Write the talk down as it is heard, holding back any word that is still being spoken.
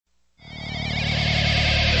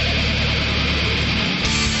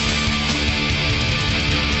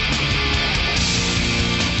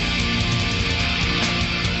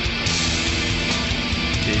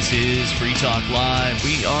Talk Live.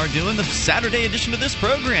 We are doing the Saturday edition of this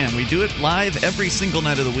program. We do it live every single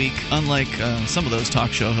night of the week, unlike some of those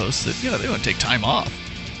talk show hosts that, they don't take time off.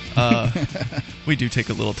 We do take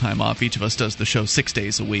a little time off. Each of us does the show 6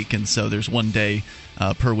 days a week, and so there's 1 day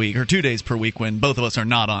per week, or 2 days per week, when both of us are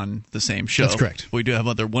not on the same show. That's correct. We do have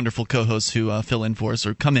other wonderful co-hosts who fill in for us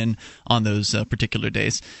or come in on those particular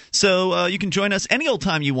days. So you can join us any old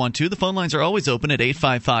time you want to. The phone lines are always open at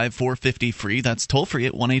 855-450-FREE. That's toll-free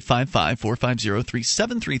at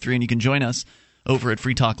 1-855-450-3733, and you can join us over at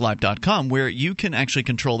freetalklive.com, where you can actually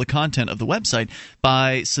control the content of the website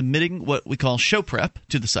by submitting what we call show prep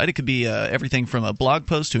to the site. It could be everything from a blog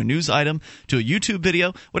post to a news item to a YouTube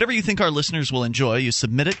video. Whatever you think our listeners will enjoy, you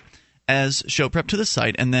submit it as show prep to the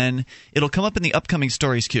site, and then it'll come up in the upcoming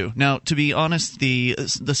stories queue. Now, to be honest, the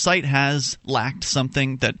site has lacked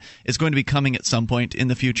something that is going to be coming at some point in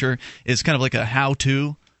the future. It's kind of like a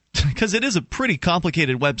how-to, because it is a pretty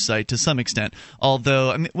complicated website to some extent.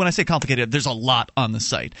 Although, when I say complicated, there's a lot on the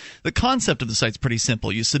site. The concept of the site's pretty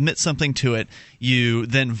simple. You submit something to it, you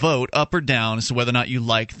then vote up or down as to whether or not you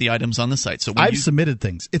like the items on the site. So I've submitted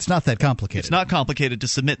things. It's not that complicated. It's not complicated to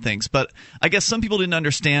submit things, but I guess some people didn't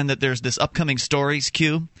understand that there's this upcoming stories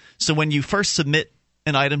queue. So when you first submit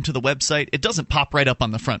an item to the website, it doesn't pop right up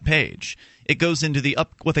on the front page. It goes into the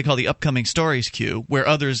what they call the upcoming stories queue, where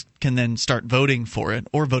others can then start voting for it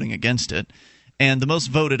or voting against it. And the most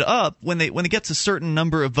voted up, when it gets a certain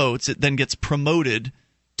number of votes, it then gets promoted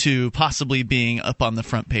to possibly being up on the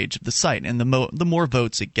front page of the site. And the more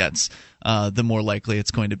votes it gets, the more likely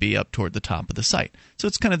it's going to be up toward the top of the site. So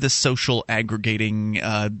it's kind of this social aggregating,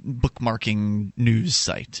 bookmarking news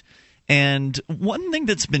site. And one thing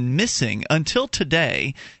that's been missing until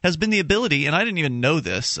today has been the ability, and I didn't even know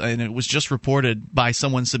this, and it was just reported by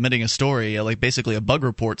someone submitting a story, like basically a bug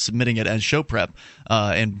report, submitting it as show prep,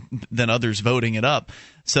 and then others voting it up.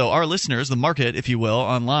 So our listeners, the market, if you will,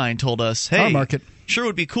 online told us, hey, our market, sure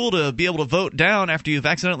would be cool to be able to vote down after you've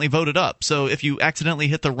accidentally voted up. So if you accidentally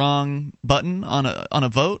hit the wrong button on a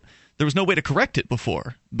vote, there was no way to correct it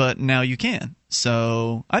before, but now you can.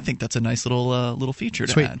 So I think that's a nice little feature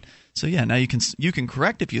to add. So yeah, now you can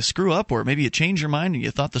correct if you screw up, or maybe you change your mind and you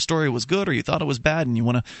thought the story was good or you thought it was bad and you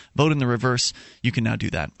want to vote in the reverse. You can now do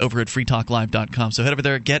that over at freetalklive.com. So head over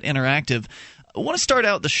there, get interactive. I want to start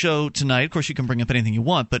out the show tonight. Of course, you can bring up anything you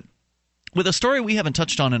want, but with a story we haven't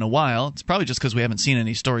touched on in a while. It's probably just because we haven't seen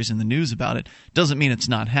any stories in the news about it. Doesn't mean it's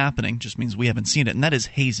not happening, just means we haven't seen it, and that is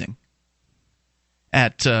hazing.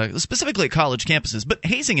 At specifically at college campuses, but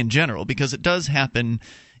hazing in general, because it does happen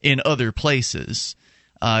in other places.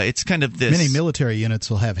 It's kind of this. Many military units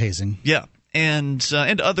will have hazing. Yeah, and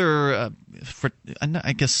other,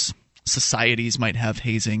 I guess, societies might have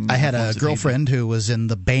hazing. I had a girlfriend who was in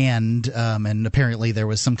the band, and apparently there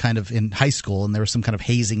was some kind of, in high school, and there was some kind of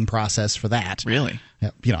hazing process for that. Really?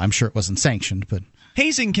 Yeah, I'm sure it wasn't sanctioned, but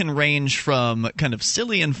hazing can range from kind of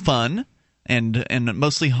silly and fun, and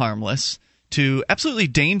mostly harmless, to absolutely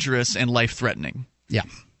dangerous and life-threatening. Yeah.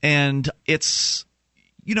 And it's,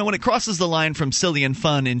 when it crosses the line from silly and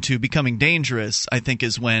fun into becoming dangerous, I think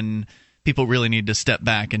is when people really need to step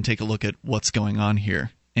back and take a look at what's going on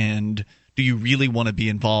here. And do you really want to be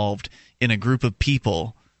involved in a group of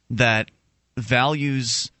people that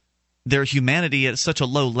values their humanity at such a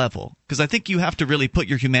low level? Because I think you have to really put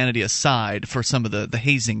your humanity aside for some of the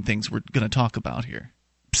hazing things we're going to talk about here.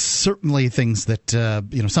 Certainly things that,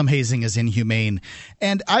 some hazing is inhumane.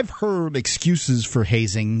 And I've heard excuses for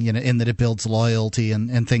hazing, in that it builds loyalty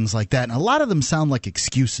and things like that. And a lot of them sound like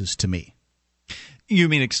excuses to me. You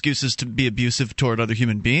mean excuses to be abusive toward other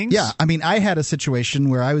human beings? Yeah. I had a situation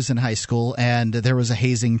where I was in high school and there was a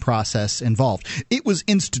hazing process involved. It was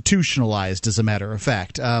institutionalized, as a matter of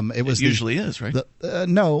fact. It usually is, right?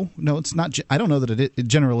 No, it's not. I don't know that it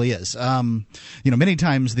generally is. Many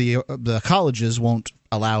times the colleges won't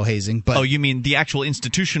allow hazing. But you mean the actual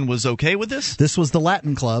institution was okay with this? This was the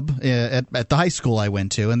Latin Club at the high school I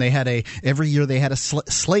went to, and they had every year they had a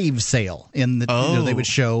slave sale. They would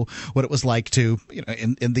show what it was like to,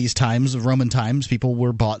 in these times of Roman times, people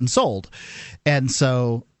were bought and sold, and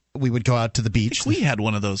so we would go out to the beach. We had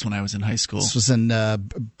one of those when I was in high school. This was in, out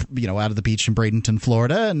of the beach in Bradenton,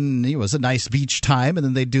 Florida, and it was a nice beach time. And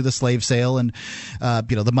then they'd do the slave sale, and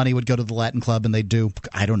the money would go to the Latin Club, and they'd do,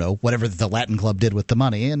 I don't know, whatever the Latin Club did with the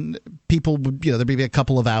money. And people would, there'd be a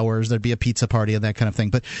couple of hours, there'd be a pizza party and that kind of thing.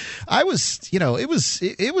 But I was,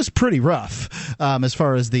 it was pretty rough as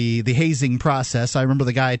far as the hazing process. I remember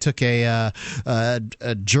the guy took a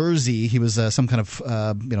jersey. He was some kind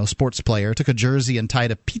of sports player. Took a jersey and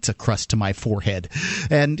tied a pizza crust to my forehead,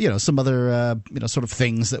 and some other sort of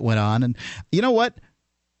things that went on. And you know what?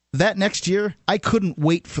 that next year, I couldn't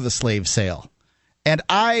wait for the slave sale. And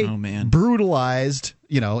I brutalized,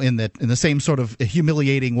 in the same sort of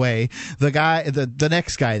humiliating way, the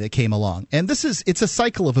next guy that came along. And it's a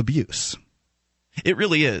cycle of abuse. It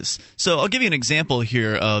really is. So I'll give you an example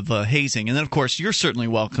here of hazing. And then, of course, you're certainly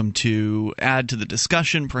welcome to add to the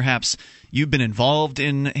discussion. Perhaps you've been involved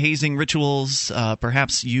in hazing rituals.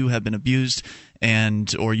 Perhaps you have been abused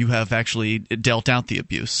or you have actually dealt out the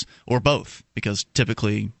abuse, or both, because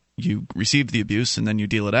typically you receive the abuse and then you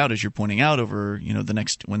deal it out, as you're pointing out, over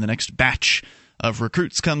when the next batch of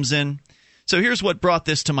recruits comes in. So here's what brought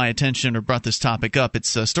this to my attention, or brought this topic up.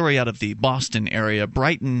 It's a story out of the Boston area,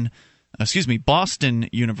 Boston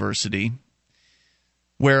University,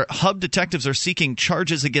 where hub detectives are seeking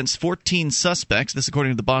charges against 14 suspects, this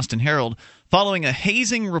according to the Boston Herald, following a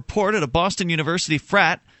hazing report at a Boston University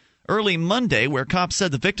frat early Monday, where cops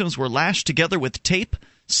said the victims were lashed together with tape,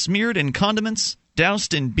 smeared in condiments,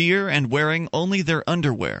 doused in beer, and wearing only their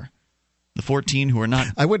underwear. The 14 who are not...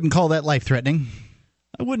 I wouldn't call that life-threatening.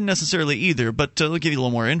 I wouldn't necessarily either, but I'll give you a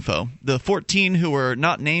little more info. The 14 who were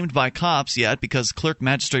not named by cops yet, because clerk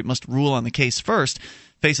magistrate must rule on the case first,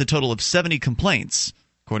 face a total of 70 complaints.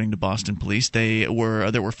 According to Boston police, there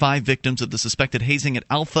were 5 victims of the suspected hazing at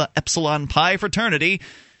Alpha Epsilon Pi fraternity.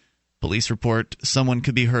 Police report someone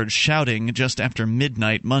could be heard shouting just after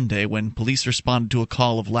midnight Monday when police responded to a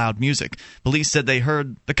call of loud music. Police said they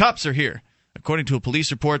heard, "The cops are here." According to a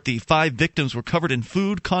police report, the 5 victims were covered in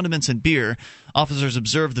food, condiments, and beer. Officers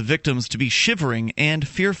observed the victims to be shivering and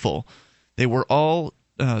fearful. They were all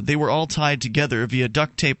tied together via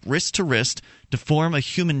duct tape wrist to wrist to form a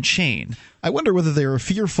human chain. I wonder whether they were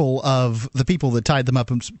fearful of the people that tied them up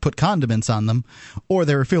and put condiments on them, or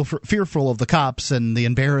they were fearful of the cops and the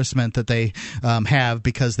embarrassment that they have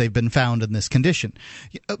because they've been found in this condition.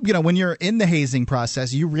 When you're in the hazing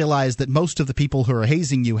process, you realize that most of the people who are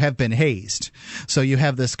hazing you have been hazed. So you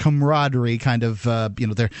have this camaraderie kind of,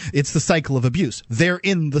 it's the cycle of abuse. They're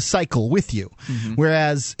in the cycle with you. Mm-hmm.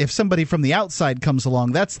 Whereas if somebody from the outside comes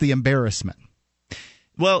along, that's the embarrassment.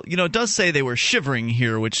 Well, it does say they were shivering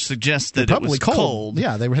here, which suggests that it was cold.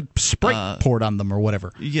 Yeah, they had Sprite poured on them or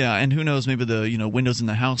whatever. Yeah, and who knows, maybe the windows in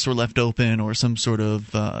the house were left open, or some sort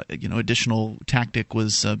of additional tactic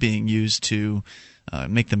was being used to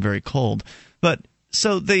make them very cold. But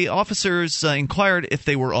so the officers inquired if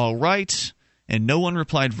they were all right, and no one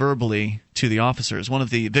replied verbally to the officers. One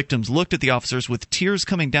of the victims looked at the officers with tears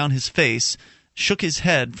coming down his face, shook his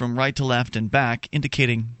head from right to left and back,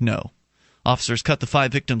 indicating no. Officers cut the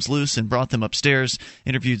 5 victims loose and brought them upstairs,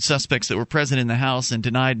 interviewed suspects that were present in the house, and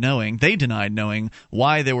denied knowing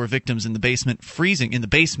why there were victims in the basement, freezing in the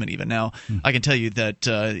basement even. Now, I can tell you that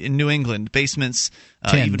in New England, basements,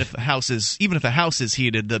 even if a house is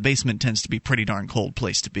heated, the basement tends to be a pretty darn cold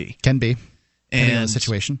place to be. Can be. Depending on And the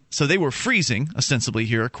situation. So they were freezing, ostensibly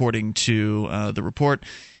here, according to the report,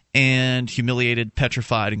 and humiliated,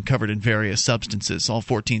 petrified, and covered in various substances. All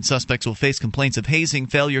 14 suspects will face complaints of hazing,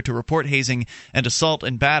 failure to report hazing, and assault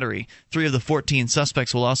and battery. 3 of the 14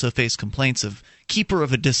 suspects will also face complaints of keeper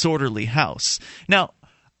of a disorderly house. Now,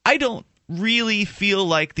 I don't really feel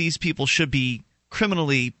like these people should be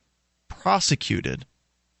criminally prosecuted,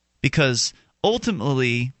 because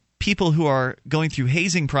ultimately people who are going through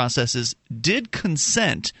hazing processes did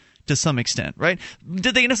consent to some extent, right?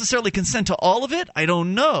 Did they necessarily consent to all of it? I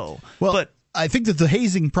don't know. Well, but I think that the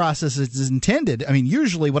hazing process is intended. I mean,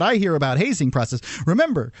 usually what I hear about hazing process,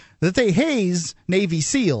 remember that they haze Navy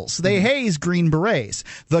SEALs. They haze Green Berets.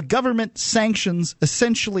 The government sanctions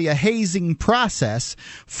essentially a hazing process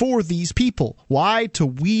for these people. Why? To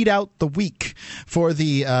weed out the weak. For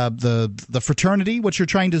the fraternity, what you're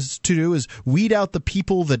trying to do is weed out the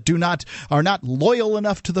people that are not loyal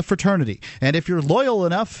enough to the fraternity. And if you're loyal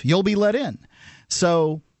enough, you'll be let in.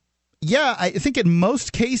 So yeah, I think in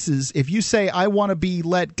most cases, if you say, I want to be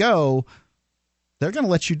let go, they're going to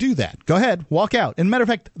let you do that. Go ahead, walk out. And matter of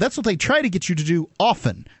fact, that's what they try to get you to do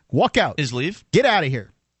often. Walk out. Is leave? Get out of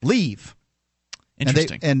here. Leave.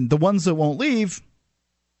 Interesting. And the ones that won't leave,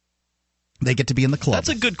 they get to be in the club. That's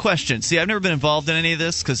a good question. See, I've never been involved in any of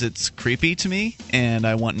this because it's creepy to me, and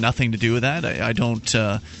I want nothing to do with that. I don't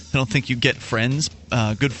think you get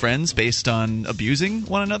good friends based on abusing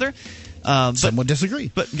one another. Some would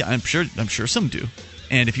disagree. But yeah, I'm sure some do.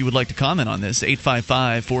 And if you would like to comment on this,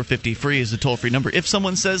 855-450-FREE is the toll-free number. If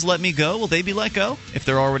someone says, let me go, will they be let go? If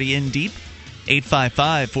they're already in deep,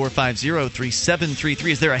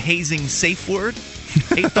 855-450-3733. Is there a hazing safe word?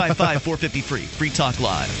 855-450-FREE. Free Talk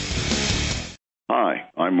Live. Hi,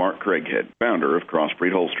 I'm Mark Craighead, founder of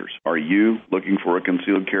Crossbreed Holsters. Are you looking for a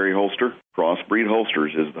concealed carry holster? Crossbreed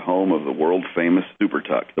Holsters is the home of the world-famous Super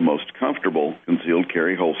Tuck, the most comfortable concealed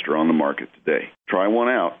carry holster on the market today. Try one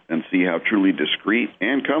out and see how truly discreet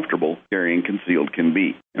and comfortable carrying concealed can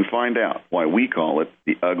be, and find out why we call it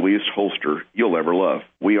the ugliest holster you'll ever love.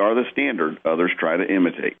 We are the standard others try to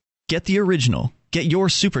imitate. Get the original. Get your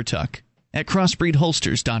Super Tuck at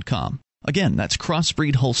crossbreedholsters.com. Again, that's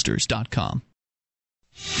crossbreedholsters.com.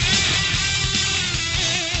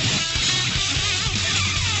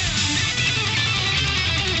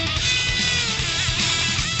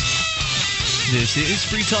 This is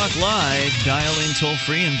Free Talk Live. Dial in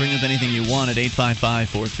toll-free and bring up anything you want at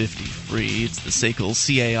 855-450-FREE. It's the SACL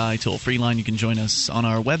CAI toll-free line. You can join us on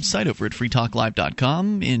our website over at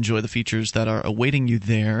freetalklive.com. Enjoy the features that are awaiting you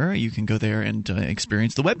there. You can go there and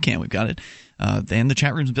experience the webcam. We've got it. And the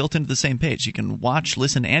chat room's built into the same page. You can watch,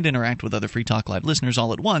 listen, and interact with other Free Talk Live listeners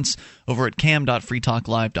all at once over at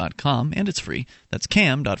cam.freetalklive.com. And it's free. That's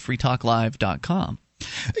cam.freetalklive.com.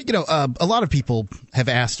 You know, a lot of people have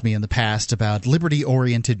asked me in the past about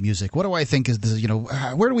liberty-oriented music. What do I think is the,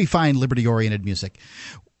 where do we find liberty-oriented music?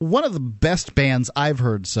 One of the best bands I've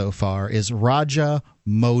heard so far is Raja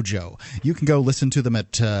Mojo. You can go listen to them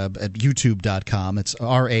at youtube.com. It's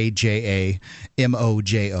RAJAMOJO,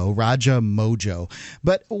 Raja Mojo.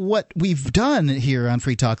 But what we've done here on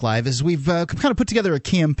Free Talk Live is we've kind of put together a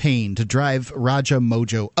campaign to drive Raja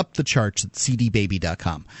Mojo up the charts at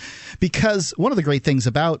cdbaby.com. Because one of the great things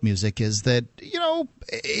about music is that,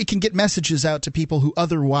 it can get messages out to people who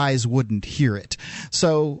otherwise wouldn't hear it.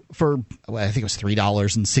 So for, I think it was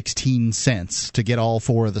 $3.16 to get all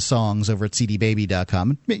four of the songs over at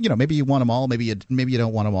cdbaby.com. Maybe you want them all, maybe you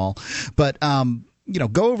don't want them all. But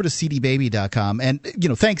go over to cdbaby.com. And,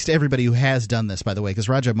 thanks to everybody who has done this, by the way, because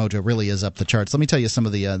Raja Mojo really is up the charts. Let me tell you some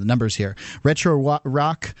of the numbers here. Retro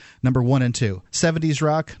rock, number 1 and 2. 70s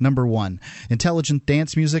rock, number 1. Intelligent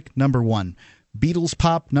dance music, number 1. Beatles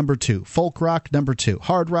pop, number 2. Folk rock, number 2.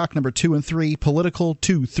 Hard rock, number 2 and 3. Political,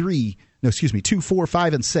 2, 4,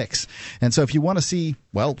 5, and 6. And so if you want to see,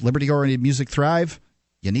 liberty-oriented music thrive,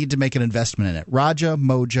 you need to make an investment in it. Raja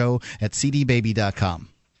Mojo at cdbaby.com.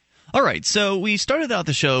 All right, so we started out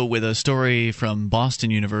the show with a story from Boston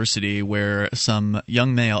University where some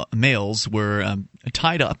young males were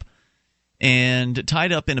tied up in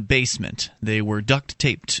a basement. They were duct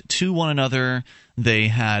taped to one another. They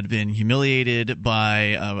had been humiliated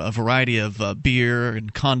by a variety of beer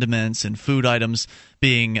and condiments and food items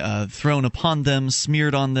being thrown upon them,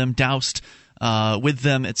 smeared on them, doused with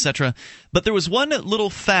them, etc. But there was one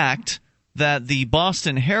little fact that the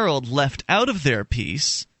Boston Herald left out of their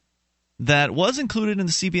piece that was included in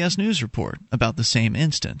the CBS News report about the same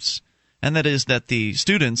instance, and that is that the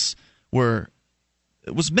students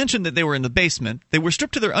it was mentioned that they were in the basement, they were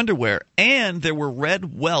stripped to their underwear, and there were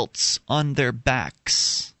red welts on their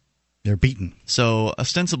backs. They're beaten. So,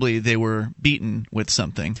 ostensibly, they were beaten with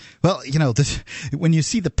something. Well, when you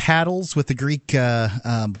see the paddles with the Greek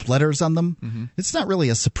letters on them, It's not really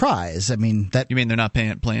a surprise. I mean, that. You mean they're not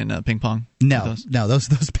playing ping pong? No,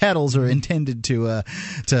 those paddles are intended to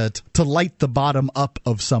light the bottom up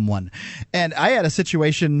of someone. And I had a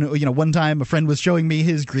situation, one time a friend was showing me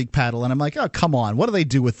his Greek paddle, and I'm like, oh, come on, what do they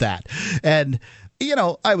do with that? And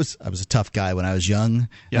I was a tough guy when I was young,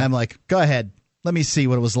 and I'm like, go ahead. Let me see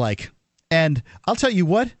what it was like. And I'll tell you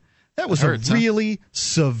what, that was a really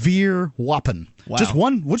severe whopping. Wow. Just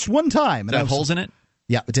one time. Did it have holes in it?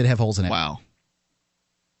 Yeah, it did have holes in it. Wow.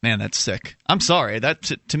 Man, that's sick. I'm sorry. That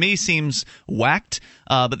to me seems whacked.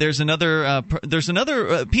 But there's another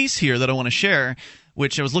piece here that I want to share,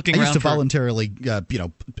 which I was looking around. I used to voluntarily,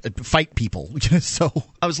 fight people. So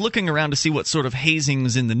I was looking around to see what sort of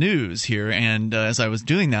hazing's in the news here, and as I was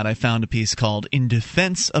doing that, I found a piece called "In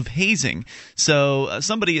Defense of Hazing." So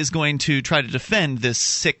somebody is going to try to defend this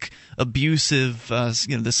sick, abusive,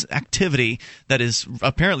 this activity that is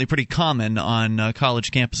apparently pretty common on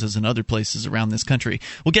college campuses and other places around this country.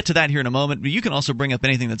 We'll get to that here in a moment, but you can also bring up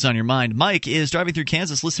anything that's on your mind. Mike is driving through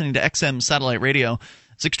Kansas, listening to XM Satellite Radio.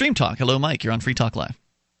 It's Extreme Talk. Hello, Mike. You're on Free Talk Live.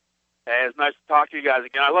 Hey, it's nice to talk to you guys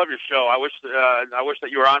again. I love your show. I wish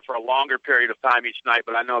that you were on for a longer period of time each night,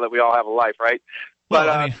 but I know that we all have a life, right?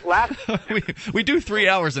 But we do 3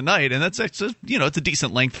 hours a night, and that's it's a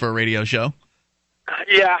decent length for a radio show.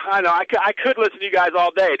 Yeah, I know. I could listen to you guys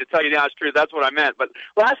all day, to tell you the honest truth. That's what I meant. But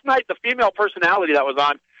last night, the female personality that was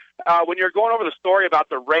on, when you were going over the story about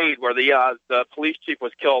the raid where the police chief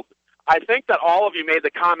was killed, I think that all of you made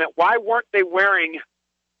the comment, why weren't they wearing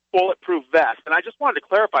bulletproof vests? And I just wanted to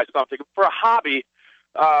clarify something. For a hobby,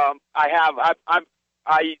 I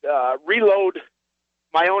reload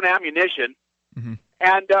my own ammunition,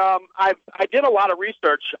 And I did a lot of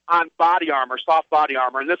research on body armor, soft body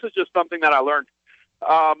armor, and this is just something that I learned.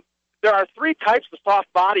 There are 3 types of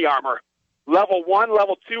soft body armor: level 1,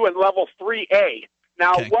 level 2, and level 3A.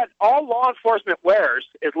 Now, what all law enforcement wears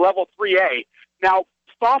is level 3A. Now,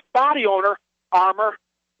 soft body armor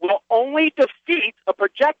will only defeat a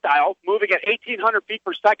projectile moving at 1,800 feet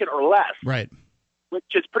per second or less. Right. Which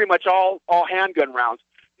is pretty much all handgun rounds.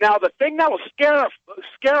 Now, the thing that will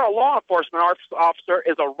scare a law enforcement officer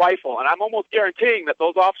is a rifle, and I'm almost guaranteeing that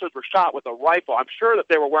those officers were shot with a rifle. I'm sure that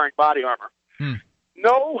they were wearing body armor.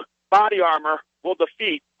 No body armor will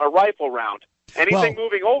defeat a rifle round. Anything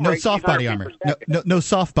moving over no soft body armor. No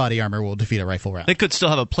soft body armor will defeat a rifle round. They could still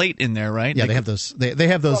have a plate in there, right? Yeah, they have those. They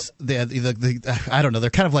have those. I don't know. They're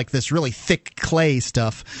kind of like this really thick clay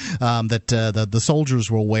stuff that the soldiers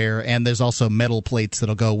will wear, and there's also metal plates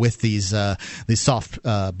that'll go with these soft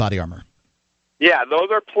body armor. Yeah, those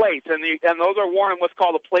are plates, and those are worn in what's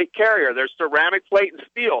called a plate carrier. There's ceramic plate and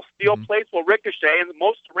steel. Steel plates will ricochet, and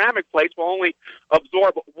most ceramic plates will only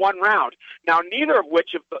absorb 1 round. Now, neither of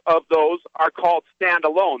which of those are called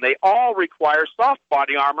standalone. They all require soft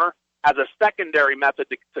body armor as a secondary method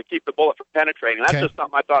to keep the bullet from penetrating. That's just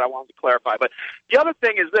something I thought I wanted to clarify. But the other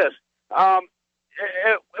thing is this.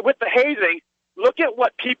 With the hazing, look at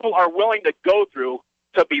what people are willing to go through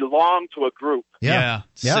to belong to a group. Yeah.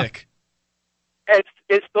 Sick.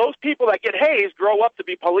 It's those people that get hazed grow up to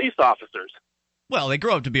be police officers. Well, they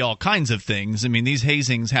grow up to be all kinds of things. I mean, these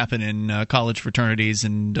hazings happen in college fraternities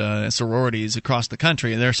and sororities across the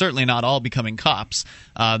country. They're certainly not all becoming cops.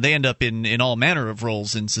 They end up in all manner of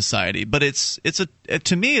roles in society. But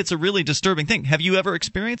to me, it's a really disturbing thing. Have you ever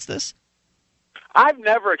experienced this? I've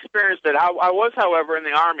never experienced it. I was, however, in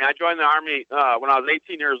the Army. I joined the Army when I was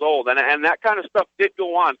 18 years old, and that kind of stuff did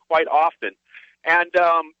go on quite often. And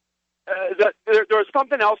there was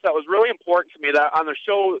something else that was really important to me that on the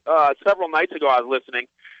show several nights ago I was listening,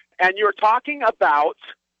 and you were talking about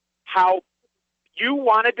how you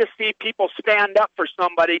wanted to see people stand up for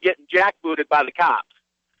somebody getting jackbooted by the cops.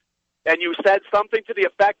 And you said something to the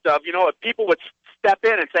effect of, if people would step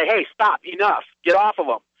in and say, hey, stop, enough, get off of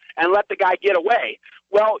them, and let the guy get away.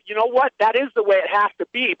 Well, you know what? That is the way it has to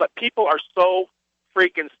be, but people are so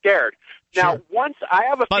freaking scared. Now, once I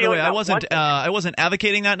have a By feeling. the way, I wasn't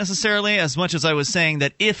advocating that necessarily as much as I was saying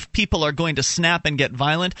that if people are going to snap and get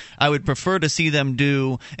violent, I would prefer to see them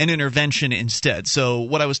do an intervention instead. So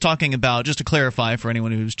what I was talking about, just to clarify for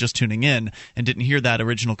anyone who's just tuning in and didn't hear that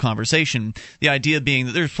original conversation, the idea being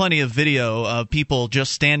that there's plenty of video of people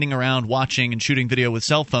just standing around watching and shooting video with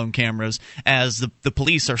cell phone cameras as the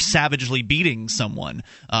police are savagely beating someone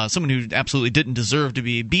who absolutely didn't deserve to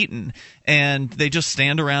be beaten, and they just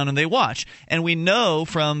stand around and they watch. And we know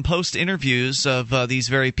from post interviews of these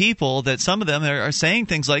very people that some of them are saying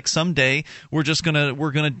things like, "Someday we're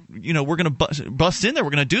gonna bust in there.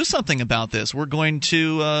 We're gonna do something about this. We're going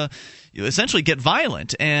to essentially get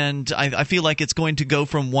violent." And I feel like it's going to go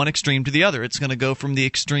from one extreme to the other. It's going to go from the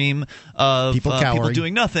extreme of people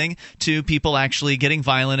doing nothing to people actually getting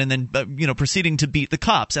violent and then proceeding to beat the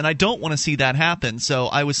cops. And I don't want to see that happen. So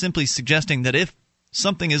I was simply suggesting that if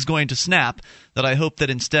something is going to snap, that I hope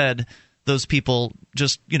that instead those people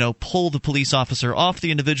just, pull the police officer off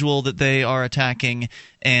the individual that they are attacking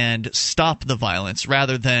and stop the violence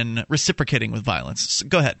rather than reciprocating with violence.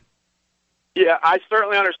 Go ahead. Yeah, I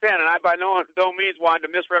certainly understand, and I by no means wanted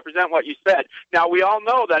to misrepresent what you said. Now, we all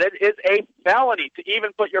know that it is a felony to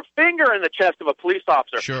even put your finger in the chest of a police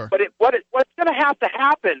officer. Sure. But what's going to have to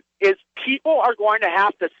happen is people are going to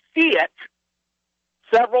have to see it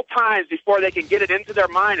several times before they can get it into their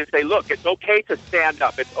mind and say, look, it's okay to stand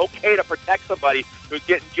up. It's okay to protect somebody who's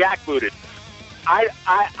getting jackbooted.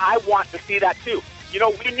 I want to see that too.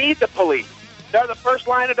 We need the police. They're the first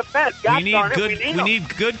line of defense. We need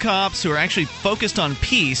good cops who are actually focused on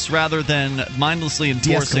peace rather than mindlessly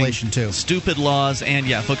enforcing stupid laws and,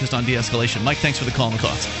 focused on de-escalation. Mike, thanks for the call and the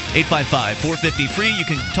cost. 855-450-FREE. You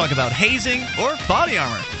can talk about hazing or body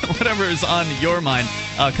armor, whatever is on your mind.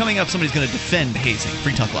 Coming up, somebody's going to defend hazing.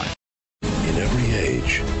 Free Talk Live. In every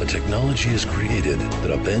age, a technology is created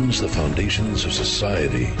that upends the foundations of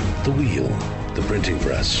society. The wheel, the printing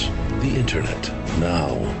press, the internet.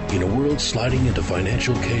 Now, in a world sliding into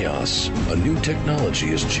financial chaos, a new technology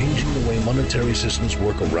is changing the way monetary systems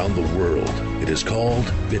work around the world. It is called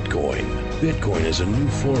Bitcoin. Bitcoin is a new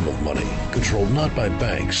form of money, controlled not by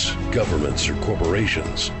banks, governments, or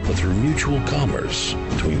corporations, but through mutual commerce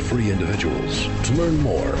between free individuals. To learn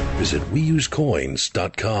more, visit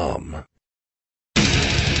WeUseCoins.com.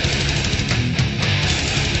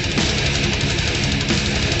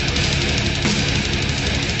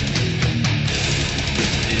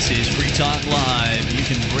 This is Free Talk Live. You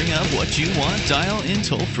can bring up what you want. Dial in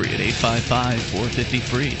toll-free at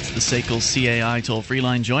 855-450-FREE. It's the SACL CAI toll-free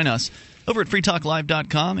line. Join us over at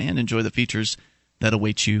freetalklive.com and enjoy the features that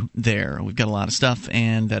await you there. We've got a lot of stuff,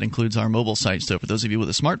 and that includes our mobile site. So for those of you with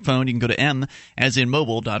a smartphone, you can go to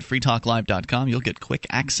m.freetalklive.com. You'll get quick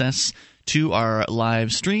access to our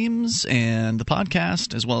live streams and the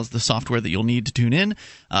podcast, as well as the software that you'll need to tune in.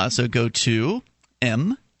 So go to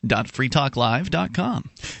m.freetalklive.com.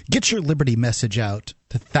 Get your liberty message out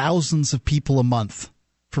to thousands of people a month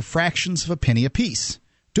for fractions of a penny apiece.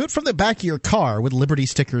 Do it from the back of your car with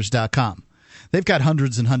libertystickers.com. They've got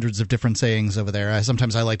hundreds and hundreds of different sayings over there.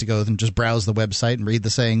 Sometimes I like to go and just browse the website and read the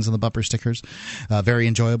sayings on the bumper stickers. Very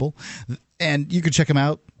enjoyable. And you can check them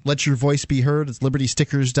out. Let your voice be heard. It's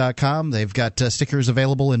libertystickers.com. They've got stickers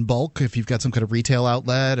available in bulk if you've got some kind of retail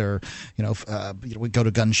outlet, or we go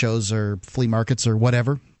to gun shows or flea markets or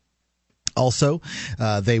whatever. Also,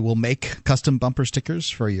 they will make custom bumper stickers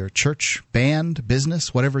for your church, band,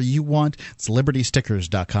 business, whatever you want. It's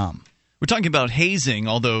libertystickers.com. We're talking about hazing,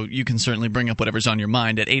 although you can certainly bring up whatever's on your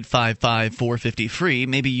mind at 855-450-FREE.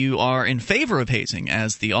 Maybe you are in favor of hazing,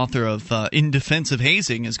 as the author of In Defense of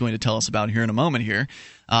Hazing is going to tell us about here in a moment here,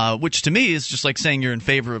 which to me is just like saying you're in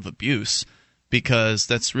favor of abuse, because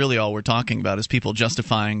that's really all we're talking about is people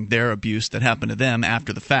justifying their abuse that happened to them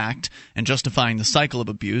after the fact and justifying the cycle of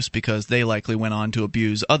abuse because they likely went on to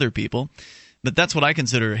abuse other people. But that's what I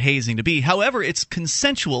consider hazing to be. However, it's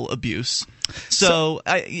consensual abuse. So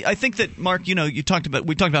I think that, Mark, we talked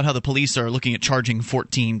about how the police are looking at charging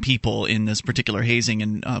 14 people in this particular hazing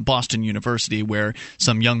in Boston University, where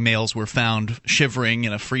some young males were found shivering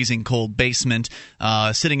in a freezing cold basement,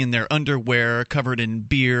 sitting in their underwear, covered in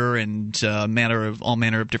beer and all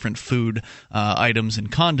manner of different food items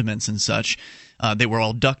and condiments and such. They were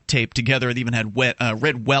all duct taped together. They even had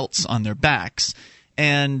red welts on their backs.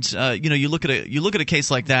 And you look at a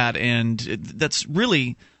case like that, and that's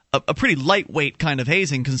really a pretty lightweight kind of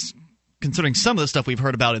hazing, considering some of the stuff we've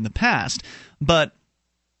heard about in the past. But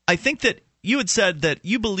I think that you had said that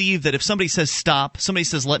you believe that if somebody says stop, somebody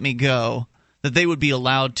says let me go, that they would be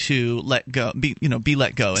allowed to let go, be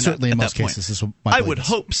let go. Certainly, in most cases, this is my I would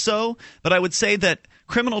hope so, but I would say that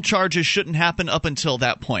criminal charges shouldn't happen up until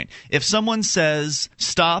that point. If someone says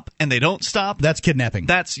stop and they don't stop, that's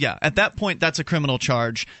kidnapping. At that point, that's a criminal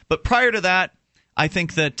charge. But prior to that, I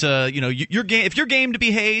think that you're game. If you're game to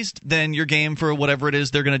be hazed, then you're game for whatever it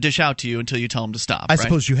is they're going to dish out to you until you tell them to stop. I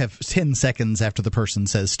suppose you have 10 seconds after the person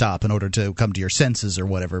says stop in order to come to your senses or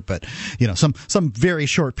whatever. But some very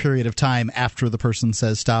short period of time after the person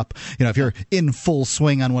says stop. If you're in full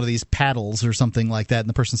swing on one of these paddles or something like that, and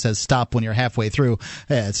the person says stop when you're halfway through,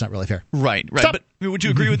 it's not really fair. Right. Stop. But would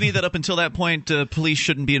you agree with me that up until that point, police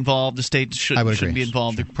shouldn't be involved, the state shouldn't be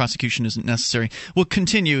involved, the prosecution isn't necessary? We'll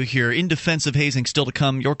continue here. In Defense of Hazing still to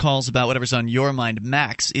come. Your calls about whatever's on your mind.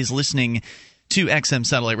 Max is listening to XM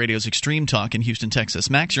Satellite Radio's Extreme Talk in Houston, Texas.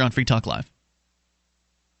 Max, you're on Free Talk Live.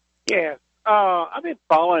 Yeah, I've been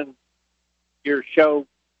following your show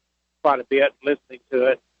quite a bit, listening to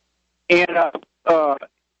it, and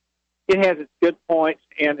it has its good points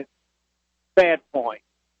and its bad points.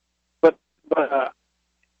 But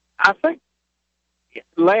I think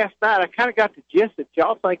last night I kind of got the gist that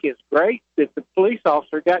y'all think it's great that the police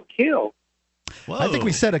officer got killed. Whoa. I think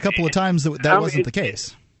we said a couple of times that wasn't the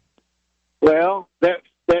case. Well, but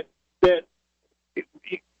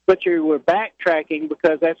you were backtracking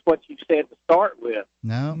because that's what you said to start with.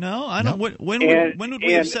 No, I don't. When would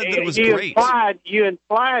we have said that it was great? You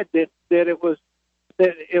implied that it was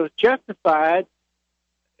justified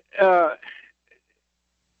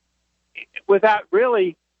without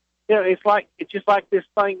really. It's just like this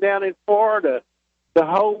thing down in Florida. The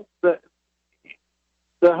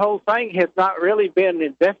whole thing has not really been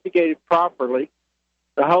investigated properly.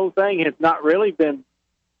 The whole thing has not really been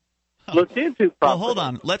looked into properly. Well, hold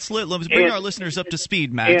on. Let's bring our listeners up to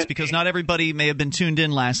speed, Max, because not everybody may have been tuned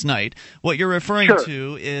in last night. What you're referring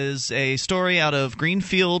to is a story out of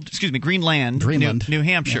Greenland, New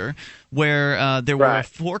Hampshire, where there were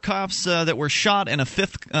 4 cops that were shot, and a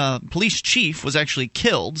 5th police chief was actually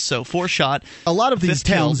killed. So 4 shot. A lot of these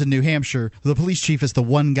towns in New Hampshire, the police chief is the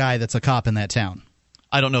one guy that's a cop in that town.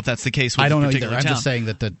 I don't know if that's the case with I don't this know particular either. town. I'm just saying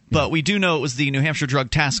that But we do know it was the New Hampshire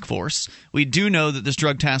Drug Task Force. We do know that this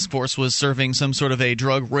drug task force was serving some sort of a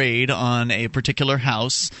drug raid on a particular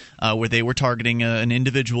house where they were targeting an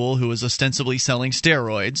individual who was ostensibly selling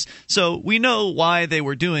steroids. So we know why they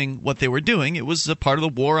were doing what they were doing. It was a part of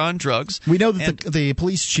the war on drugs. We know that the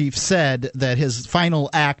police chief said that his final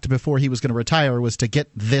act before he was going to retire was to get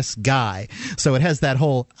this guy. So it has that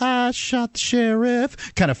whole, I shot the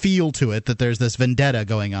sheriff kind of feel to it, that there's this vendetta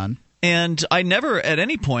going on. And I never at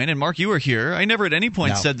any point, and Mark, you were here, I never at any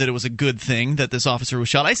point said that it was a good thing that this officer was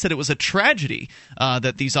shot. I said it was a tragedy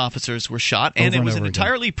that these officers were shot, and it was an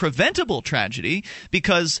entirely preventable tragedy,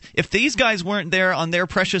 because if these guys weren't there on their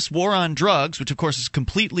precious war on drugs, which of course is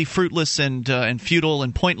completely fruitless and futile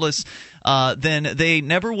and pointless, then they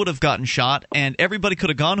never would have gotten shot, and everybody could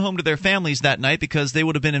have gone home to their families that night because they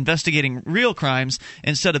would have been investigating real crimes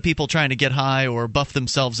instead of people trying to get high or buff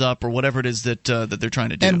themselves up or whatever it is that they're trying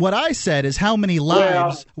to do. And what I said is how many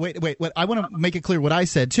lives... Wait, I want to make it clear what I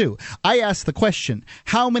said, too. I asked the question,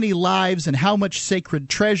 how many lives and how much sacred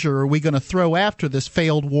treasure are we going to throw after this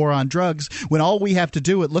failed war on drugs when all we have to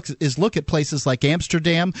do is look at places like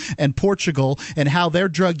Amsterdam and Portugal and how their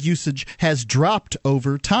drug usage has dropped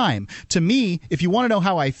over time? To me, if you want to know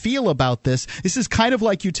how I feel about this is kind of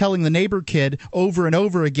like you telling the neighbor kid over and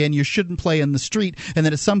over again you shouldn't play in the street, and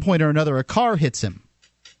then at some point or another a car hits him.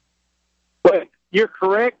 Well, you're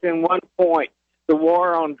correct in one point. The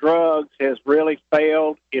war on drugs has really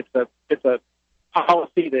failed. It's a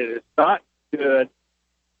policy that is not good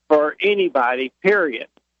for anybody, period.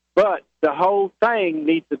 But the whole thing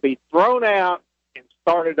needs to be thrown out and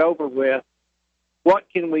started over with. What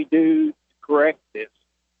can we do to correct this?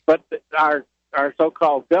 But our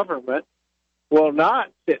so-called government will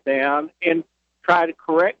not sit down and try to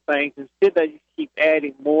correct things. Instead, they just keep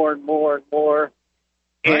adding more and more and more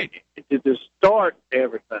to distort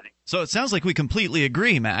everything. So it sounds like we completely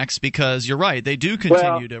agree, Max, because you're right. They do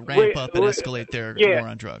continue to ramp up and escalate their war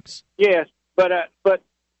on drugs. Yes, but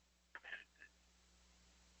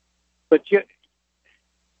you,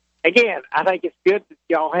 again, I think it's good that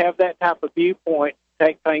y'all have that type of viewpoint,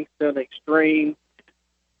 take things to an extreme,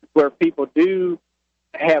 where people do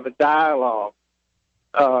have a dialogue.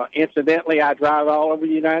 Incidentally, I drive all over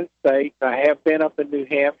the United States. I have been up in New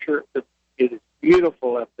Hampshire. It is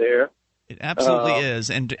beautiful up there. It absolutely is,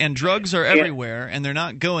 and drugs are everywhere, and they're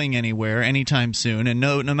not going anywhere anytime soon. And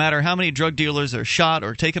no matter how many drug dealers are shot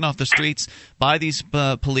or taken off the streets by these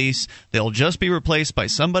police, they'll just be replaced by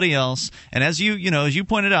somebody else. And as you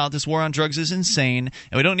pointed out, this war on drugs is insane,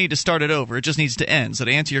 and we don't need to start it over. It just needs to end. So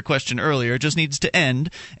to answer your question earlier, it just needs to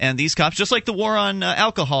end. And these cops, just like the war on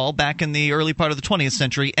alcohol back in the early part of the 20th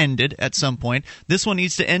century, ended at some point. This one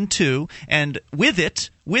needs to end too, and with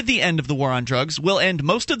the end of the war on drugs, will end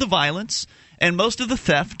most of the violence and most of the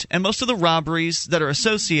theft and most of the robberies that are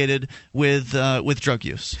associated with drug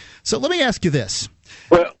use. So let me ask you this.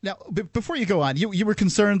 Well, now, before you go on, you were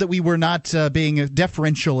concerned that we were not being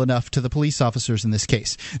deferential enough to the police officers in this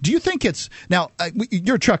case. Do you think it's – now,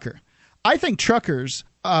 you're a trucker. I think truckers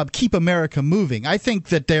keep America moving. I think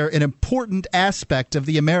that they're an important aspect of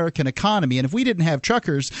the American economy, and if we didn't have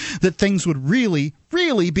truckers, that things would really,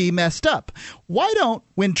 really be messed up. Why don't,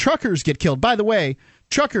 when truckers get killed – by the way,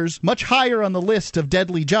 truckers much higher on the list of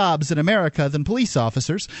deadly jobs in America than police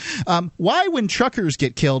officers. Why, when truckers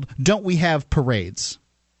get killed, don't we have parades?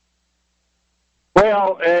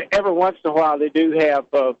 Well, every once in a while they do have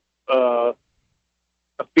a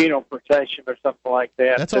funeral procession or something like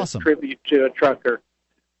that. That's awesome. Tribute to a trucker.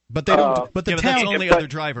 But they don't. But the town. That's only other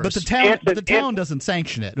drivers. But the town doesn't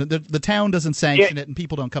sanction it. The town doesn't sanction it, and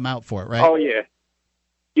people don't come out for it, right? Oh yeah,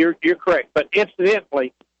 you're correct. But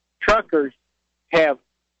incidentally, truckers have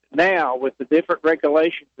now, with the different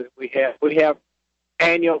regulations that we have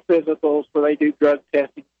annual physicals where they do drug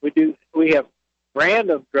testing. We have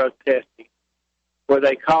random drug testing where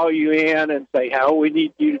they call you in and say, "How we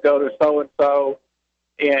need you to go to so and so,"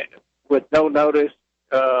 and with no notice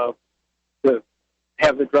to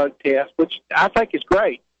have the drug test, which I think is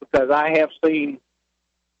great, because I have seen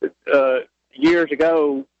years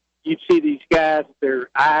ago, you'd see these guys, their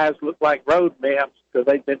eyes look like road maps because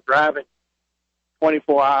they've been driving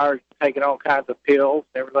 24 hours, taking all kinds of pills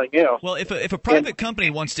and everything else. Well, if a private company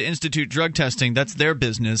wants to institute drug testing, that's their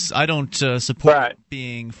business. I don't support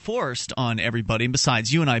being forced on everybody.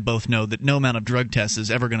 Besides, you and I both know that no amount of drug tests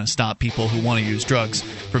is ever going to stop people who want to use drugs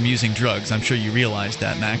from using drugs. I'm sure you realize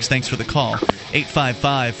that, Max. Thanks for the call.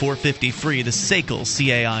 855-450-FREE, the SACL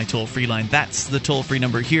CAI toll-free line. That's the toll-free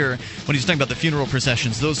number here. When he's talking about the funeral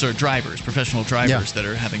processions, those are drivers, professional drivers that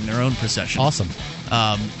are having their own procession. Awesome.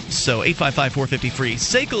 So 855-450-FREE,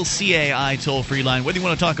 SACL CAI toll-free line. Whether you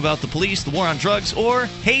want to talk about the police, the war on drugs, or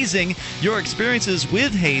hazing, your experiences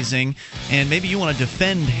with hazing, and maybe you want to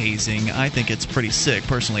defend hazing, I think it's pretty sick,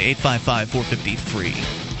 personally. 855-450-FREE.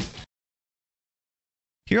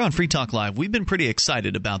 Here on Free Talk Live, we've been pretty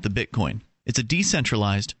excited about the Bitcoin. It's a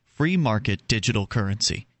decentralized, free market digital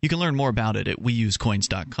currency. You can learn more about it at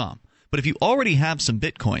weusecoins.com. But if you already have some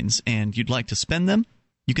Bitcoins and you'd like to spend them,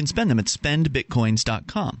 you can spend them at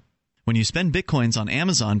spendbitcoins.com. When you spend Bitcoins on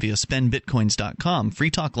Amazon via spendbitcoins.com,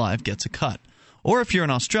 Free Talk Live gets a cut. Or if you're an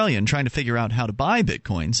Australian trying to figure out how to buy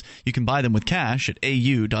Bitcoins, you can buy them with cash at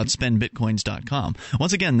au.spendbitcoins.com.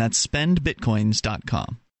 Once again, that's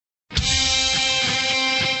spendbitcoins.com.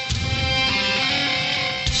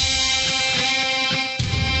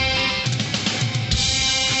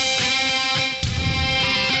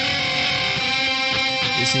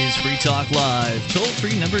 This is Free Talk Live.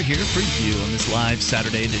 Toll-free number here for you on this live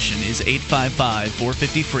Saturday edition is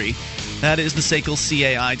 855-450-FREE. That is the SACL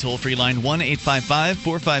CAI toll-free line,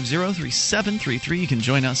 1-855-450-3733. You can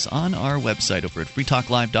join us on our website over at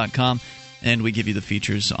freetalklive.com, and we give you the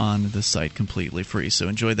features on the site completely free. So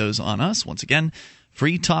enjoy those on us. Once again,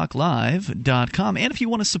 freetalklive.com. And if you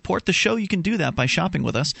want to support the show, you can do that by shopping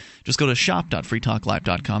with us. Just go to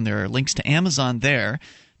shop.freetalklive.com. There are links to Amazon there.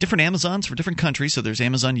 Different Amazons for different countries. So there's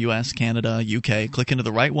Amazon US, Canada, UK. Click into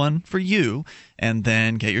the right one for you and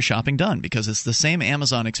then get your shopping done because it's the same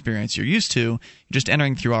Amazon experience you're used to. You're just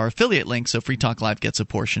entering through our affiliate link so Free Talk Live gets a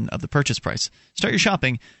portion of the purchase price. Start your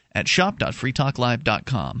shopping at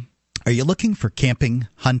shop.freetalklive.com. Are you looking for camping,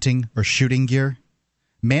 hunting, or shooting gear?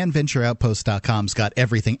 ManVentureOutpost.com's got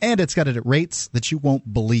everything, and it's got it at rates that you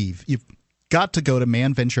won't believe. You've got to go to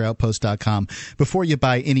manventureoutpost.com before you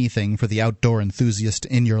buy anything for the outdoor enthusiast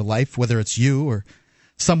in your life, whether it's you or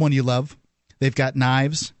someone you love. They've got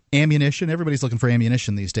knives, ammunition. Everybody's looking for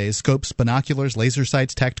ammunition these days. Scopes, binoculars, laser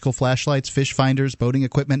sights, tactical flashlights, fish finders, boating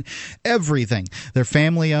equipment, everything. They're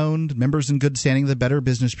family-owned, members in good standing of the Better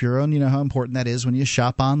Business Bureau, and you know how important that is when you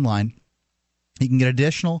shop online. You can get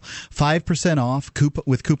additional 5% off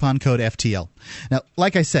with coupon code FTL. Now,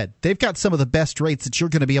 like I said, they've got some of the best rates that you're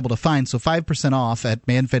going to be able to find, so 5% off at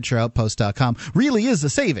manventureoutpost.com really is a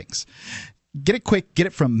savings. Get it quick. Get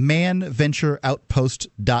it from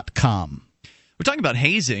manventureoutpost.com. We're talking about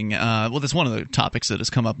hazing. Well, that's one of the topics that has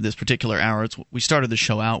come up this particular hour. It's what we started the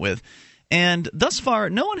show out with. And thus far,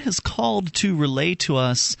 no one has called to relay to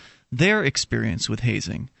us their experience with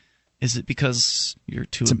hazing. Is it because you're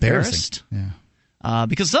too embarrassed? Yeah.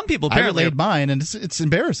 Because some people apparently... I relayed mine, and it's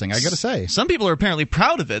embarrassing, I got to say. Some people are apparently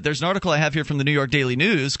proud of it. There's an article I have here from the New York Daily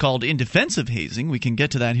News called In Defense of Hazing. We can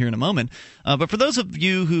get to that here in a moment. But for those of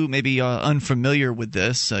you who may be unfamiliar with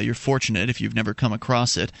this, you're fortunate if you've never come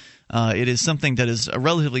across it. It is something that is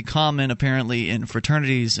relatively common, apparently, in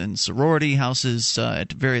fraternities and sorority houses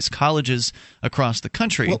at various colleges across the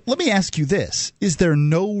country. Well, let me ask you this. Is there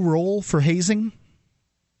no role for hazing?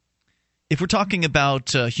 If we're talking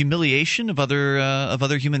about humiliation of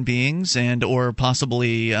other human beings and or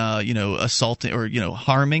possibly assaulting or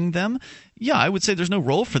harming them, yeah, I would say there's no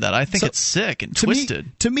role for that. I think it's sick and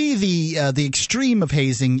twisted. To me, the extreme of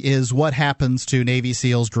hazing is what happens to Navy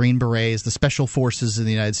SEALs, Green Berets, the Special Forces in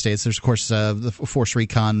the United States. There's, of course, the Force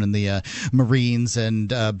Recon and the Marines and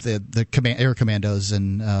the Air Commandos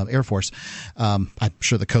and Air Force. I'm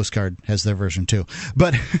sure the Coast Guard has their version too.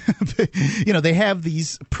 But they have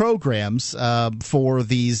these programs for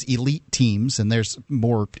these elite teams, and there's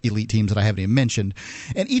more elite teams that I haven't even mentioned,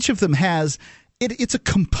 and each of them has. It's a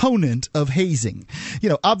component of hazing.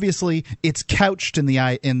 Obviously, it's couched in the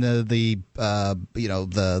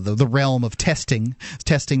realm of testing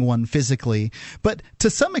one physically, but to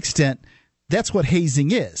some extent, that's what hazing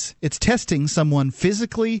is. It's testing someone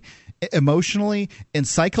physically, emotionally, and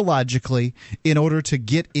psychologically in order to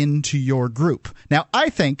get into your group. Now, I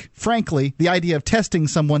think, frankly, the idea of testing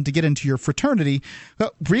someone to get into your fraternity,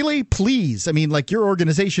 really, please. I mean, your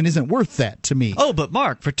organization isn't worth that to me. Oh, but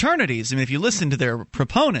Mark, fraternities, I mean, if you listen to their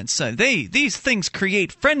proponents, these things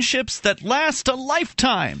create friendships that last a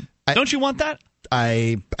lifetime. Don't you want that?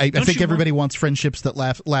 I think everybody wants friendships that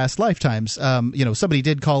last lifetimes. Somebody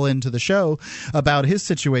did call into the show about his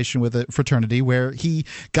situation with a fraternity where he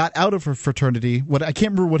got out of a fraternity. I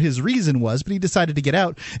can't remember what his reason was, but he decided to get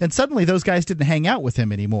out, and suddenly those guys didn't hang out with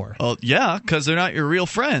him anymore. Well, yeah, because they're not your real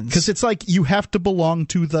friends. Because it's like you have to belong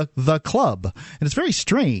to the club, and it's very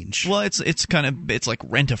strange. Well, it's like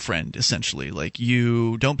rent a friend essentially. Like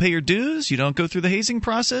you don't pay your dues, you don't go through the hazing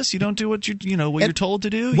process, you don't do what you're told to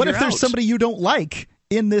do. What if there's somebody you don't like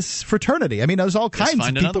in this fraternity? I mean, there's all kinds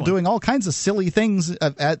of people doing all kinds of silly things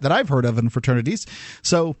that I've heard of in fraternities.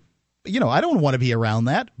 So, I don't want to be around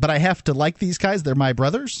that, but I have to like these guys. They're my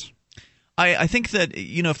brothers. I think that,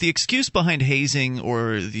 if the excuse behind hazing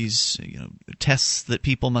or these, tests that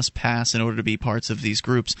people must pass in order to be parts of these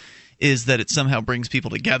groups is that it somehow brings people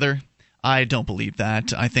together, I don't believe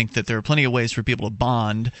that. I think that there are plenty of ways for people to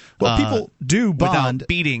bond. Well, people do bond without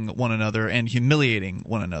beating one another and humiliating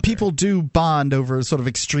one another. People do bond over sort of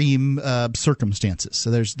extreme circumstances.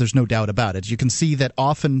 So there's no doubt about it. You can see that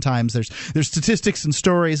oftentimes there's statistics and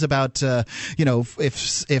stories about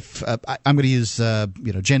if I'm going to use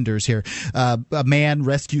genders here. A man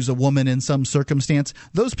rescues a woman in some circumstance.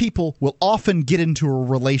 Those people will often get into a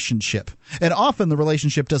relationship, and often the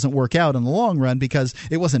relationship doesn't work out in the long run because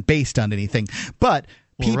it wasn't based on anything. But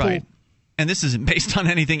people. Well, right. And this isn't based on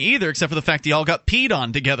anything either, except for the fact that y'all got peed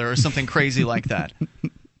on together or something crazy like that.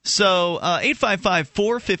 So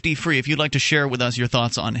 855-450-FREE if you'd like to share with us your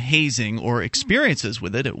thoughts on hazing or experiences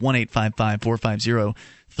with it at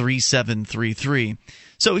 1-855-450-3733.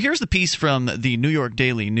 So here's the piece from the New York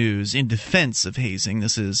Daily News in defense of hazing.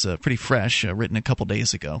 This is pretty fresh, written a couple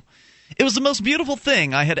days ago. It was the most beautiful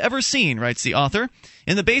thing I had ever seen, writes the author.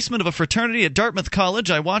 In the basement of a fraternity at Dartmouth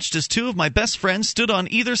College, I watched as two of my best friends stood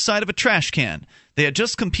on either side of a trash can. They had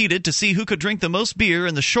just competed to see who could drink the most beer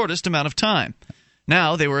in the shortest amount of time.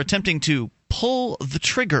 Now they were attempting to pull the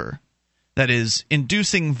trigger, that is,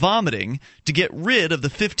 inducing vomiting, to get rid of the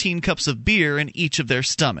 15 cups of beer in each of their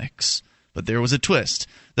stomachs. But there was a twist.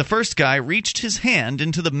 The first guy reached his hand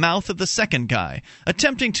into the mouth of the second guy,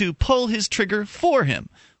 attempting to pull his trigger for him,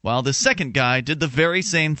 while the second guy did the very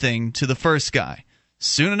same thing to the first guy.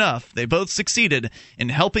 Soon enough, they both succeeded in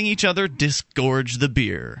helping each other disgorge the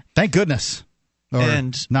beer. Thank goodness. Or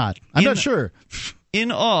and not. I'm not sure.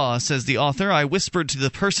 In awe, says the author, I whispered to the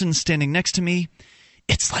person standing next to me,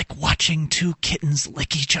 "It's like watching two kittens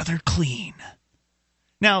lick each other clean."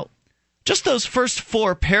 Now, just those first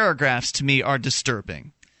 4 paragraphs to me are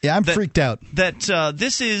disturbing. Yeah, I'm freaked out. That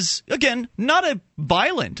this is, again, not a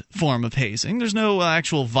violent form of hazing. There's no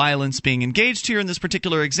actual violence being engaged here in this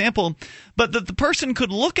particular example. But that the person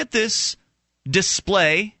could look at this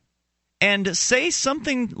display and say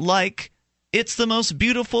something like, it's the most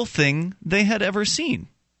beautiful thing they had ever seen.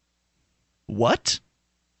 What?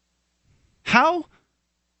 How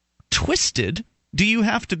twisted do you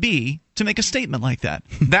have to be to make a statement like that?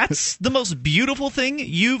 That's the most beautiful thing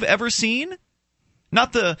you've ever seen?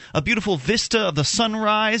 Not a beautiful vista of the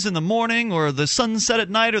sunrise in the morning, or the sunset at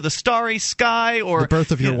night, or the starry sky, or the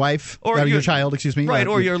birth of your wife, or your child, excuse me. Right,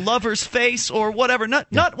 or your lover's face, or whatever.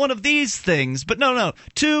 Not one of these things, but no.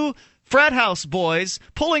 2 frat house boys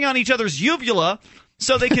pulling on each other's uvula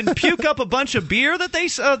so they can puke up a bunch of beer that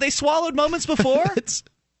they swallowed moments before?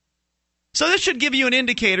 So this should give you an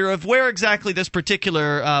indicator of where exactly this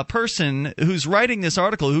particular person who's writing this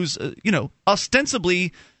article, who's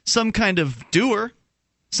ostensibly some kind of doer,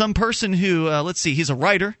 some person who, he's a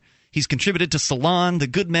writer. He's contributed to Salon, the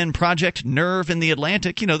Good Men Project, Nerve, in the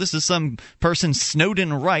Atlantic. This is some person,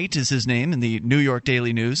 Snowden Wright is his name in the New York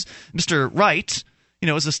Daily News. Mr. Wright,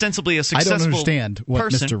 is ostensibly a successful person. I don't understand what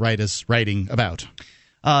Mr. Wright is writing about.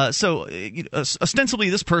 Ostensibly,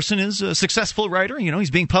 this person is a successful writer.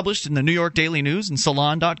 He's being published in the New York Daily News and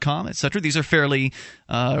Salon.com, etc. These are fairly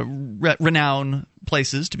renowned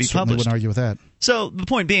places to be Certainly published. Wouldn't argue with that. So the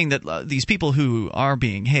point being that these people who are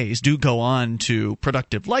being hazed do go on to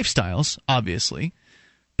productive lifestyles, obviously,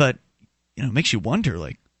 but it makes you wonder,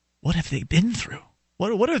 what have they been through?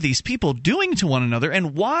 What are these people doing to one another,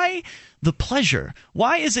 and why the pleasure?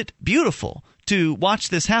 Why is it beautiful to watch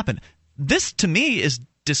this happen? This, to me, is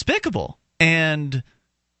despicable and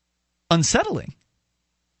unsettling.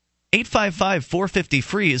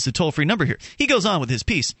 855-450-FREE is the toll-free number here. He goes on with his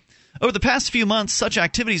piece. Over the past few months, such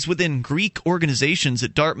activities within Greek organizations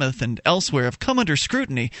at Dartmouth and elsewhere have come under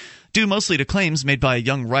scrutiny, due mostly to claims made by a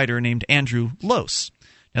young writer named Andrew Lose.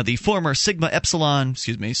 Now, the former Sigma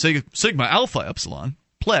Alpha Epsilon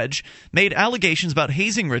pledge made allegations about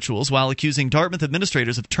hazing rituals while accusing Dartmouth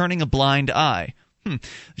administrators of turning a blind eye.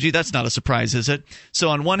 Gee, that's not a surprise, is it?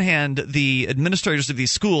 So on one hand, the administrators of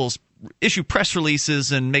these schools issue press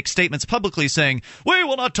releases and make statements publicly saying, we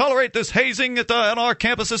will not tolerate this hazing on our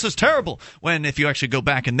campus, this is terrible. When if you actually go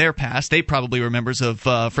back in their past, they probably were members of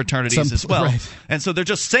fraternities as well. Right. And so they're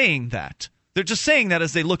just saying that. They're just saying that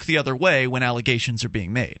as they look the other way when allegations are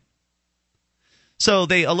being made. So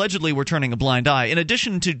they allegedly were turning a blind eye. In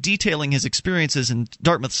addition to detailing his experiences in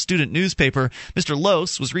Dartmouth's student newspaper, Mr.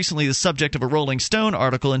 Lose was recently the subject of a Rolling Stone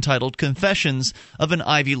article entitled Confessions of an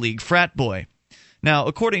Ivy League Frat Boy. Now,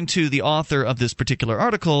 according to the author of this particular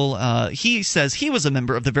article, he says he was a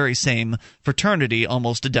member of the very same fraternity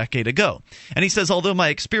almost a decade ago. And he says, although my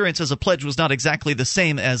experience as a pledge was not exactly the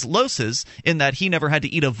same as Lose's, in that he never had to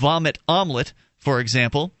eat a vomit omelet, for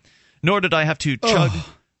example, nor did I have to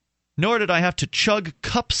chug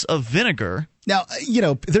cups of vinegar Now,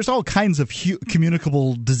 there's all kinds of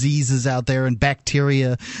communicable diseases out there and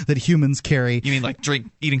bacteria that humans carry. You mean like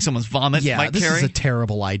eating someone's vomit might this carry? is a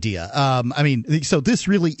terrible idea. So this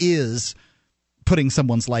really is putting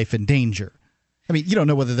someone's life in danger. I mean, you don't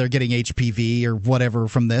know whether they're getting HPV or whatever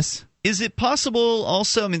from this. Is it possible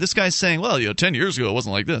also, this guy's saying, 10 years ago it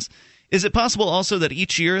wasn't like this. Is it possible also that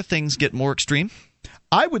each year things get more extreme?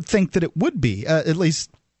 I would think that it would be, at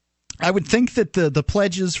least... I would think that the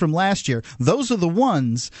pledges from last year, those are the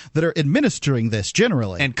ones that are administering this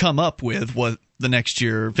generally. And come up with what the next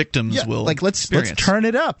year victims will let's experience. turn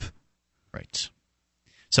it up. Right.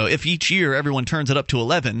 So if each year everyone turns it up to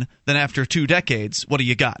 11, then after 2 decades, what do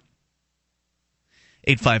you got?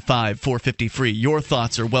 855-450-FREE. Your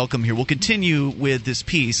thoughts are welcome here. We'll continue with this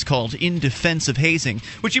piece called In Defense of Hazing,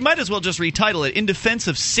 which you might as well just retitle it, In Defense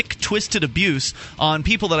of Sick, Twisted Abuse on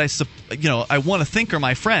people that I want to think are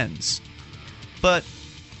my friends. But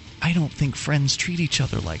I don't think friends treat each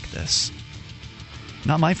other like this.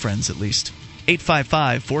 Not my friends, at least.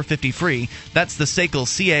 855-450-FREE. That's the SACL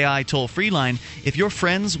CAI toll-free line. If your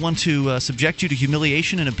friends want to subject you to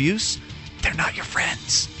humiliation and abuse, they're not your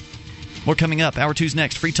friends. More coming up. Hour 2's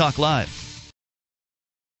next. Free Talk Live.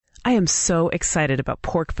 I am so excited about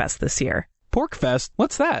PorcFest this year. PorcFest?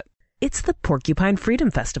 What's that? It's the Porcupine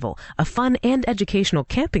Freedom Festival, a fun and educational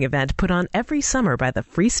camping event put on every summer by the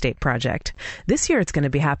Free State Project. This year it's going to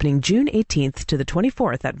be happening June 18th to the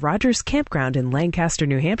 24th at Rogers Campground in Lancaster,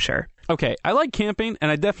 New Hampshire. Okay, I like camping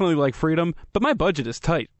and I definitely like freedom, but my budget is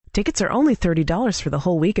tight. Tickets are only $30 for the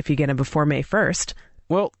whole week if you get them before May 1st.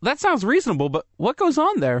 Well, that sounds reasonable, but what goes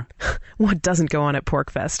on there? What doesn't go on at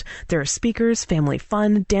PorcFest? There are speakers, family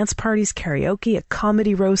fun, dance parties, karaoke, a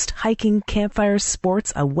comedy roast, hiking, campfires,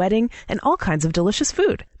 sports, a wedding, and all kinds of delicious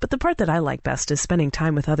food. But the part that I like best is spending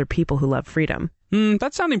time with other people who love freedom.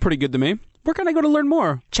 That's sounding pretty good to me. Where can I go to learn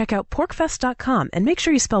more? Check out porcfest.com and make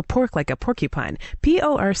sure you spell pork like a porcupine.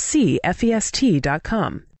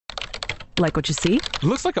 PORCFEST.com. Like what you see?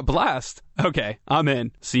 Looks like a blast. Okay, I'm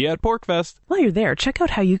in. See you at PorcFest. While you're there, check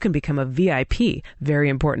out how you can become a VIP, very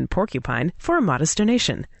important porcupine, for a modest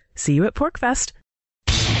donation. See you at PorcFest.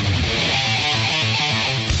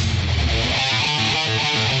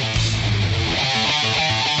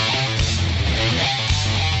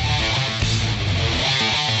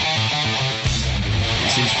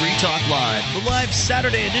 This is Free Talk Live, the live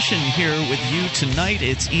Saturday edition here with you tonight.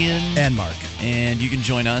 It's Ian and Mark. And you can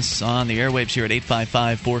join us on the airwaves here at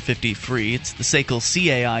 855-450-FREE. It's the SACL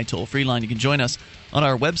CAI toll-free line. You can join us on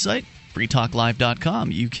our website,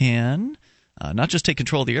 freetalklive.com. You can not just take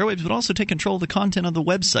control of the airwaves, but also take control of the content of the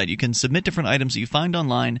website. You can submit different items that you find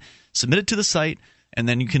online, submit it to the site, and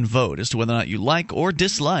then you can vote as to whether or not you like or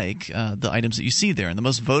dislike the items that you see there. And the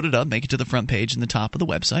most voted up make it to the front page and the top of the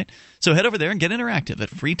website. So head over there and get interactive at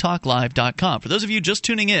freetalklive.com. For those of you just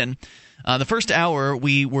tuning in, the first hour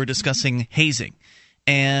we were discussing hazing.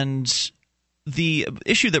 And the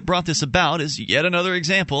issue that brought this about is yet another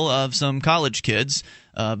example of some college kids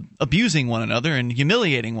abusing one another and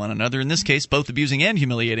humiliating one another. In this case, both abusing and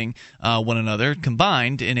humiliating one another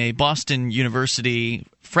combined in a Boston University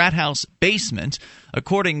frat house basement.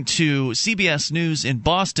 According to CBS News in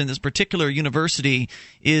Boston, this particular university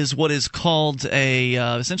is what is called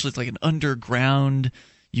essentially it's like an underground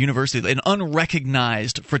university, an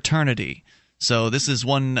unrecognized fraternity. So this is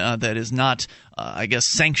one that is not,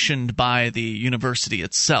 sanctioned by the university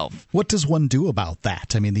itself. What does one do about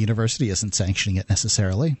that? I mean, the university isn't sanctioning it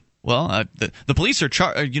necessarily. Well, the police are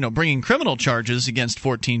bringing criminal charges against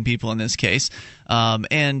 14 people in this case.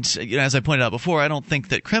 And as I pointed out before, I don't think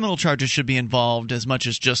that criminal charges should be involved as much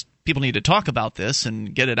as just people need to talk about this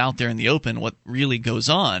and get it out there in the open, what really goes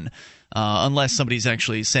on. Unless somebody's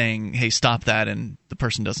actually saying, hey, stop that, and the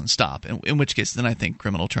person doesn't stop, in which case then I think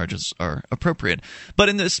criminal charges are appropriate. But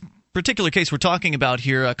in this particular case we're talking about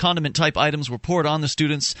here, condiment-type items were poured on the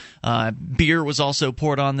students. Beer was also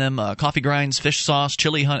poured on them, coffee grinds, fish sauce,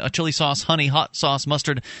 chili sauce, honey, hot sauce,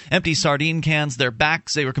 mustard, empty sardine cans. Their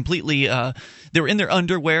backs, they were completely they were in their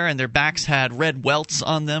underwear, and their backs had red welts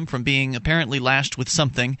on them from being apparently lashed with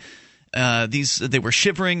something. They were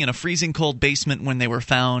shivering in a freezing cold basement when they were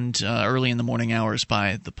found early in the morning hours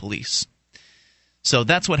by the police. So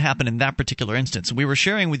that's what happened in that particular instance. We were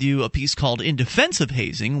sharing with you a piece called In Defense of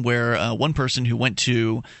Hazing, where one person who went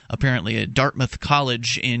to apparently a Dartmouth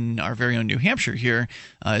college in our very own New Hampshire here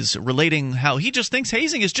is relating how he just thinks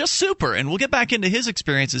hazing is just super. And we'll get back into his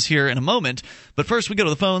experiences here in a moment. But first we go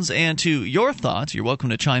to the phones and to your thoughts. You're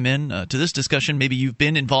welcome to chime in to this discussion. Maybe you've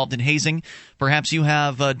been involved in hazing. Perhaps you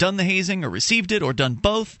have done the hazing or received it or done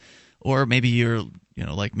both. Or maybe you're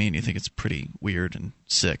like me, and you think it's pretty weird and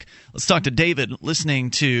sick. Let's talk to David, listening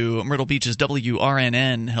to Myrtle Beach's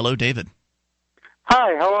WRNN. Hello, David.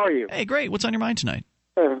 Hi, how are you? Hey, great. What's on your mind tonight?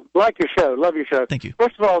 Like your show. Love your show. Thank you.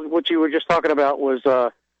 First of all, what you were just talking about was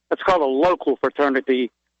it's called a local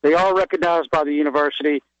fraternity. They are recognized by the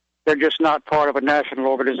university. They're just not part of a national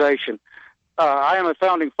organization. I am a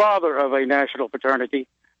founding father of a national fraternity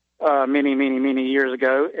many years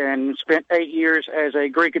ago, and spent 8 years as a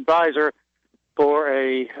Greek advisor for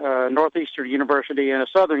a Northeastern university and a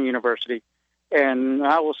Southern university. And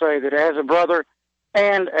I will say that as a brother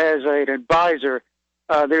and as an advisor,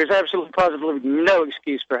 there's absolutely positively no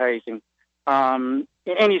excuse for hazing in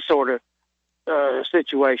any sort of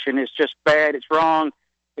situation. It's just bad. It's wrong.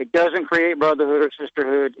 It doesn't create brotherhood or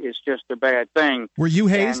sisterhood. It's just a bad thing. Were you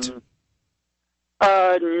hazed?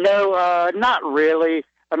 No, not really.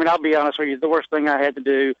 I mean, I'll be honest with you. The worst thing I had to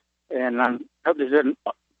do, and I hope this isn't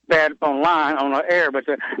bad on the air, but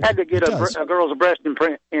I had to get a girl's breast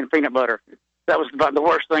in peanut butter. That was about the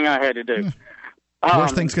worst thing I had to do.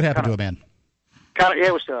 Worst things could happen to a man.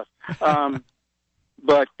 It was tough.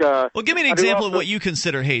 But well, give me an example of what you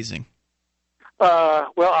consider hazing.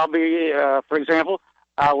 Well, I'll be, for example,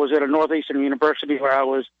 I was at a Northeastern university where I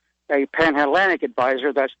was a Pan-Atlantic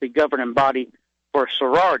advisor. That's the governing body for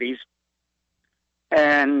sororities.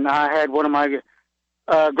 And I had one of my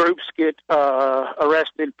groups get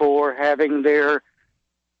arrested for having them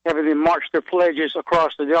march their pledges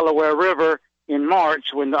across the Delaware River in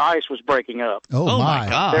March when the ice was breaking up. Oh my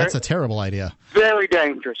God. That's a terrible idea. Very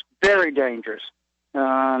dangerous. Very dangerous. They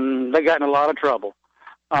got in a lot of trouble.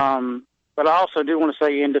 But I also do want to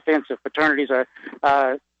say, in defense of fraternities,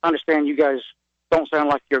 I understand you guys don't sound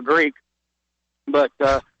like you're Greek, but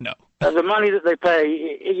no. The money that they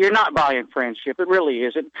pay, you're not buying friendship. It really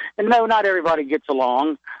isn't. And no, not everybody gets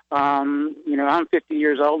along. I'm 50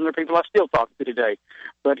 years old, and there are people I still talk to today.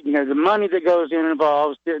 But, the money that goes in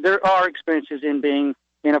involves, there are expenses in being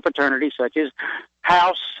in a fraternity, such as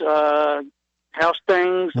house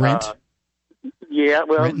things. Rent.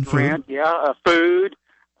 Rent, food,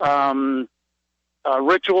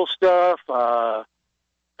 ritual stuff,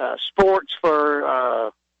 sports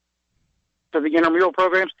for the intramural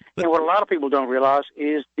programs. And what a lot of people don't realize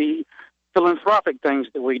is the philanthropic things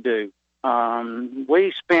that we do.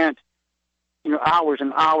 We spent, hours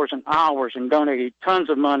and hours and hours and donated tons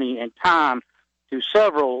of money and time to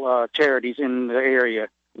several charities in the area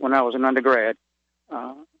when I was an undergrad.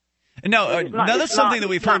 Now that's something that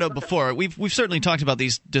we've heard of before. We've certainly talked about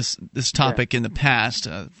this topic in the past,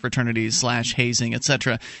 fraternities / hazing,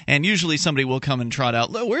 etc. And usually somebody will come and trot out,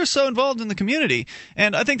 "Look, we're so involved in the community,"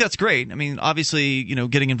 and I think that's great. I mean, obviously,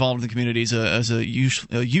 getting involved in the community is a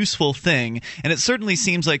useful thing, and it certainly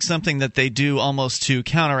seems like something that they do almost to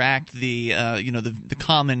counteract the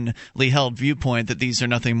commonly held viewpoint that these are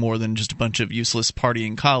nothing more than just a bunch of useless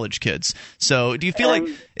partying college kids. So, do you feel like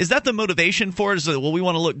is that the motivation for it? Is that, well, we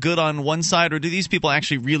want to look good on one side, or do these people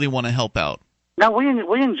actually really want to help out? No, we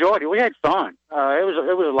enjoyed it. We had fun. It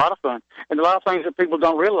was a lot of fun, and a lot of things that people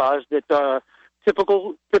don't realize that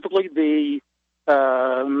typically the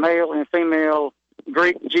male and female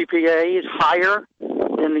Greek GPA is higher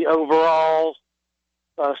than the overall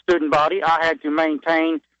student body. We had to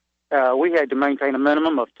maintain a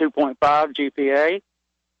minimum of 2.5 GPA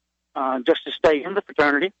just to stay in the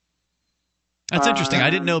fraternity. That's interesting. I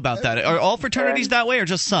didn't know about that. Are all fraternities that way, or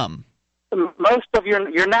just some? Most of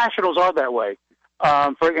your nationals are that way.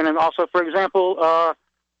 And also, for example,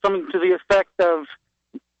 something to the effect of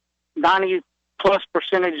 90+%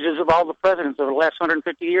 of all the presidents of the last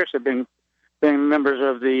 150 years have been members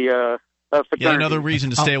of the fraternity. Yeah, another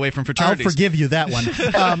reason to stay away from fraternities. I'll forgive you that one.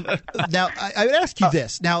 Now, I would ask you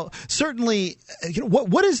this. Now, certainly,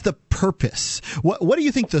 what is the purpose? What do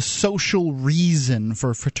you think the social reason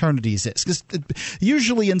for fraternities is? Because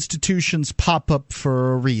usually institutions pop up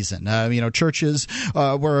for a reason. Churches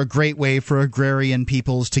were a great way for agrarian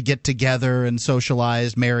peoples to get together and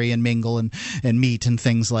socialize, marry and mingle and meet and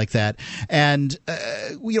things like that. And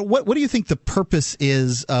what do you think the purpose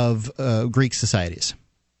is of Greek societies?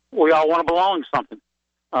 We all want to belong to something.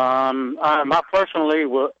 My personal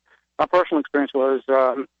experience was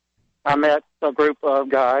I met a group of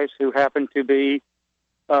guys who happened to be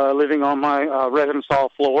living on my residence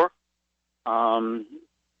hall floor, and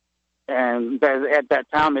at that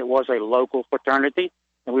time it was a local fraternity,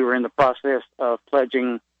 and we were in the process of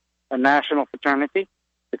pledging a national fraternity,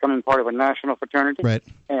 becoming part of a national fraternity. Right.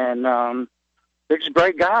 And they're just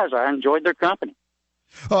great guys. I enjoyed their company.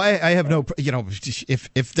 Oh, I have no,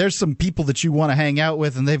 if there's some people that you want to hang out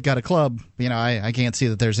with and they've got a club, I can't see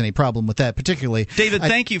that there's any problem with that particularly. David,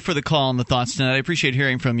 thank you for the call and the thoughts tonight. I appreciate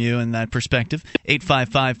hearing from you and that perspective.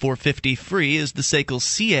 855-450-FREE is the SACL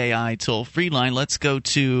CAI toll-free line. Let's go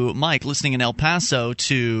to Mike, listening in El Paso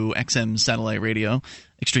to XM Satellite Radio,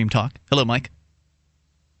 Extreme Talk. Hello, Mike.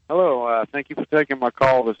 Hello. Thank you for taking my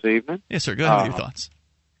call this evening. Yes, sir. Go ahead with your thoughts.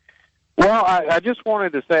 Well, I just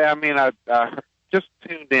wanted to say, I just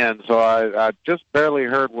tuned in, so I just barely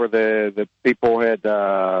heard where the people had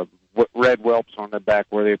red whelps on their back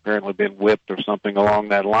where they apparently been whipped or something along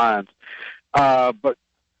that lines. But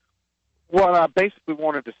what I basically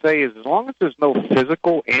wanted to say is, as long as there's no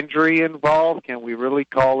physical injury involved, can we really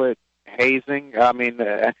call it hazing?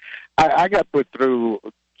 I got put through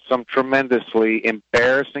some tremendously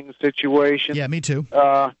embarrassing situations. Yeah, me too.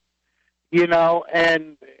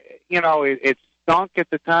 It stunk at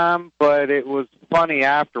the time, but it was funny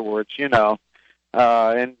afterwards, and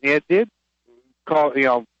it did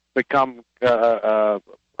become a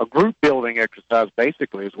group building exercise,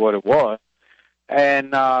 basically, is what it was.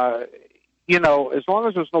 And, as long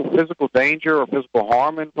as there's no physical danger or physical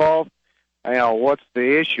harm involved, what's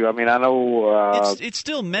the issue? I know... It's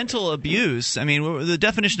still mental abuse. The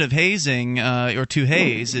definition of hazing, or to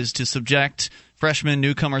haze, is to subject freshmen,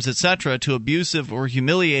 newcomers, etc., to abusive or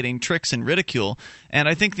humiliating tricks and ridicule. And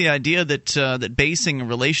I think the idea that basing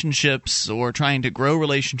relationships or trying to grow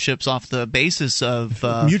relationships off the basis of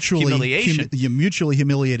humiliation, mutually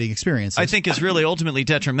humiliating experiences, I think is really ultimately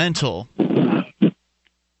detrimental. Well,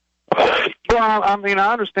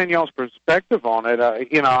 I understand y'all's perspective on it.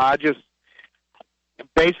 I just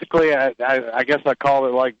basically, I guess I call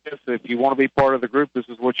it like this: if you want to be part of the group, this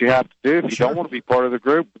is what you have to do. If you don't want to be part of the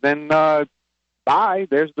group, then bye.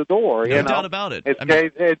 There's the door. No doubt about it. It's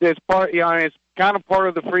part. It's kind of part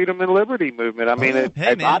of the freedom and liberty movement.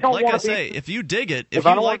 Hey man, if you dig it, if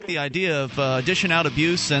you like the idea of dishing out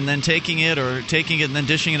abuse and then taking it and then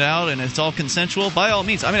dishing it out, and it's all consensual, by all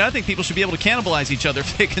means. I think people should be able to cannibalize each other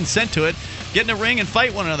if they consent to it. Get in a ring and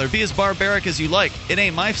fight one another. Be as barbaric as you like. It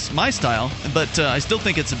ain't my style, but I still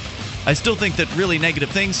think that really negative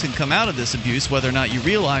things can come out of this abuse, whether or not you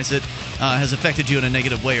realize it has affected you in a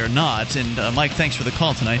negative way or not. And Mike, thanks for the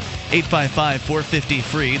call tonight.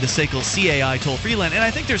 855-450-FREE, the SACL CAI toll-free line. And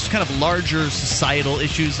I think there's kind of larger societal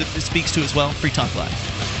issues that it speaks to as well. Free Talk Live.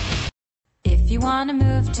 If you want to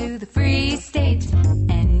move to the Free State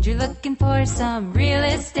and you're looking for some real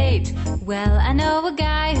estate, well, I know a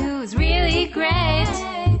guy who's really great.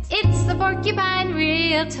 It's the Porcupine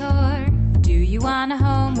Realtor. Do you want a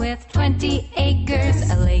home with 20 acres,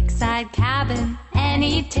 a lakeside cabin,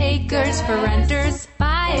 any takers for renters,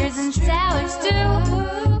 buyers, and sellers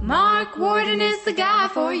too? Mark Warden is the guy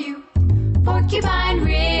for you.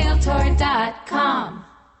 PorcupineRealtor.com.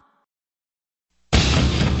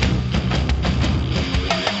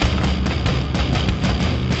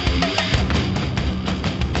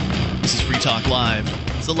 This is Free Talk Live.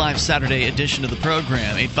 It's a live Saturday edition of the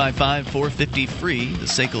program. 855-450-FREE, the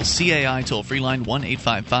SACL CAI toll-free line,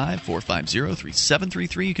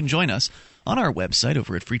 1-855-450-3733. You can join us on our website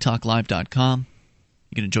over at freetalklive.com.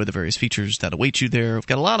 You can enjoy the various features that await you there. We've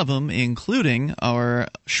got a lot of them, including our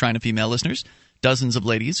Shrine of Female listeners. Dozens of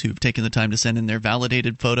ladies who've taken the time to send in their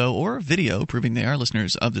validated photo or video proving they are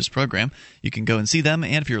listeners of this program. You can go and see them,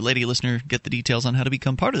 and if you're a lady listener, get the details on how to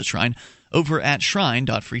become part of the Shrine over at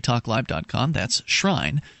shrine.freetalklive.com. That's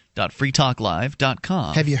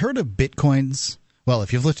shrine.freetalklive.com. Have you heard of Bitcoins? Well,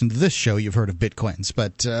 if you've listened to this show, you've heard of Bitcoins.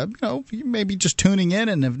 But, you may be just tuning in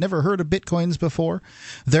and have never heard of Bitcoins before.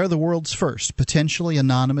 They're the world's first potentially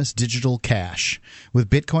anonymous digital cash. With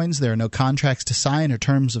Bitcoins, there are no contracts to sign or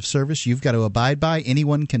terms of service you've got to abide by.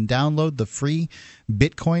 Anyone can download the free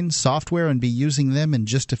Bitcoin software and be using them in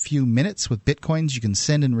just a few minutes. With Bitcoins, you can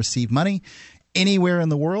send and receive money anywhere in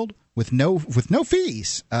the world with no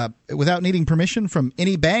fees, without needing permission from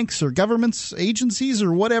any banks or governments, agencies,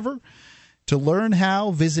 or whatever. To learn how,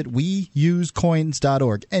 visit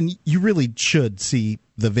weusecoins.org. And you really should see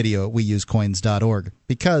the video at weusecoins.org,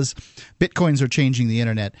 because Bitcoins are changing the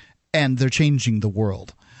internet and they're changing the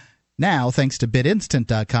world. Now, thanks to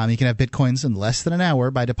bitinstant.com, you can have Bitcoins in less than an hour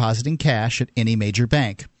by depositing cash at any major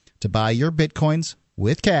bank. To buy your Bitcoins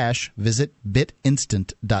with cash, visit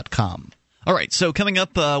bitinstant.com. All right, so coming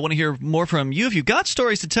up, I want to hear more from you. If you've got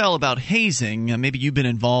stories to tell about hazing, maybe you've been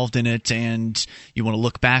involved in it and you want to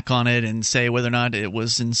look back on it and say whether or not it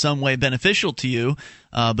was in some way beneficial to you.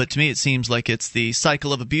 But to me, it seems like it's the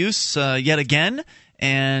cycle of abuse yet again.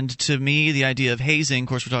 And to me, the idea of hazing, of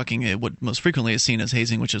course, we're talking what most frequently is seen as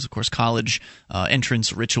hazing, which is, of course, college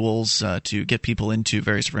entrance rituals to get people into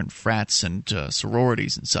various different frats and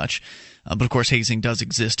sororities and such. But, of course, hazing does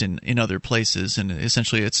exist in other places, and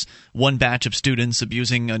essentially it's one batch of students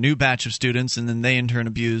abusing a new batch of students, and then they in turn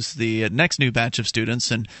abuse the next new batch of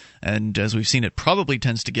students, and as we've seen, it probably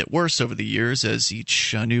tends to get worse over the years as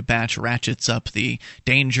each new batch ratchets up the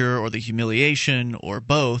danger or the humiliation or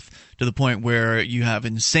both, to the point where you have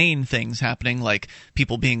insane things happening, like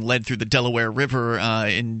people being led through the Delaware River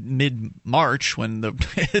in mid-March when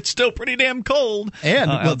it's still pretty damn cold. And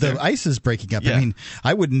the ice is breaking up. Yeah. I mean,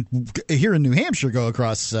 I wouldn't here in New Hampshire go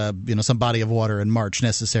across some body of water in March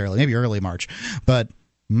necessarily, maybe early March, but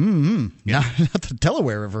not the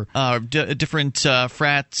Delaware River. Different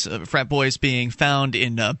frat boys being found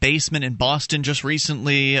in a basement in Boston just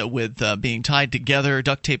recently with being tied together,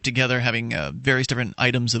 duct taped together, having various different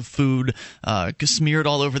items of food smeared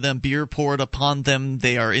all over them, beer poured upon them.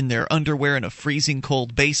 They are in their underwear in a freezing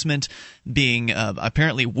cold basement, being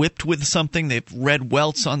apparently whipped with something. They've red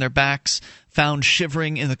welts on their backs, found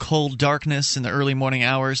shivering in the cold darkness in the early morning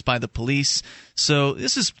hours by the police. So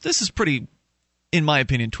this is pretty, in my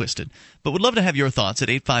opinion, twisted. But would love to have your thoughts at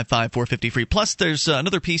 855-450-FREE. Plus, there's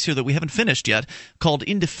another piece here that we haven't finished yet called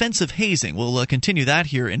In Defense of Hazing. We'll continue that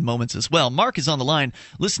here in moments as well. Mark is on the line,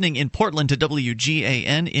 listening in Portland to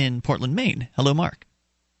WGAN in Portland, Maine. Hello, Mark.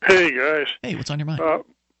 Hey, guys. Hey, what's on your mind?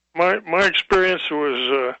 My experience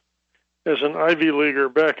was as an Ivy Leaguer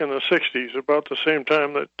back in the 60s, about the same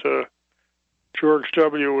time that George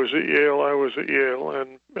W. was at Yale, I was at Yale,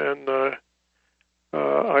 and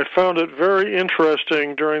I found it very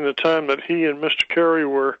interesting during the time that he and Mr. Kerry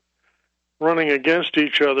were running against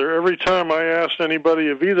each other. Every time I asked anybody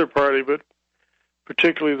of either party, but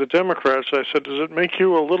particularly the Democrats, I said, does it make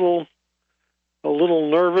you a little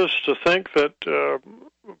nervous to think that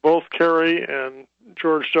both Kerry and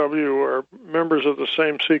George W. are members of the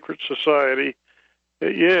same secret society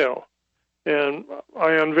at Yale? And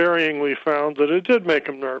I unvaryingly found that it did make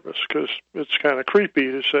him nervous, because it's kind of creepy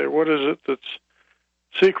to say, what is it that's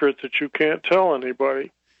secret that you can't tell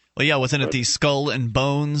anybody? Well, yeah, wasn't it the Skull and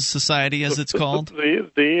Bones Society, as it's called?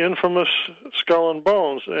 The infamous Skull and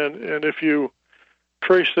Bones. And if you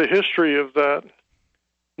trace the history of that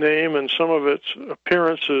name and some of its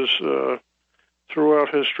appearances throughout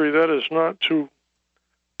history, that is not too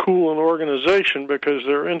cool an organization, because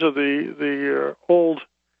they're into the old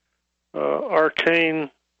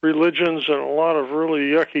arcane religions and a lot of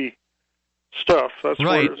really yucky stuff. That's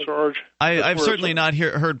right. Where it's origin. I've certainly not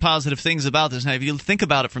heard positive things about this. Now, if you think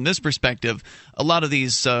about it from this perspective, a lot of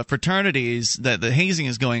these fraternities that the hazing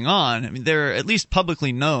is going on, I mean, they're at least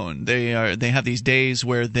publicly known. They have these days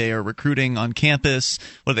where they are recruiting on campus.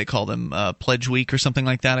 What do they call them? Pledge Week or something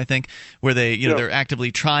like that, I think, where they're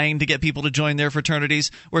actively trying to get people to join their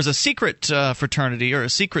fraternities. Whereas a secret fraternity or a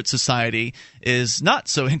secret society is not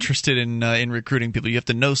so interested in recruiting people. You have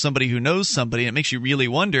to know somebody who knows somebody. And it makes you really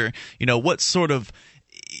wonder, what sort of,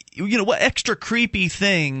 what extra creepy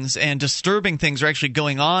things and disturbing things are actually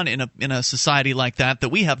going on in a society like that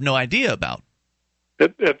we have no idea about.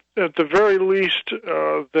 At the very least,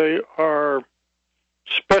 they are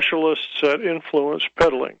specialists at influence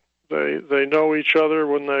peddling. They know each other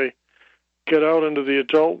when they get out into the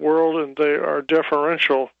adult world, and they are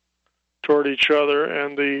deferential toward each other.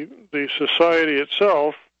 And the society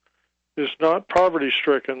itself is not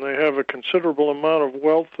poverty-stricken. They have a considerable amount of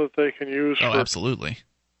wealth that they can use absolutely.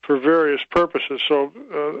 For various purposes.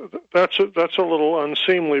 So that's a little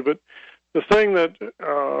unseemly. But the thing that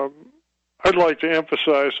I'd like to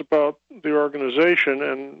emphasize about the organization,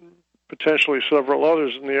 and potentially several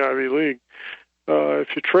others in the Ivy League,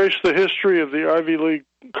 if you trace the history of the Ivy League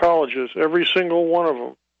colleges, every single one of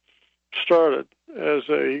them started as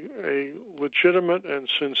a legitimate and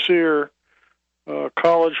sincere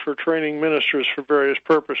college for training ministers for various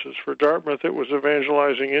purposes. For Dartmouth, it was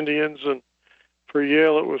evangelizing Indians, and for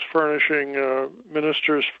Yale, it was furnishing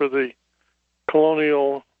ministers for the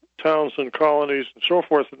colonial towns and colonies and so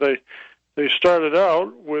forth. And they started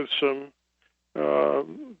out with some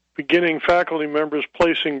beginning faculty members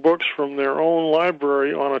placing books from their own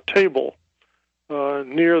library on a table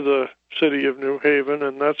near the city of New Haven,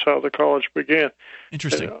 and that's how the college began.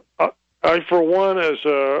 Interesting. I, for one, as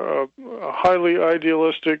a highly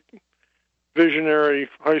idealistic, visionary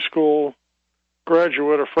high school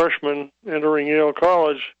graduate, a freshman entering Yale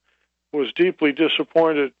College, was deeply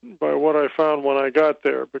disappointed by what I found when I got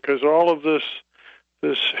there, because all of this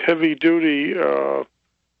heavy-duty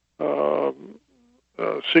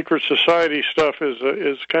secret society stuff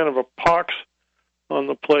is kind of a pox on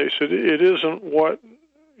the place. It isn't what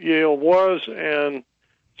Yale was, and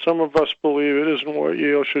some of us believe it isn't what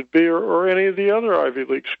Yale should be, or any of the other Ivy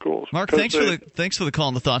League schools. Mark, thanks for the call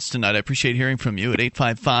and the thoughts tonight. I appreciate hearing from you at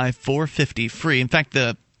 855-450-FREE. In fact,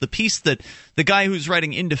 the piece that the guy who's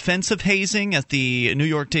writing in defense of hazing at the New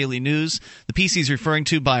York Daily News, the piece he's referring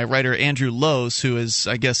to by writer Andrew Lowes, who has,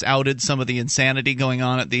 I guess, outed some of the insanity going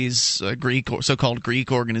on at these so-called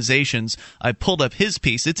Greek organizations. I pulled up his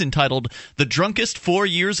piece. It's entitled "The Drunkest 4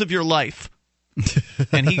 Years of Your Life."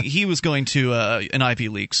 And he was going to an Ivy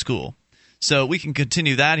League school. So we can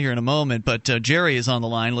continue that here in a moment, but Jerry is on the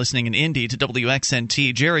line listening in Indy to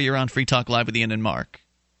WXNT. Jerry, you're on Free Talk Live with Ian and Mark.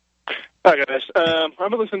 Hi, guys.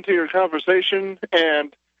 I've been listening to your conversation,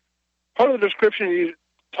 and part of the description you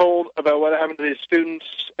told about what happened to these students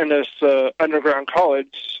in this underground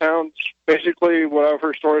college sounds basically what I've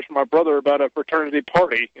heard stories from my brother about a fraternity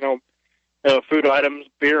party, food items,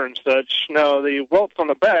 beer and such. Now, the welts on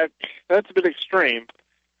the back, that's a bit extreme.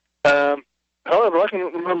 However, I can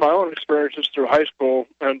remember my own experiences through high school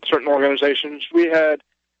and certain organizations. We had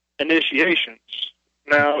initiations.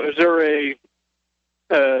 Now, is there a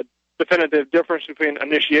definitive difference between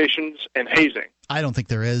initiations and hazing? I don't think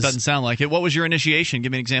there is. Doesn't sound like it. What was your initiation?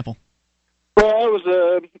 Give me an example. Well, I was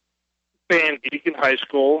a band geek in high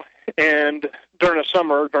school, and during the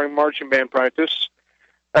summer, during marching band practice,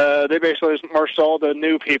 they basically just marched all the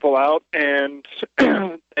new people out, and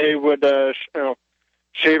they would,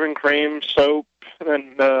 shaving cream, soap,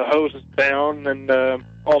 and hoses down, and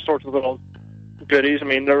all sorts of little goodies. I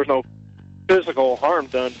mean, there was no physical harm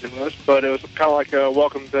done to us, but it was kind of like a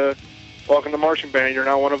welcome to marching band. You're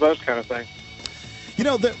not one of us kind of thing.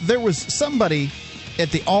 There was somebody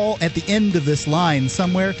at the end of this line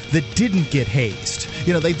somewhere that didn't get hazed.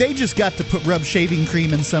 They just got to rub shaving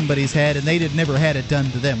cream in somebody's head, and they never had it done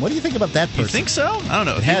to them. What do you think about that person? You think so? I don't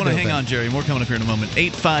know. If you want to hang on, Jerry, more coming up here in a moment.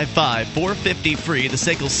 855-450-FREE, the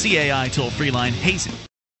SACL CAI toll-free line, hazing.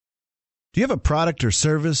 Do you have a product or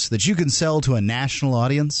service that you can sell to a national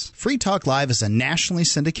audience? Free Talk Live is a nationally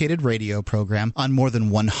syndicated radio program on more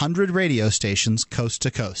than 100 radio stations coast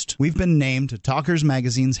to coast. We've been named to Talkers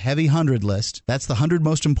Magazine's Heavy 100 list. That's the 100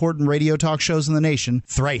 most important radio talk shows in the nation,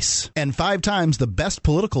 thrice. And 5 times the best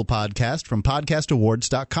political podcast from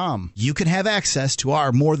podcastawards.com. You can have access to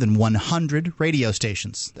our more than 100 radio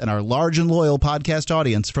stations and our large and loyal podcast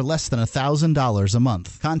audience for less than $1,000 a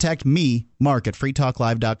month. Contact me, Mark, at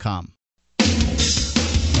freetalklive.com.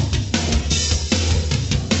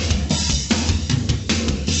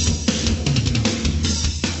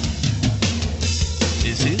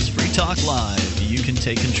 This is Free Talk Live. You can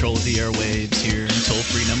take control of the airwaves here.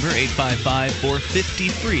 Toll-free number,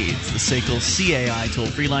 855-450-FREE. It's the SACL CAI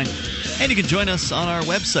toll-free line. And you can join us on our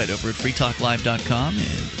website over at freetalklive.com. And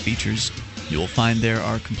the features you'll find there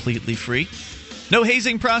are completely free. No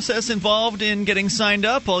hazing process involved in getting signed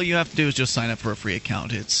up. All you have to do is just sign up for a free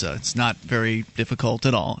account. It's not very difficult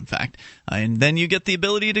at all, in fact. And then you get the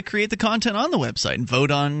ability to create the content on the website and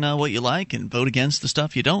vote on what you like and vote against the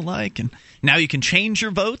stuff you don't like. And now you can change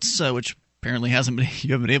your votes, which apparently you haven't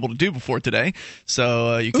been able to do before today.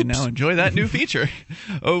 So you can now enjoy that new feature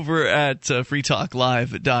over at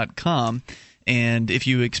freetalklive.com. And if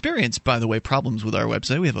you experience, by the way, problems with our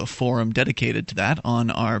website, we have a forum dedicated to that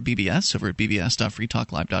on our BBS over at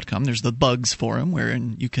bbs.freetalklive.com. There's the bugs forum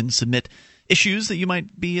wherein you can submit issues that you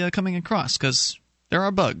might be coming across, because there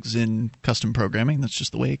are bugs in custom programming. That's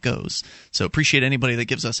just the way it goes. So appreciate anybody that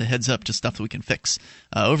gives us a heads up to stuff that we can fix.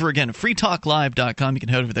 Over again at freetalklive.com. You can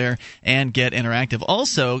head over there and get interactive.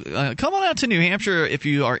 Also, come on out to New Hampshire if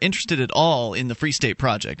you are interested at all in the Free State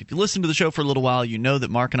Project. If you listen to the show for a little while, you know that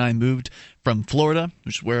Mark and I moved from Florida,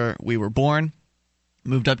 which is where we were born,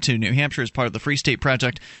 moved up to New Hampshire as part of the Free State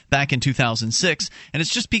Project back in 2006, and it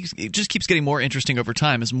just keeps getting more interesting over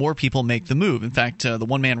time as more people make the move. In fact, the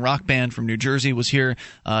one-man rock band from New Jersey was here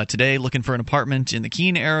today looking for an apartment in the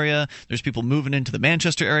Keene area. There's people moving into the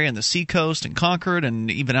Manchester area and the Seacoast and Concord and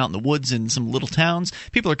even out in the woods in some little towns.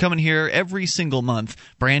 People are coming here every single month.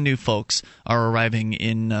 Brand new folks are arriving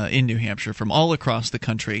in New Hampshire from all across the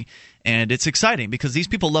country. And it's exciting because these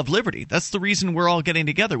people love liberty. That's the reason we're all getting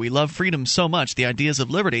together. We love freedom so much, the ideas of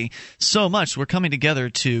liberty so much. We're coming together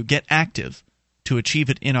to get active, to achieve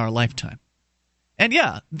it in our lifetime. And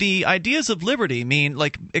yeah, the ideas of liberty mean,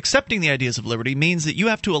 like, accepting the ideas of liberty means that you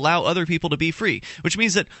have to allow other people to be free, which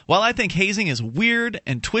means that while I think hazing is weird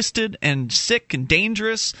and twisted and sick and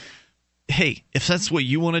dangerous, hey, if that's what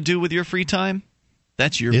you want to do with your free time,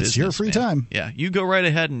 that's your business. It's your free time. Yeah, you go right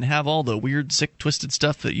ahead and have all the weird, sick, twisted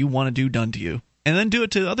stuff that you want to do done to you. And then do it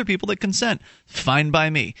to other people that consent. Fine by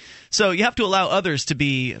me. So you have to allow others to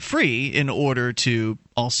be free in order to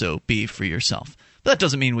also be free yourself. But that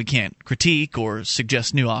doesn't mean we can't critique or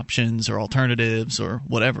suggest new options or alternatives or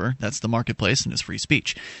whatever. That's the marketplace and it's free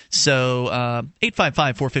speech. So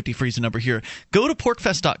 855-450-FREE is the number here. Go to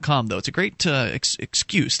porkfest.com, though. It's a great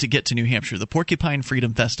excuse to get to New Hampshire, the Porcupine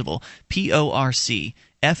Freedom Festival,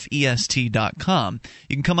 PORCFEST.com.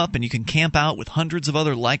 You can come up and you can camp out with hundreds of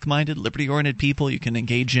other like-minded, liberty-oriented people. You can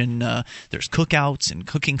engage in there's cookouts and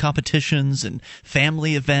cooking competitions and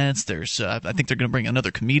family events. There's I think they're going to bring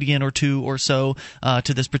another comedian or two or so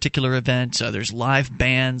to this particular event. There's live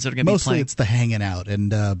bands that are going to be playing. Mostly it's the hanging out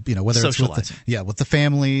and whether it's with the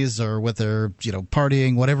families or with their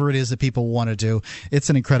partying, whatever it is that people want to do.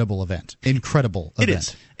 It's an incredible event. It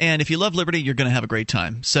is. And if you love liberty, you're going to have a great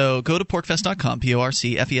time. So go to porkfest.com,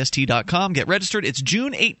 PORCFEST.com, get registered. It's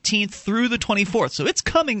June 18th through the 24th, so it's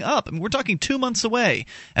coming up. I mean, we're talking 2 months away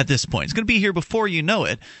at this point. It's going to be here before you know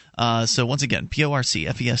it. So once again,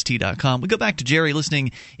 PORCFEST.com. We go back to Jerry listening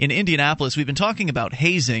in Indianapolis. We've been talking about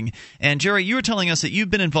hazing. And Jerry, you were telling us that you've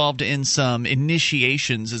been involved in some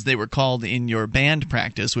initiations, as they were called, in your band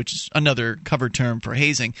practice, which is another covered term for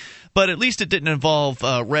hazing. But at least it didn't involve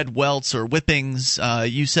red welts or whippings.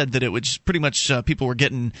 You said that it was pretty much people were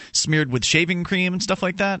getting smeared with shaving cream and stuff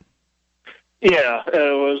like that? Yeah, it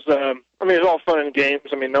was, it was all fun and games.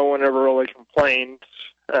 I mean, no one ever really complained.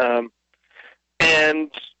 And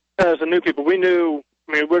as the new people, we knew,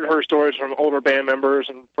 we'd heard stories from older band members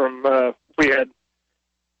and from, we had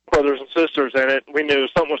brothers and sisters in it. We knew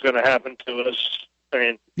something was going to happen to us.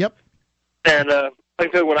 Yep. And like I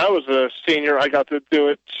said, when I was a senior, I got to do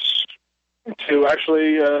it to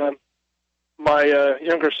actually, my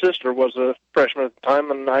younger sister was a freshman at the time,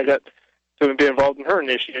 and I got to be involved in her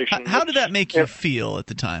initiation. How did that make you feel at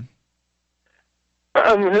the time?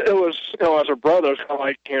 It was, as a brother, it's kind of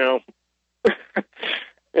like,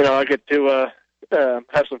 I get to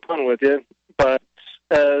have some fun with you. But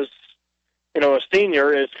as, a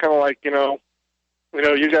senior, it's kind of like, you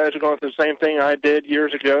guys are going through the same thing I did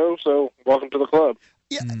years ago, so welcome to the club.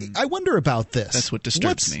 Yeah, I wonder about this. That's what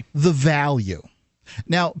disturbs me. The value.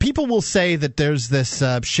 Now, people will say that there's this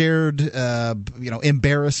shared,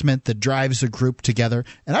 embarrassment that drives a group together,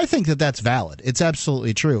 and I think that that's valid. It's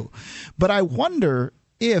absolutely true. But I wonder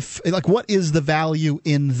what is the value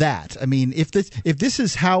in that? I mean, if this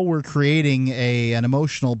is how we're creating an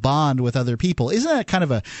emotional bond with other people, isn't that kind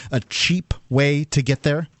of a cheap way to get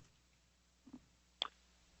there?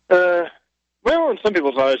 Well, in some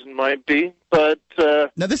people's eyes, it might be, but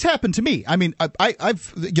now this happened to me. I mean,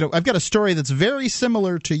 I've got a story that's very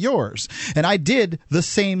similar to yours, and I did the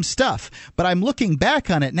same stuff. But I'm looking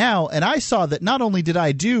back on it now, and I saw that not only did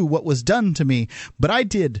I do what was done to me, but I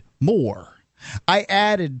did more. I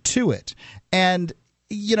added to it, and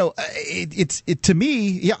it's to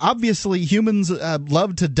me, obviously humans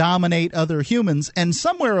love to dominate other humans, and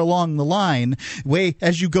somewhere along the line,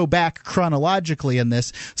 as you go back chronologically in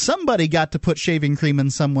this, somebody got to put shaving cream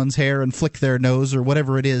in someone's hair and flick their nose or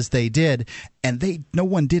whatever it is they did, and no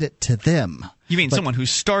one did it to them. You mean someone who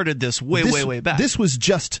started this way back? This was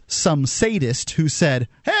just some sadist who said,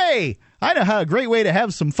 "Hey, I know how a great way to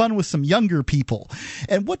have some fun with some younger people."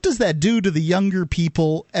 And what does that do to the younger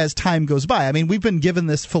people as time goes by? I mean, we've been given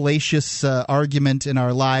this fallacious argument in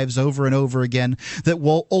our lives over and over again that,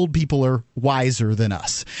 old people are wiser than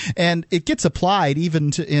us. And it gets applied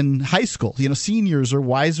even in high school. Seniors are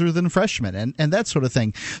wiser than freshmen and that sort of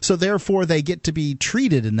thing. So therefore, they get to be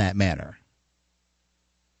treated in that manner.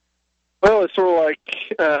 Well, it's sort of like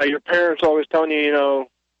your parents always telling you,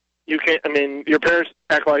 you can't. Your parents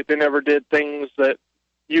act like they never did things that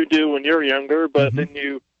you do when you're younger, but then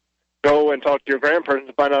you go and talk to your grandparents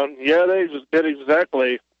and find out, they just did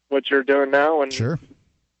exactly what you're doing now. And sure,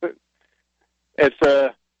 it's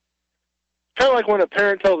kind of like when a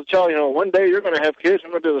parent tells a child, one day you're going to have kids,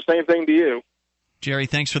 I'm going to do the same thing to you. Jerry,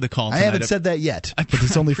 thanks for the call tonight. I haven't said that yet. I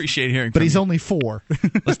appreciate hearing from you. But he's only 4.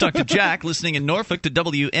 Let's talk to Jack, listening in Norfolk to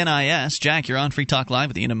WNIS. Jack, you're on Free Talk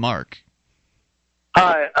Live with Ian and Mark.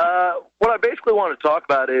 Hi. What I basically want to talk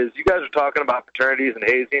about is you guys are talking about fraternities and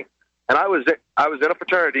hazing, and I was in a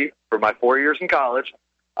fraternity for my 4 years in college.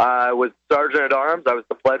 I was sergeant at arms. I was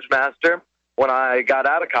the pledge master. When I got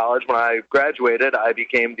out of college, when I graduated, I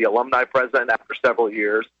became the alumni president after several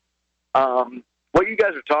years. What you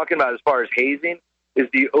guys are talking about as far as hazing is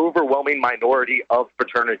the overwhelming minority of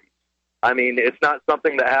fraternities. It's not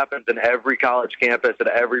something that happens in every college campus at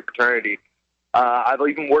every fraternity. I've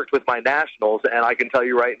even worked with my nationals, and I can tell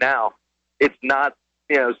you right now, it's not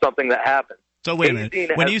something that happens. So wait a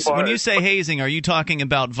minute. When you say hazing, are you talking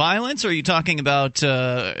about violence, or are you talking about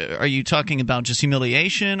just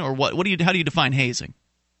humiliation, or what? How do you define hazing?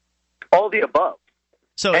 All the above.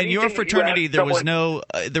 So in your fraternity, there was no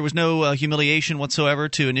humiliation whatsoever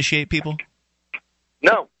to initiate people?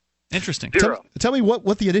 No. Interesting. Tell me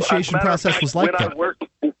what the initiation process was like then.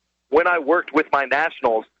 When I worked with my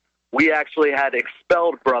nationals, we actually had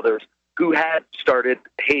expelled brothers who had started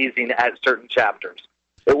hazing at certain chapters.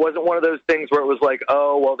 It wasn't one of those things where it was like,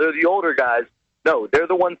 oh, well, they're the older guys. No, they're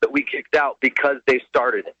the ones that we kicked out because they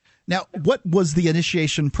started it. Now, what was the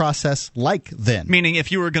initiation process like then? Meaning,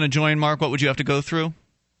 if you were going to join, Mark, what would you have to go through?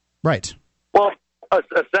 Right. Well,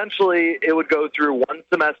 essentially, it would go through one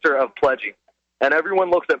semester of pledging. And everyone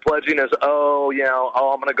looks at pledging as, I'm going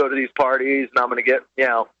to go to these parties and I'm going to get,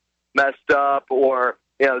 messed up, or,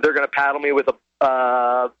 they're going to paddle me with a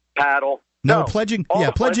paddle. No, pledging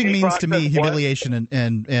means to me humiliation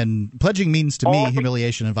and pledging means to me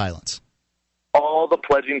humiliation and violence. All the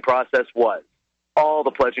pledging process was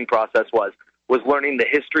learning the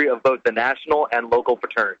history of both the national and local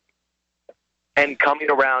fraternities and coming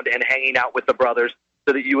around and hanging out with the brothers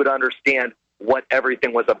so that you would understand what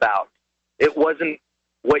everything was about. It wasn't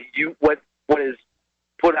what is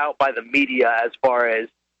put out by the media as far as,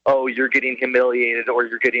 oh, you're getting humiliated or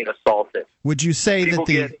you're getting assaulted. Would you say People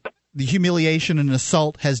that the humiliation and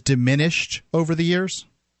assault has diminished over the years?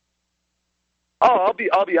 Oh,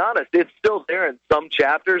 I'll be honest. It's still there in some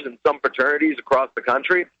chapters and some fraternities across the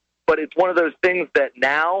country, but it's one of those things that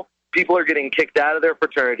now people are getting kicked out of their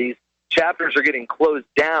fraternities. Chapters are getting closed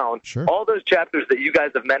down. Sure. All those chapters that you guys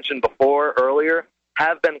have mentioned earlier,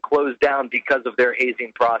 have been closed down because of their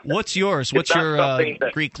hazing process. What's yours? What's your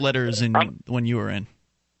Greek letters when you were in?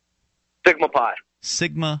 Sigma Pi.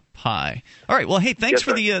 Sigma Pi. All right. Well, hey, thanks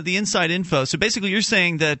for the inside info. So basically you're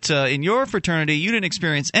saying that in your fraternity you didn't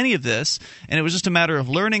experience any of this, and it was just a matter of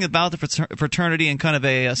learning about the fraternity and kind of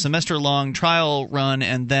a semester-long trial run,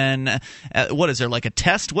 and then what is there, like a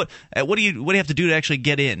test? What do you have to do to actually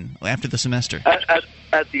get in after the semester?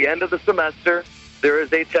 At the end of the semester, there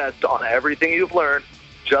is a test on everything you've learned,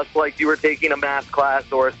 just like you were taking a math class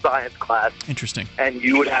or a science class. Interesting. And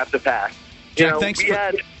you would have to pass. Jack, thanks.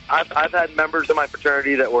 I've had members of my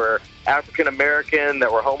fraternity that were African American,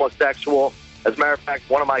 that were homosexual. As a matter of fact,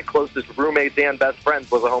 one of my closest roommates and best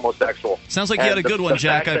friends was a homosexual. Sounds like you had a good one,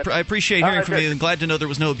 Jack. I appreciate hearing from you, and glad to know there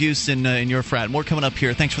was no abuse in your frat. More coming up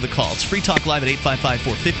here. Thanks for the call. It's Free Talk Live at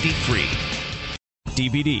 855-450-FREE.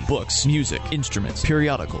 DVD, books, music, instruments,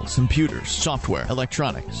 periodicals, computers, software,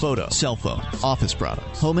 electronics, photo, cell phones, office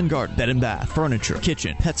products, home and garden, bed and bath, furniture,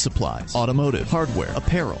 kitchen, pet supplies, automotive, hardware,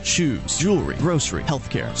 apparel, shoes, jewelry, grocery,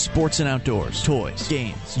 healthcare, sports and outdoors, toys,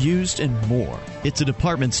 games, used, and more. It's a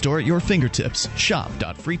department store at your fingertips.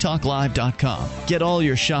 Shop.freetalklive.com. Get all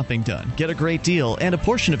your shopping done, get a great deal, and a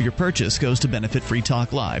portion of your purchase goes to benefit Free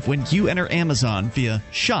Talk Live when you enter Amazon via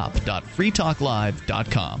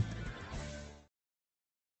shop.freetalklive.com.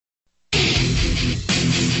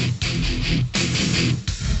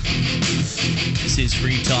 This is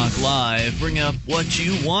Free Talk Live. Bring up what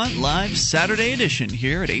you want, live Saturday edition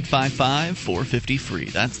here at 855-450-FREE.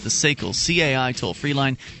 That's the SACL CAI toll-free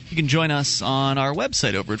line. You can join us on our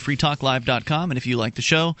website over at freetalklive.com, and if you like the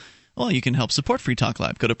show, well, you can help support Free Talk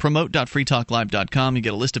Live. Go to promote.freetalklive.com. You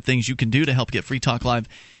get a list of things you can do to help get Free Talk Live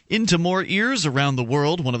into more ears around the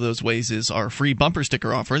world. One of those ways is our free bumper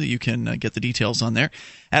sticker offer that you can get the details on there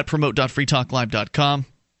at promote.freetalklive.com.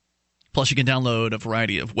 Plus, you can download a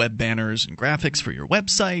variety of web banners and graphics for your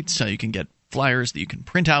website. So you can get flyers that you can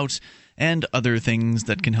print out and other things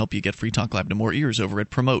that can help you get Free Talk Live to more ears over at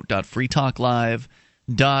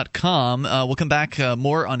promote.freetalklive.com. We'll come back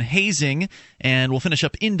more on hazing, and we'll finish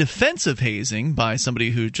up in defense of hazing by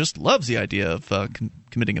somebody who just loves the idea of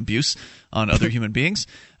committing abuse on other human beings.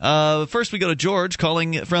 First, we go to George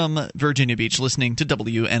calling from Virginia Beach, listening to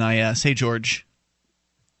WNIS. Hey, George.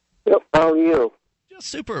 Yep, how are you?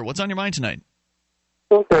 Super. What's on your mind tonight?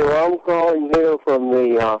 Okay, well, I'm calling here from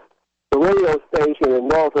the radio station in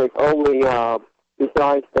Norfolk, only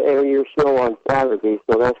besides to air your show on Saturday,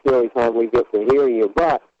 so that's the only time we get to hear you.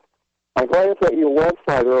 But I glanced at your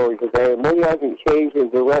website earlier today, and maybe I can change the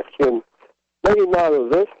direction, maybe not of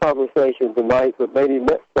this conversation tonight, but maybe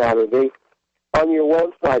next Saturday. On your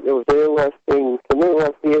website, there was some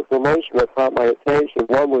interesting information that caught my attention.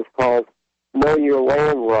 One was called Know Your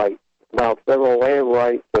Land Rights, about federal land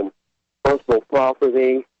rights and personal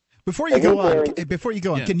property. Before you go on,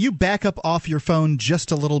 can you back up off your phone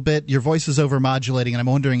just a little bit? Your voice is overmodulating, and I'm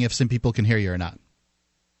wondering if some people can hear you or not.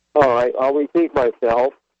 All right, I'll repeat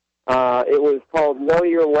myself. It was called Know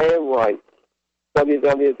Your Land Rights,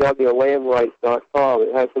 www.landrights.com.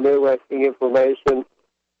 It has some interesting information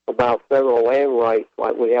about federal land rights,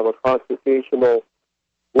 like we have a constitutional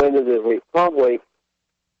limited republic,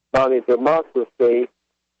 not a democracy,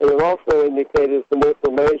 And it also indicated some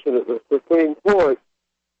information that the Supreme Court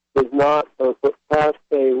does not pass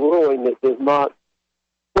a ruling that does not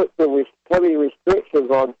put some heavy restrictions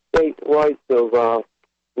on state rights of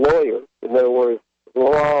lawyers. In other words,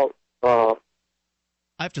 law. I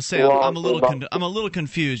have to say, I'm a little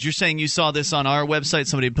confused. You're saying you saw this on our website?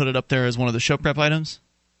 Somebody put it up there as one of the show prep items?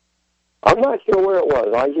 I'm not sure where it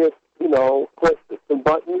was. I just, clicked some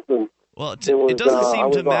buttons and. Well, it doesn't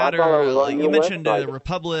seem to matter. You mentioned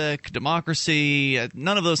republic, democracy.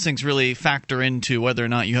 None of those things really factor into whether or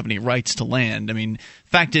not you have any rights to land. I mean,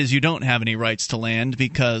 fact is you don't have any rights to land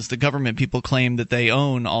because the government people claim that they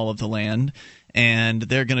own all of the land, and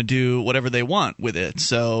they're going to do whatever they want with it.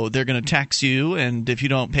 So they're going to tax you, and if you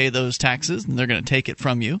don't pay those taxes, then they're going to take it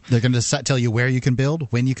from you. They're going to tell you where you can build,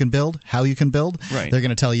 when you can build, how you can build. Right. They're going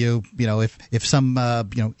to tell you, if some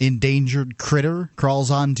endangered critter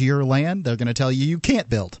crawls onto your land, they're going to tell you you can't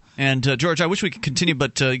build. And George, I wish we could continue,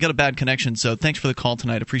 but you got a bad connection. So thanks for the call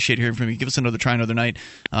tonight. Appreciate hearing from you. Give us try another night,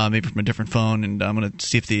 maybe from a different phone, and I'm going to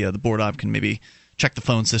see if the board op can maybe check the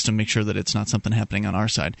phone system, make sure that it's not something happening on our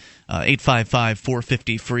side.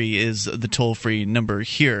 855-450-FREE is the toll-free number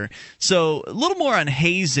here. So a little more on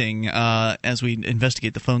hazing as we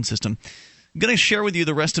investigate the phone system. I'm going to share with you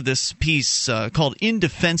the rest of this piece called In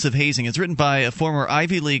Defense of Hazing. It's written by a former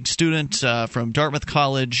Ivy League student from Dartmouth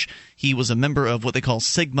College. He was a member of what they call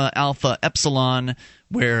Sigma Alpha Epsilon,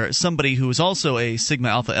 where somebody who is also a Sigma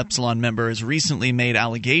Alpha Epsilon member has recently made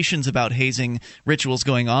allegations about hazing rituals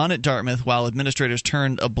going on at Dartmouth while administrators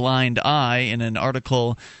turned a blind eye in an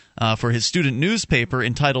article for his student newspaper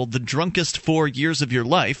entitled The Drunkest 4 Years of Your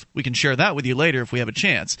Life. We can share that with you later if we have a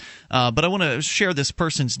chance. But I want to share this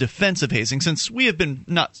person's defense of hazing, since we have been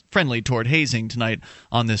not friendly toward hazing tonight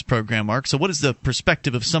on this program, Mark. So what is the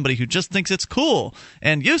perspective of somebody who just thinks it's cool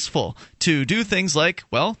and useful to do things like,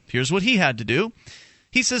 well, here's what he had to do.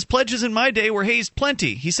 He says, pledges in my day were hazed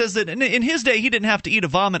plenty. He says that in his day he didn't have to eat a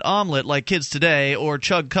vomit omelet like kids today or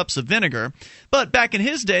chug cups of vinegar. But back in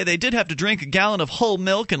his day, they did have to drink a gallon of whole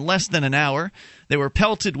milk in less than an hour. They were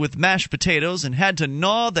pelted with mashed potatoes and had to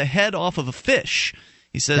gnaw the head off of a fish.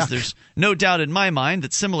 He says there's no doubt in my mind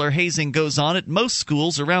that similar hazing goes on at most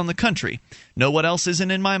schools around the country. Know what else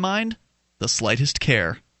isn't in my mind? The slightest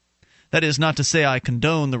care. That is not to say I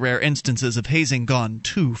condone the rare instances of hazing gone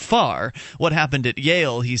too far. What happened at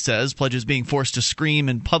Yale, he says, pledges being forced to scream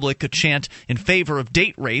in public a chant in favor of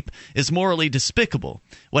date rape, is morally despicable.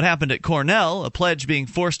 What happened at Cornell, a pledge being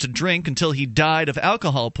forced to drink until he died of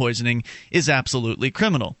alcohol poisoning, is absolutely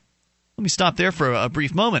criminal. Let me stop there for a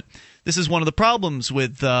brief moment. This is one of the problems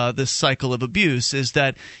with this cycle of abuse, is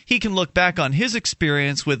that he can look back on his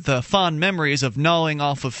experience with fond memories of gnawing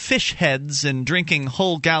off of fish heads and drinking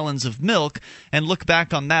whole gallons of milk, and look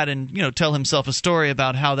back on that and tell himself a story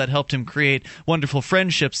about how that helped him create wonderful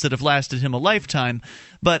friendships that have lasted him a lifetime.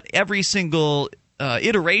 But every single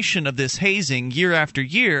iteration of this hazing year after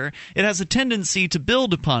year, it has a tendency to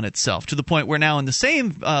build upon itself to the point where now in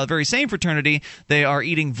the very same fraternity they are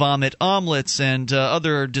eating vomit omelets and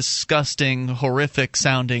other disgusting, horrific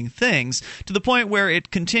sounding things, to the point where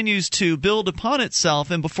it continues to build upon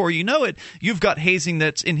itself, and before you know it, you've got hazing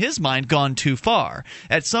that's in his mind gone too far.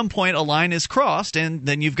 At some point a line is crossed, and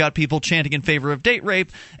then you've got people chanting in favor of date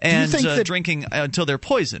rape and drinking until they're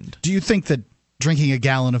poisoned. Do you think that drinking a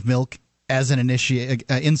gallon of milk as an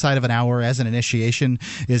inside of an hour as an initiation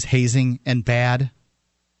is hazing and bad?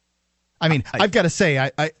 I mean, I've got to say,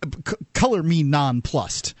 color me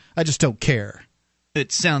nonplussed. I just don't care.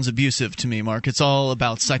 It sounds abusive to me, Mark. It's all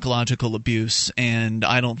about psychological abuse, and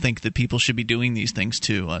I don't think that people should be doing these things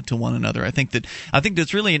to one another. I think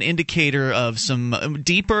that's really an indicator of some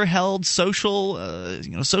deeper held social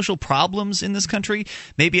problems in this country.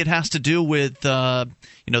 Maybe it has to do with the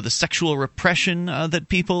sexual repression that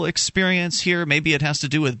people experience here. Maybe it has to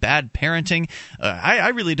do with bad parenting. I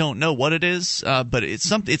really don't know what it is, but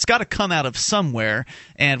it's got to come out of somewhere.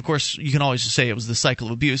 And of course, you can always just say it was the cycle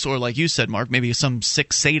of abuse, or like you said, Mark, maybe some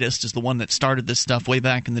sick sadist is the one that started this stuff way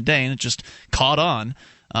back in the day, and it just caught on.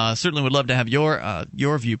 Certainly would love to have your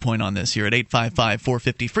viewpoint on this here at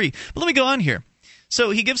 855-450-FREE. But let me go on here.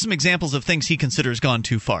 So he gives some examples of things he considers gone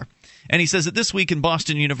too far. And he says that this week in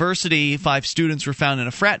Boston University, 5 students were found in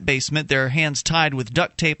a frat basement, their hands tied with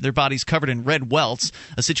duct tape, their bodies covered in red welts,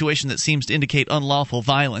 a situation that seems to indicate unlawful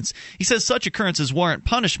violence. He says such occurrences warrant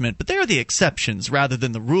punishment, but they are the exceptions rather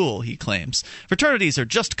than the rule, he claims. Fraternities are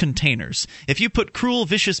just containers. If you put cruel,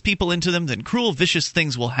 vicious people into them, then cruel, vicious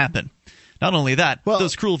things will happen. Not only that,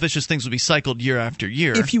 those cruel, vicious things will be cycled year after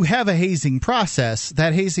year. If you have a hazing process,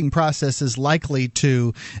 that hazing process is likely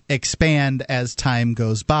to expand as time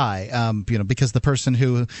goes by, because the person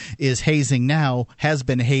who is hazing now has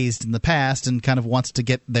been hazed in the past and kind of wants to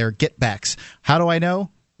get their get-backs. How do I know?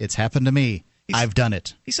 It's happened to me. I've done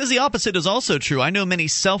it. He says the opposite is also true. I know many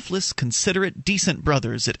selfless, considerate, decent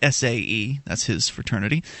brothers at SAE. That's his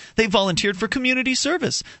fraternity. They volunteered for community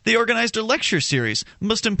service. They organized a lecture series.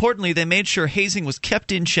 Most importantly, they made sure hazing was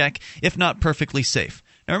kept in check, if not perfectly safe.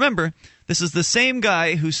 Now remember, this is the same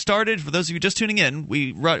guy who started, for those of you just tuning in,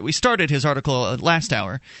 we started his article last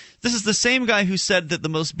hour. This is the same guy who said that the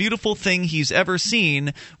most beautiful thing he's ever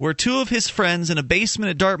seen were two of his friends in a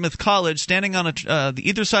basement at Dartmouth College standing on the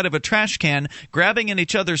either side of a trash can, grabbing in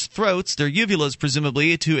each other's throats, their uvulas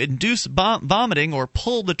presumably, to induce vomiting, or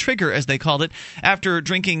pull the trigger as they called it, after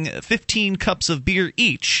drinking 15 cups of beer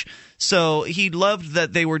each. So he loved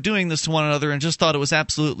that they were doing this to one another and just thought it was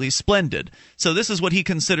absolutely splendid. So this is what he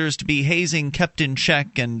considers to be hazing kept in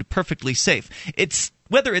check and perfectly safe.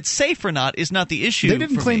 Whether it's safe or not is not the issue. They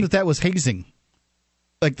didn't claim that was hazing.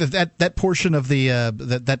 Like that portion of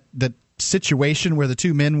that situation where the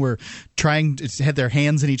two men were had their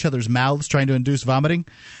hands in each other's mouths trying to induce vomiting.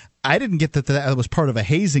 I didn't get that was part of a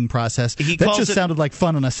hazing process. That just sounded like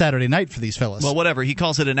fun on a Saturday night for these fellas. Well, whatever. He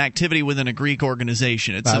calls it an activity within a Greek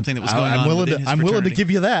organization. It's something that was going on within his I'm willing to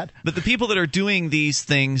give you that. But the people that are doing these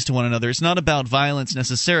things to one another, it's not about violence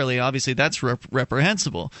necessarily. Obviously, that's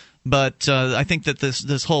reprehensible. But I think that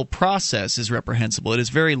this whole process is reprehensible. It is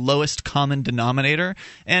very lowest common denominator.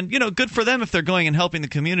 And, good for them if they're going and helping the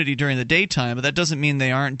community during the daytime, but that doesn't mean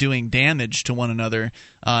they aren't doing damage to one another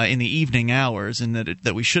in the evening hours, and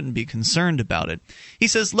that we shouldn't be concerned about it. He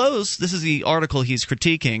says Lowe's, this is the article he's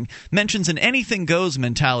critiquing, mentions an anything-goes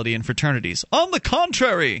mentality in fraternities. On the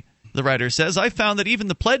contrary, the writer says, I found that even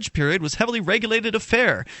the pledge period was heavily regulated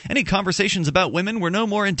affair. Any conversations about women were no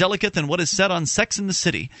more indelicate than what is said on Sex in the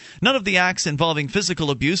City. None of the acts involving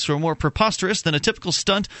physical abuse were more preposterous than a typical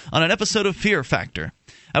stunt on an episode of Fear Factor.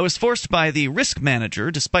 I was forced by the risk manager,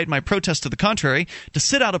 despite my protest to the contrary, to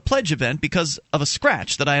sit out a pledge event because of a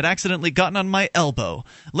scratch that I had accidentally gotten on my elbow.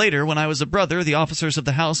 Later, when I was a brother, the officers of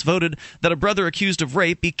the house voted that a brother accused of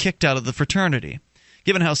rape be kicked out of the fraternity.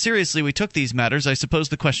 Given how seriously we took these matters, I suppose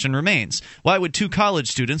the question remains. Why would two college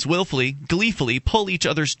students willfully, gleefully pull each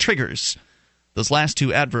other's triggers? Those last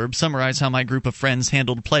two adverbs summarize how my group of friends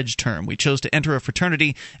handled pledge term. We chose to enter a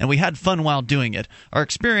fraternity, and we had fun while doing it. Our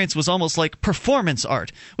experience was almost like performance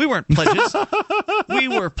art. We weren't pledges. We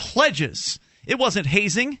were pledges. It wasn't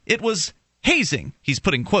hazing. It was hazing. He's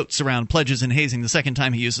putting quotes around pledges and hazing the second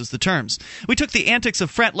time he uses the terms. We took the antics of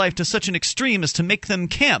frat life to such an extreme as to make them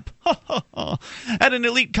camp. At an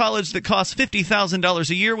elite college that costs $50,000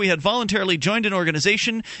 a year, we had voluntarily joined an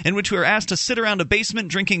organization in which we were asked to sit around a basement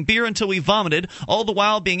drinking beer until we vomited, all the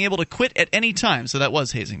while being able to quit at any time. So that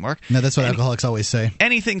was hazing, Mark. No, that's what alcoholics always say.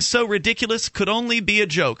 Anything so ridiculous could only be a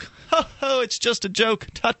joke. It's just a joke.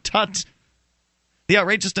 Tut tut. The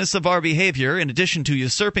outrageousness of our behavior, in addition to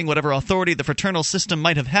usurping whatever authority the fraternal system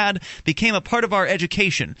might have had, became a part of our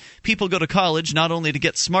education. People go to college not only to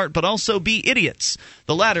get smart, but also be idiots.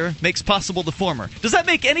 The latter makes possible the former. Does that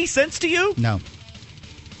make any sense to you? No.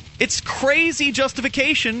 It's crazy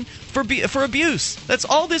justification for abuse. That's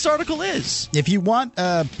all this article is. If you want,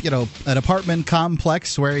 an apartment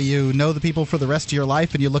complex where you know the people for the rest of your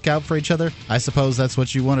life and you look out for each other, I suppose that's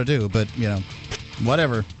what you want to do. But,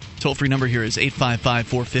 whatever. Toll-free number here is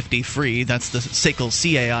 855-450-FREE. That's the SACL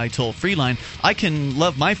CAI toll-free line. I can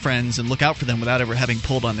love my friends and look out for them without ever having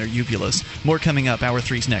pulled on their uvulas. More coming up. Hour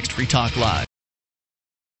 3's next. Free Talk Live.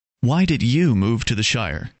 Why did you move to the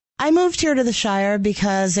Shire? I moved here to the Shire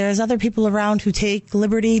because there's other people around who take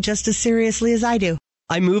liberty just as seriously as I do.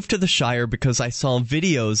 I moved to the Shire because I saw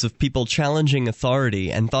videos of people challenging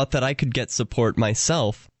authority and thought that I could get support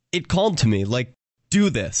myself. It called to me, like,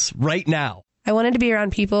 do this, right now. I wanted to be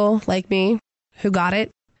around people like me who got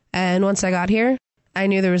it, and once I got here, I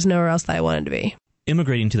knew there was nowhere else that I wanted to be.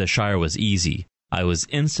 Immigrating to the Shire was easy. I was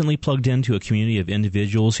instantly plugged into a community of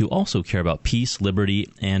individuals who also care about peace, liberty,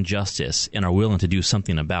 and justice, and are willing to do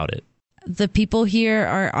something about it. The people here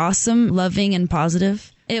are awesome, loving, and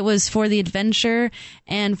positive. It was for the adventure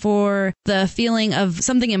and for the feeling of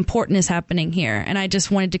something important is happening here, and I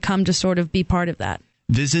just wanted to come to sort of be part of that.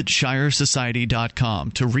 Visit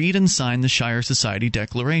ShireSociety.com to read and sign the Shire Society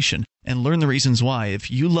Declaration and learn the reasons why,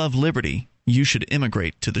 if you love liberty, you should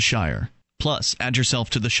immigrate to the Shire. Plus, add yourself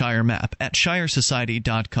to the Shire map at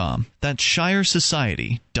ShireSociety.com. That's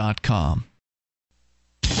ShireSociety.com.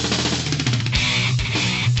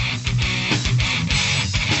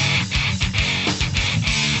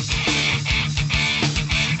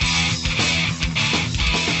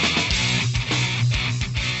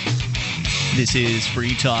 This is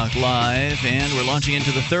Free Talk Live, and we're launching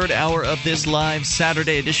into the third hour of this live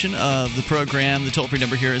Saturday edition of the program. The toll-free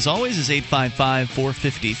number here, as always, is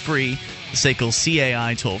 855-450-FREE. The SACL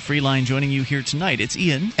CAI toll-free line. Joining you here tonight, it's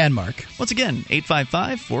Ian. And Mark. Once again,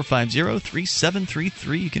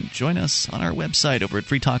 855-450-3733. You can join us on our website over at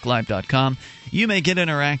freetalklive.com. You may get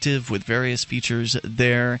interactive with various features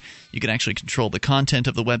there. You can actually control the content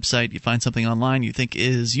of the website. You find something online you think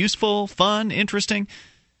is useful, fun, interesting,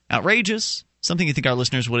 outrageous, something you think our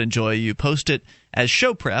listeners would enjoy, you post it as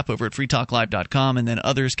show prep over at freetalklive.com, and then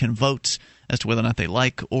others can vote as to whether or not they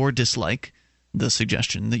like or dislike the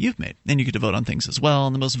suggestion that you've made. And you get to vote on things as well.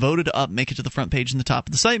 And the most voted up make it to the front page and the top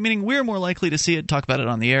of the site, meaning we're more likely to see it, talk about it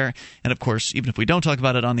on the air. And of course, even if we don't talk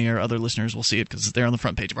about it on the air, other listeners will see it because it's there on the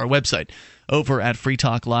front page of our website over at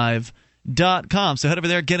freetalklive.com. So head over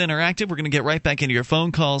there, get interactive. We're going to get right back into your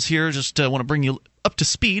phone calls here. Just want to bring you up to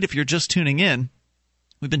speed if you're just tuning in.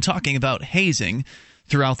 We've been talking about hazing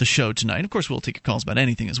throughout the show tonight. Of course, we'll take your calls about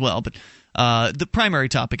anything as well, but the primary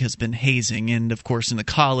topic has been hazing, and of course in the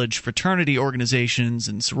college fraternity organizations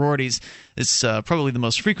and sororities, it's probably the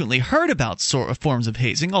most frequently heard about forms of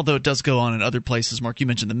hazing, although it does go on in other places. Mark, you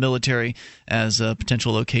mentioned the military as a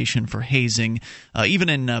potential location for hazing. Even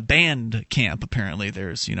in band camp, apparently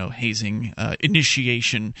there's hazing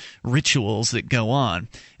initiation rituals that go on,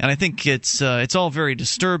 and I think it's all very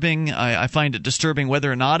disturbing. I find it disturbing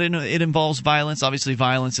whether or not it involves violence. Obviously,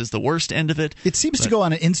 violence is the worst end of it. It seems to go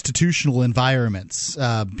on in institutional environments.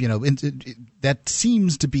 That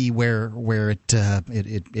seems to be where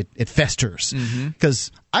it festers.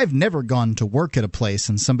 Because I've never gone to work at a place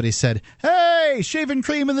and somebody said, "Hey, shaving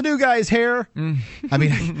cream in the new guy's hair." I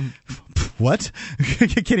mean, what? I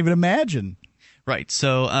can't even imagine. Right.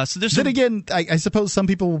 So there's. Then again, I suppose some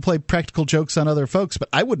people will play practical jokes on other folks, but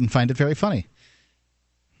I wouldn't find it very funny.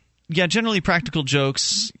 Yeah, generally practical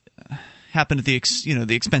jokes happen at the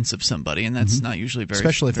expense of somebody, and that's not usually very,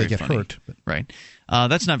 especially if very they get funny. hurt. Right.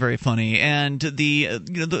 That's not very funny. And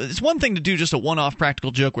it's one thing to do just a one-off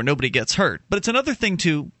practical joke where nobody gets hurt, but it's another thing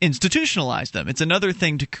to institutionalize them. It's another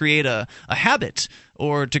thing to create a habit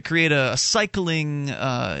or to create a cycling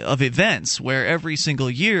of events where every single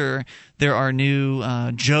year there are new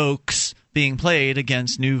jokes being played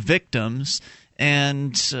against new victims.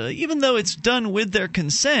 And even though it's done with their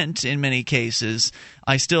consent in many cases,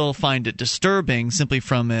 I still find it disturbing simply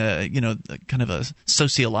from kind of a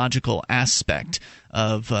sociological aspect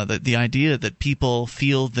of the idea that people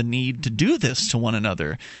feel the need to do this to one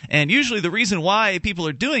another. And usually the reason why people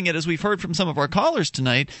are doing it, as we've heard from some of our callers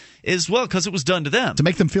tonight, is, well, because it was done to them. To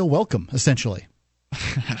make them feel welcome, essentially.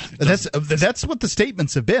 That's what the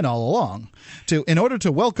statements have been all along. In order to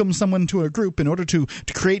welcome someone to a group, in order to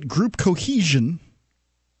create group cohesion,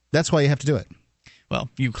 that's why you have to do it. Well,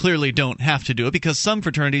 you clearly don't have to do it because some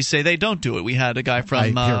fraternities say they don't do it. We had a guy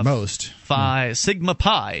from Phi Sigma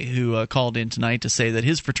Pi who called in tonight to say that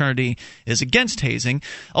his fraternity is against hazing.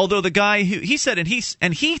 Although the guy he said,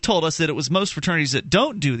 and he told us that it was most fraternities that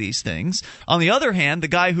don't do these things. On the other hand, the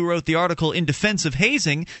guy who wrote the article in defense of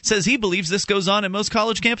hazing says he believes this goes on at most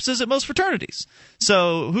college campuses at most fraternities.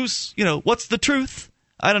 So what's the truth?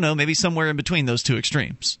 I don't know, maybe somewhere in between those two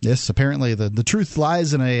extremes. Yes, apparently the truth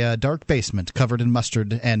lies in a dark basement covered in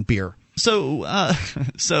mustard and beer. So I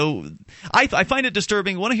find it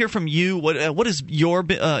disturbing. I want to hear from you. What has your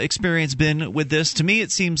experience been with this? To me,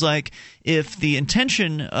 it seems like if the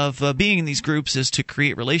intention of being in these groups is to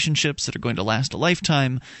create relationships that are going to last a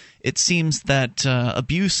lifetime, it seems that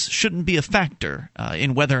abuse shouldn't be a factor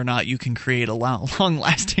in whether or not you can create a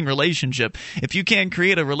long-lasting relationship. If you can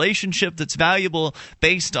create a relationship that's valuable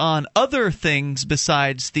based on other things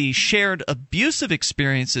besides the shared abusive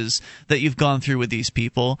experiences that you've gone through with these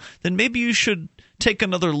people, then maybe you should take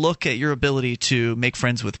another look at your ability to make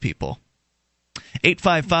friends with people.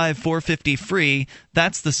 855-450-FREE.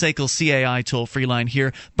 That's the SACL CAI toll-free line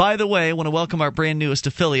here. By the way, I want to welcome our brand newest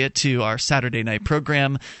affiliate to our Saturday night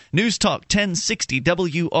program, News Talk 1060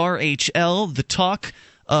 WRHL, the talk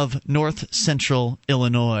of North Central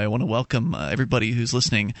Illinois. I want to welcome everybody who's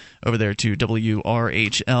listening over there to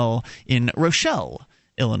WRHL in Rochelle,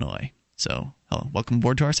 Illinois. So, welcome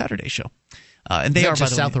aboard to our Saturday show. And they are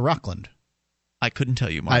just south of Rockland. I couldn't tell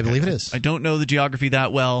you, Mark. I believe it is. I don't know the geography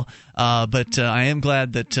that well, but I am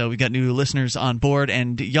glad that we got new listeners on board.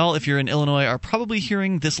 And y'all, if you're in Illinois, are probably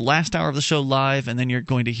hearing this last hour of the show live, and then you're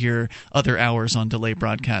going to hear other hours on delay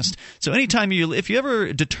broadcast. So anytime if you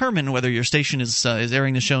ever determine whether your station is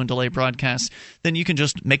airing the show in delay broadcast, then you can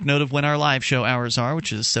just make note of when our live show hours are,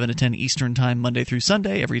 which is 7 to 10 Eastern Time, Monday through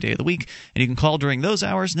Sunday, every day of the week. And you can call during those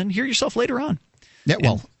hours and then hear yourself later on. Yeah,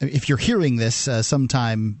 well, if you're hearing this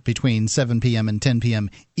sometime between 7 p.m. and 10 p.m.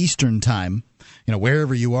 Eastern Time,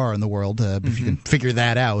 wherever you are in the world, if you can figure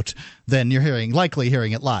that out, then you're likely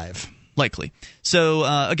hearing it live. Likely. So,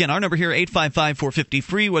 again, our number here,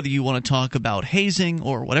 855-450-FREE, whether you want to talk about hazing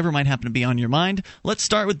or whatever might happen to be on your mind. Let's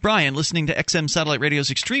start with Brian, listening to XM Satellite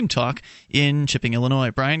Radio's Extreme Talk in Chipping,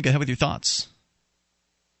 Illinois. Brian, go ahead with your thoughts.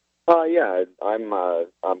 Yeah, I'm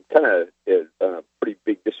kind of in a pretty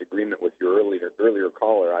big disagreement with your earlier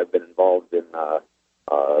caller. I've been involved in at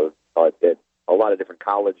a lot of different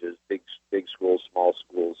colleges, big schools, small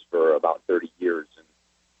schools, for about 30 years, and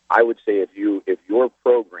I would say if your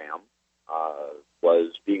program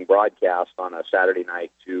was being broadcast on a Saturday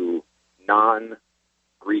night to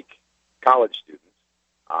non-Greek college students,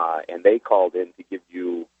 and they called in to give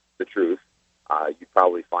you the truth, you'd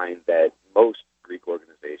probably find that most Greek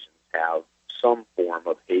organizations have some form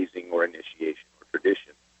of hazing or initiation or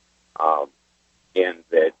tradition, and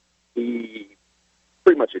that he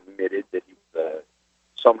pretty much admitted that he was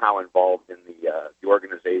somehow involved in the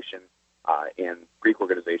organization, and Greek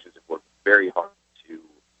organizations have worked very hard to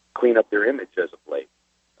clean up their image as of late.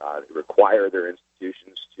 They require their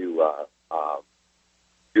institutions to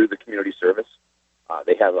do the community service.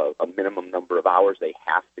 They have a minimum number of hours they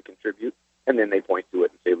have to contribute, and then they point to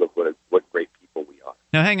it and say, look, what great people we are.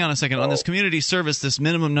 Now, hang on a second. On this community service, this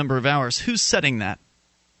minimum number of hours, who's setting that?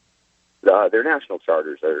 Their national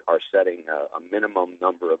charters are setting a minimum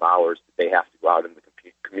number of hours that they have to go out in the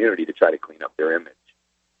community to try to clean up their image.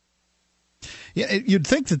 Yeah, you'd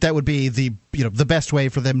think that would be the best way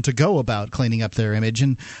for them to go about cleaning up their image,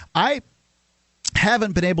 and I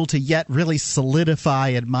haven't been able to yet really solidify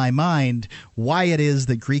in my mind why it is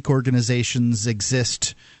that Greek organizations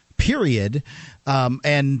exist, period,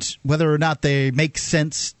 and whether or not they make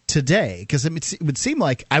sense today. Because it would seem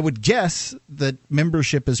like, I would guess, that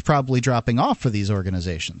membership is probably dropping off for these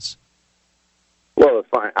organizations. Well,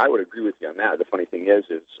 I would agree with you on that. The funny thing is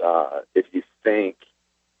if you think,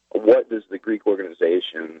 what does the Greek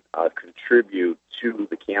organization contribute to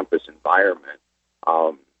the campus environment?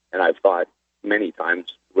 And I've thought many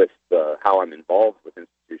times with how I'm involved with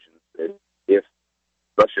institutions that if,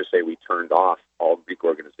 let's just say, we turned off all Greek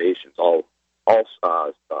organizations, all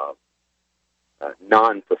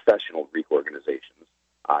non-professional Greek organizations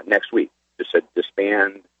next week, just said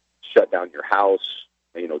disband, shut down your house,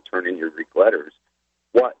 turn in your Greek letters,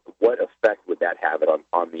 what effect would that have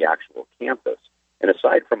on the actual campus? And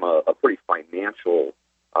aside from a pretty financial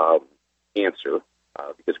answer,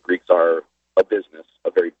 because Greeks are a business,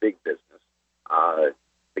 a very big business,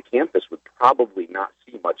 the campus would probably not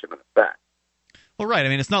see much of an effect. Well, right. I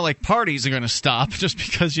mean, it's not like parties are going to stop just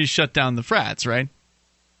because you shut down the frats, right?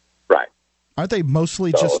 Right. Aren't they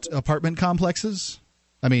mostly just apartment complexes?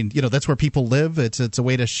 I mean, that's where people live. It's a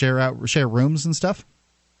way to share rooms and stuff.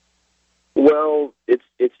 Well,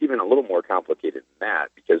 it's even a little more complicated than that,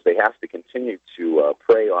 because they have to continue to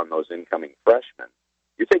prey on those incoming freshmen.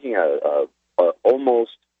 You're taking a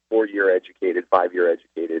almost 4-year educated, 5-year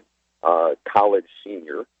educated college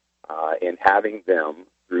senior and having them,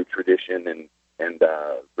 through tradition and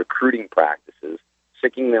recruiting practices,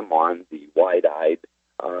 sicking them on the wide-eyed,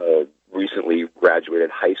 recently graduated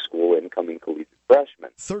high school incoming collegiate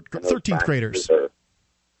freshmen. 13th graders.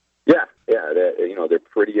 They're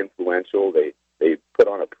pretty influential. They put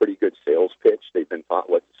on a pretty good sales pitch. They've been taught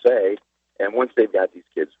what to say. And once they've got these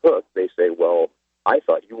kids hooked, they say, well, I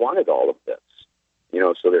thought you wanted all of this.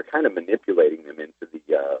 So they're kind of manipulating them into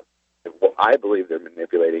what I believe they're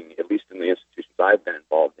manipulating, at least in the institutions I've been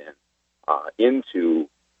involved in, into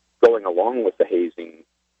going along with the hazing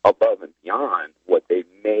above and beyond what they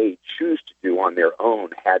may choose to do on their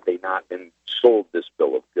own had they not been sold this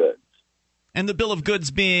bill of goods. And the bill of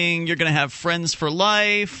goods being you're going to have friends for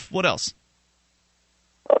life. What else?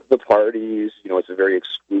 The parties. It's a very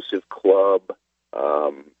exclusive club.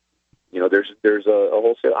 There's a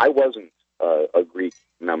wholesale. I wasn't a Greek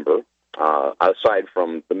member. Aside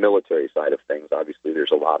from the military side of things, obviously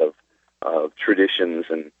there's a lot of traditions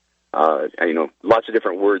and lots of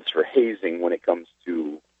different words for hazing when it comes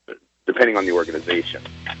to, depending on the organization.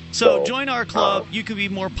 So join our club. You could be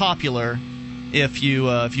more popular if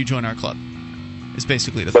you join our club. Is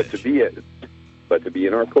basically the pitch. But to be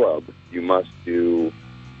in our club, you must do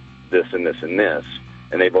this and this and this,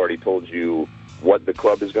 and they've already told you what the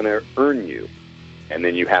club is going to earn you, and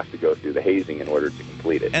then you have to go through the hazing in order to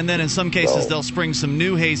complete it. And then in some cases, they'll spring some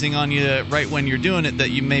new hazing on you right when you're doing it that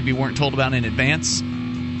you maybe weren't told about in advance.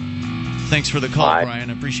 Thanks for the call, Brian.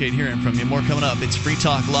 I appreciate hearing from you. More coming up. It's Free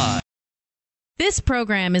Talk Live. This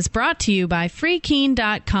program is brought to you by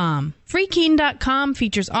FreeKeen.com. FreeKeen.com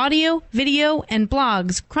features audio, video, and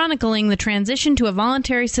blogs chronicling the transition to a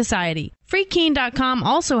voluntary society. FreeKeen.com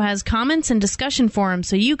also has comments and discussion forums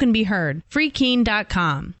so you can be heard.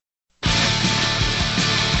 FreeKeen.com.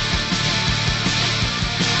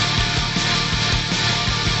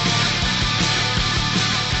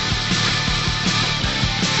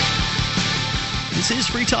 This is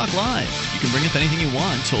Free Talk Live. You can bring up anything you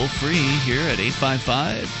want toll-free here at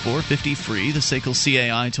 855-450-FREE, the SACL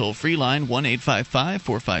CAI toll-free line,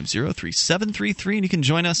 1-855-450-3733. And you can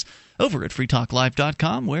join us over at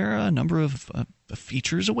freetalklive.com, where a number of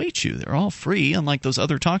features await you. They're all free, unlike those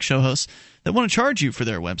other talk show hosts that want to charge you for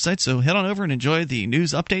their website. So head on over and enjoy the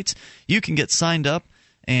news updates. You can get signed up,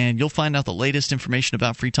 and you'll find out the latest information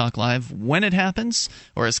about Free Talk Live when it happens,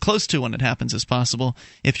 or as close to when it happens as possible,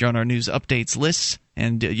 if you're on our news updates list.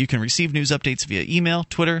 And you can receive news updates via email,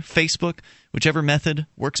 Twitter, Facebook, whichever method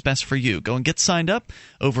works best for you. Go and get signed up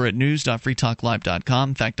over at news.freetalklive.com.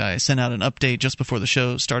 In fact, I sent out an update just before the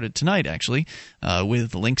show started tonight, actually,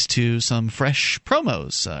 with links to some fresh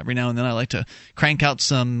promos. Every now and then I like to crank out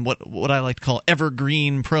some what I like to call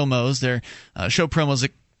evergreen promos. They're show promos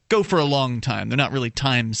that go for a long time. They're not really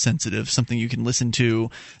time sensitive, something you can listen to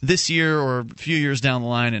this year or a few years down the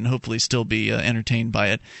line and hopefully still be entertained by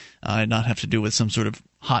it, and not have to do with some sort of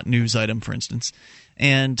hot news item, for instance.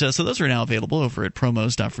 And so those are now available over at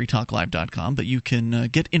promos.freetalklive.com, but you can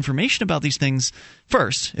get information about these things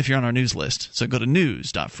first if you're on our news list. So go to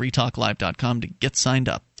news.freetalklive.com to get signed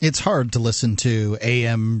up. It's hard to listen to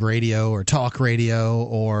AM radio or talk radio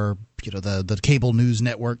or the cable news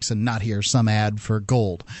networks and not hear some ad for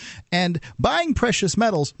gold. And buying precious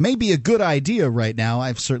metals may be a good idea right now.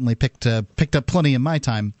 I've certainly picked up plenty in my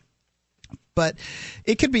time. But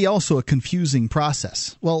it could be also a confusing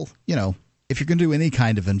process. Well, if you're going to do any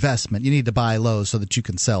kind of investment, you need to buy low so that you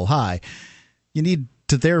can sell high. You need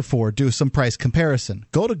to therefore do some price comparison.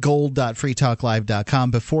 Go to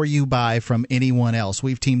gold.freetalklive.com before you buy from anyone else.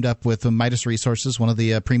 We've teamed up with Midas Resources, one of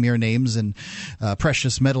the premier names in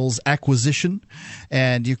precious metals acquisition,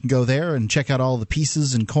 and you can go there and check out all the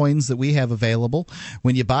pieces and coins that we have available.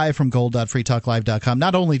 When you buy from gold.freetalklive.com,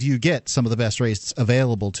 not only do you get some of the best rates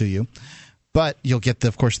available to you, but you'll get,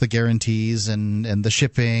 of course, the guarantees and the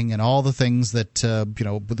shipping and all the things that,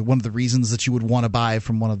 one of the reasons that you would want to buy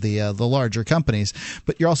from one of the larger companies.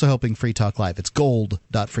 But you're also helping Free Talk Live. It's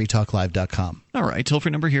gold.freetalklive.com. All right,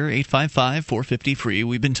 toll-free number here, 855-450-FREE.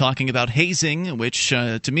 We've been talking about hazing, which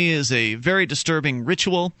to me is a very disturbing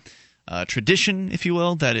ritual, tradition, if you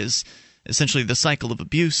will, that is essentially the cycle of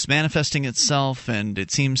abuse manifesting itself, and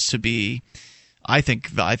it seems to be... I think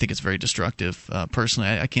it's very destructive. Personally,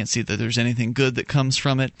 I can't see that there's anything good that comes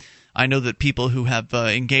from it. I know that people who have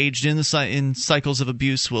engaged in cycles of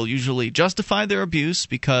abuse will usually justify their abuse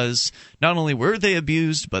because not only were they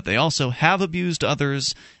abused, but they also have abused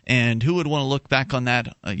others. And who would want to look back on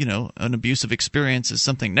that, an abusive experience as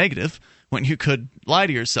something negative when you could lie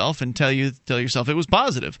to yourself and tell yourself it was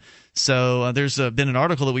positive? So there's been an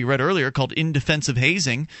article that we read earlier called "In Defense of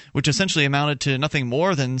Hazing," which essentially amounted to nothing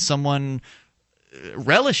more than someone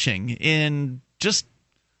relishing in just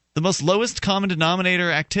the most lowest common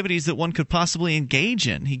denominator activities that one could possibly engage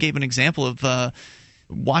in. He gave an example of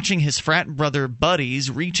watching his frat brother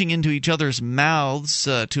buddies reaching into each other's mouths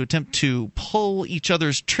to attempt to pull each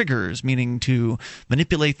other's triggers, meaning to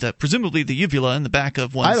manipulate presumably the uvula in the back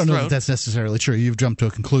of one's throat. I don't know if that's necessarily true. You've jumped to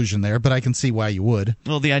a conclusion there, but I can see why you would.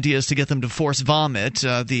 Well, the idea is to get them to force vomit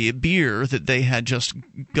the beer that they had just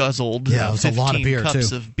guzzled. Yeah, it was a lot of beer, cups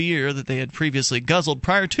too. of beer that they had previously guzzled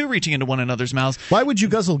prior to reaching into one another's mouths. Why would you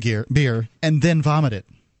guzzle beer and then vomit it?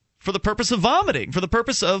 For the purpose of vomiting, for the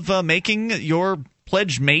purpose of making your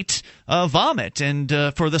pledge mate vomit, and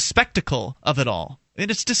for the spectacle of it all.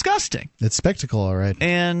 And it's disgusting. It's spectacle, all right.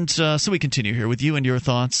 And so we continue here with you and your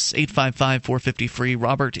thoughts. 855-450-FREE.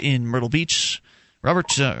 Robert in Myrtle Beach.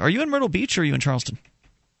 Robert, are you in Myrtle Beach or are you in Charleston?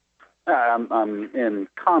 I'm in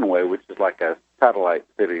Conway, which is like a satellite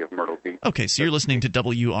city of Myrtle Beach. Okay, so you're listening to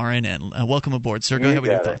WRNN. Welcome aboard, sir. Go ahead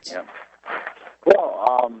with your thoughts. Yeah. Well,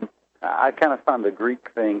 I kind of found the Greek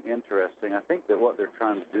thing interesting. I think that what they're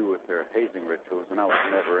trying to do with their hazing rituals, and I was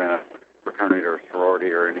never in a fraternity or sorority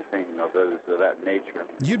or anything of that nature.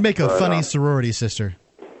 You'd make a funny sorority sister.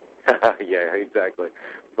 Yeah, exactly.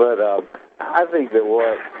 But I think that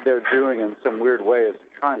what they're doing in some weird way is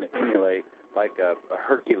trying to emulate like a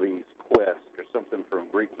Hercules quest or something from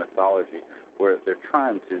Greek mythology, where they're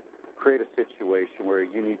trying to create a situation where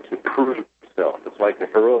you need to prove yourself. It's like a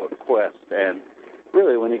heroic quest, and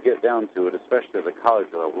really, when you get down to it, especially at the college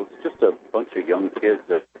level, it's just a bunch of young kids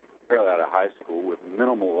that are out of high school with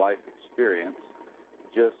minimal life experience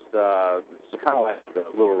just it's kind of like the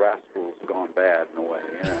Little Rascals gone bad in a way.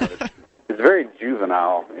 You know? It's very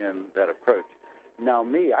juvenile in that approach. Now,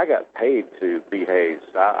 me, I got paid to be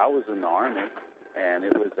hazed. I was in the Army, and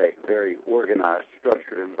it was a very organized,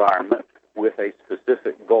 structured environment with a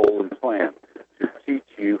specific goal and plan to teach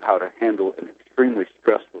you how to handle an extremely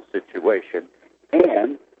stressful situation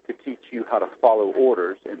and to teach you how to follow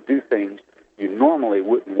orders and do things you normally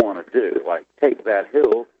wouldn't want to do, like take that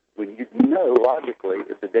hill when you know logically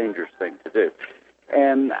it's a dangerous thing to do.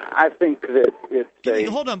 And I think that it's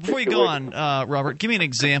Hold on, before you go on, Robert, give me an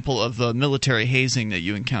example of the military hazing that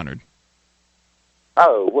you encountered.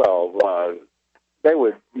 Oh, well, they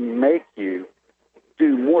would make you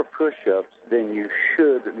do more push-ups than you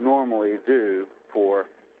should normally do for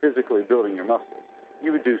physically building your muscles.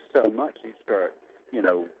 You would do so much, you'd start,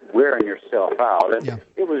 wearing yourself out. And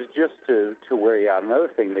it was just to wear you out. Another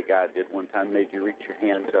thing the guy did one time made you reach your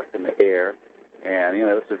hands up in the air. And,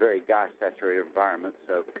 it's a very guy-saturated environment,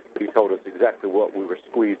 so he told us exactly what we were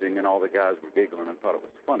squeezing, and all the guys were giggling and thought it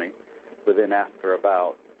was funny. But then after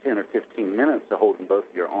about 10 or 15 minutes of holding both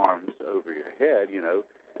your arms over your head, you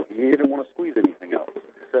didn't want to squeeze anything else.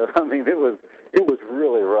 So, I mean, it was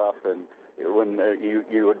really rough, and when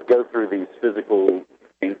you would go through these physical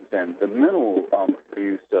things and the mental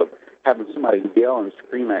abuse of having somebody yell and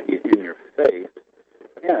scream at you in your face,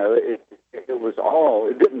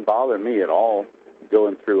 it didn't bother me at all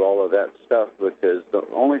going through all of that stuff, because the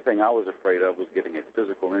only thing I was afraid of was getting a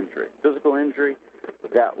physical injury. Physical injury,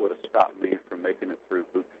 that would have stopped me from making it through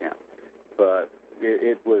boot camp. But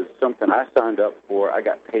it was something I signed up for, I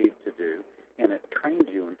got paid to do, and it trained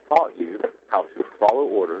you and taught you how to follow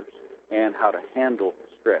orders and how to handle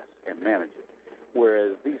stress and manage it.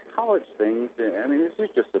 Whereas these college things, this is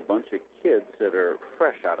just a bunch of kids that are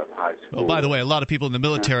fresh out of high school. Oh, by the way, a lot of people in the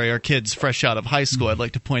military are kids fresh out of high school. I'd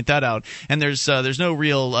like to point that out. And there's no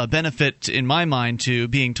real benefit in my mind to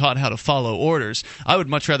being taught how to follow orders. I would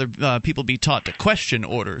much rather people be taught to question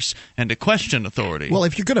orders and to question authority. Well,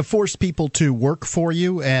 if you're going to force people to work for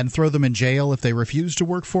you and throw them in jail if they refuse to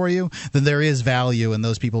work for you, then there is value in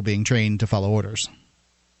those people being trained to follow orders.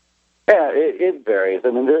 Yeah, it varies.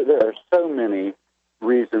 There are so many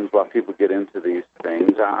reasons why people get into these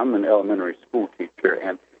things. I'm an elementary school teacher,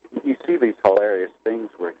 and you see these hilarious things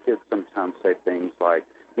where kids sometimes say things like,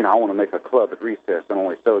 I want to make a club at recess, and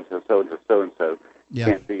only so-and-so, so-and-so, so-and-so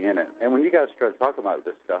can't be in it. And when you guys start talking about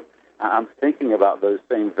this stuff, I'm thinking about those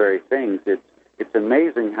same very things. It's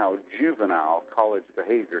amazing how juvenile college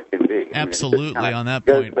behavior can be. Absolutely, on that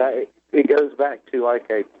point. It goes back to like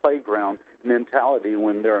a playground mentality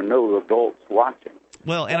when there are no adults watching.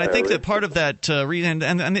 Well, and I think that part of that reason,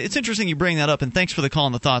 and it's interesting you bring that up, and thanks for the call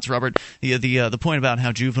and the thoughts, Robert. The point about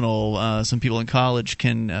how juvenile some people in college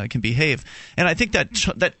can behave, and I think that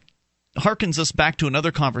harkens us back to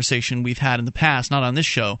another conversation we've had in the past, not on this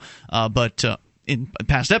show, but in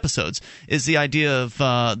past episodes, is the idea of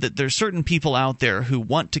that there's certain people out there who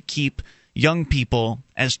want to keep young people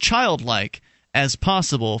as childlike as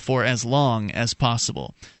possible for as long as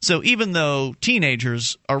possible. So even though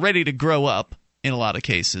teenagers are ready to grow up, in a lot of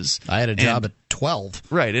cases. I had a job at 12.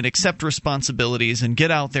 Right, and accept responsibilities and get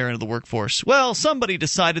out there into the workforce. Well, somebody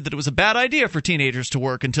decided that it was a bad idea for teenagers to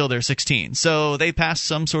work until they're 16. So they passed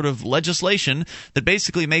some sort of legislation that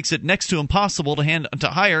basically makes it next to impossible to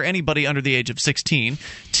hire anybody under the age of 16.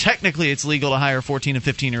 Technically, it's legal to hire 14 and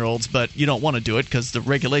 15-year-olds, but you don't want to do it because the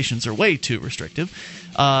regulations are way too restrictive.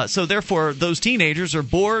 So therefore, those teenagers are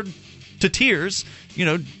bored to tears,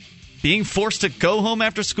 being forced to go home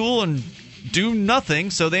after school and do nothing,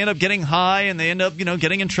 so they end up getting high, and they end up,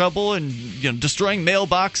 getting in trouble and destroying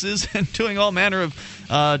mailboxes and doing all manner of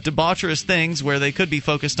debaucherous things where they could be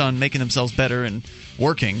focused on making themselves better and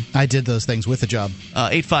working. I did those things with a job.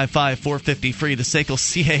 855-450-FREE, the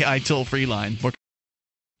SACL CAI toll-free line.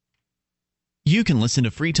 You can listen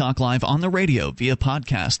to Free Talk Live on the radio, via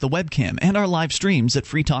podcast, the webcam, and our live streams at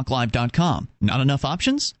freetalklive.com. Not enough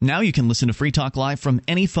options? Now you can listen to Free Talk Live from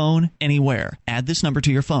any phone, anywhere. Add this number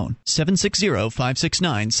to your phone,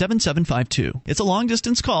 760-569-7752. It's a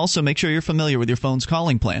long-distance call, so make sure you're familiar with your phone's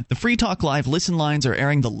calling plan. The Free Talk Live listen lines are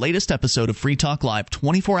airing the latest episode of Free Talk Live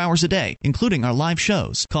 24 hours a day, including our live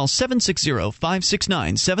shows. Call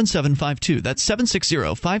 760-569-7752. That's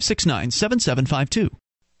 760-569-7752.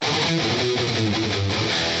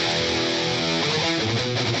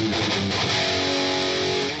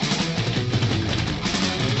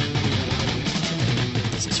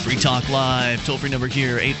 This is Free Talk Live. Toll-free number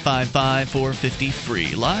here,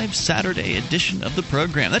 855-450-FREE. Live Saturday edition of the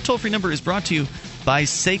program. That toll-free number is brought to you by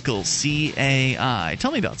SACL CAI.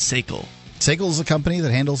 Tell me about SACL. SACL is a company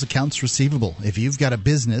that handles accounts receivable. If you've got a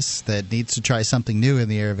business that needs to try something new in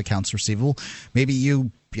the area of accounts receivable, maybe you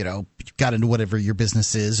got into whatever your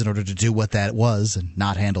business is in order to do what that was and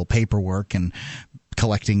not handle paperwork and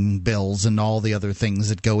collecting bills and all the other things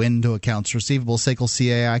that go into accounts receivable, SACL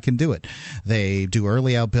CAI can do it. They do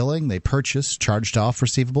early out billing. They purchase charged off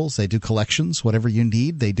receivables. They do collections, whatever you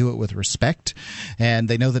need. They do it with respect. And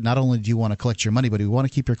they know that not only do you want to collect your money, but you want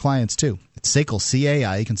to keep your clients too. It's SACL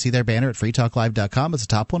CAI. You can see their banner at freetalklive.com. It's the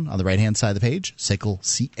top one on the right-hand side of the page, SACL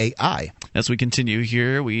CAI. As we continue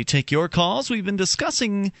here, we take your calls. We've been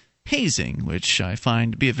discussing hazing, which I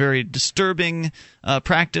find to be a very disturbing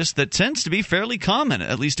practice that tends to be fairly common,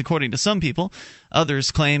 at least according to some people.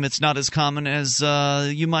 Others claim it's not as common as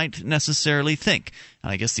you might necessarily think.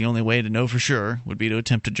 I guess the only way to know for sure would be to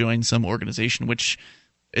attempt to join some organization which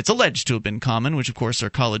it's alleged to have been common, which of course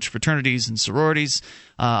are college fraternities and sororities.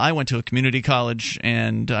 I went to a community college,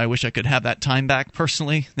 and I wish I could have that time back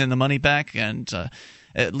personally and the money back, and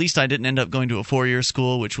at least I didn't end up going to a 4-year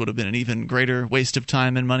school, which would have been an even greater waste of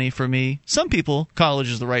time and money for me. Some people, college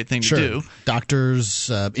is the right thing to do.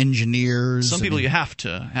 Doctors, engineers. Some people you have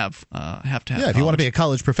to have. Yeah, if you want to be a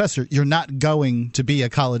college professor, you're not going to be a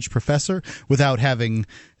college professor without having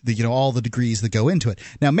all the degrees that go into it.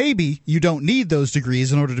 Now, maybe you don't need those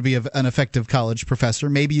degrees in order to be an effective college professor.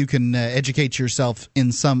 Maybe you can educate yourself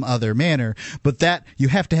in some other manner, but that you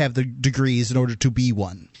have to have the degrees in order to be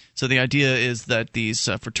one. So the idea is that these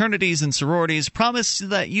fraternities and sororities promise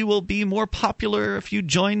that you will be more popular if you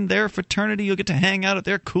join their fraternity. You'll get to hang out at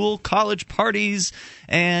their cool college parties,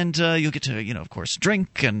 and you'll get to, of course,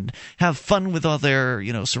 drink and have fun with all their,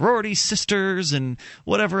 sorority sisters and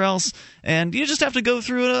whatever else. And you just have to go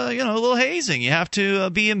through a little hazing. You have to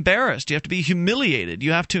be embarrassed. You have to be humiliated.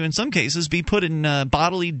 You have to, in some cases, be put in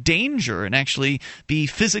bodily danger and actually be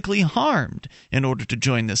physically harmed in order to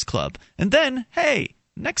join this club. And then, hey,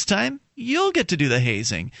 next time, you'll get to do the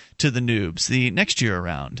hazing to the noobs the next year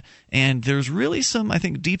around. And there's really some, I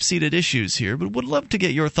think, deep-seated issues here, but would love to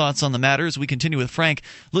get your thoughts on the matter as we continue with Frank,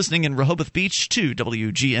 listening in Rehoboth Beach to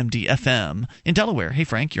WGMD-FM in Delaware. Hey,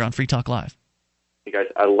 Frank, you're on Free Talk Live. Hey, guys,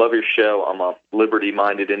 I love your show. I'm a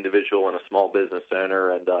liberty-minded individual and a small business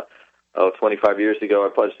owner, and 25 years ago,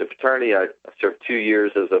 I pledged a fraternity. I served 2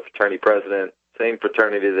 years as a fraternity president, same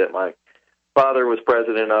fraternity that my father was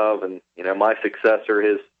president of, and my successor,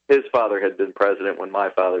 his father had been president when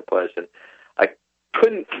my father pledged, and I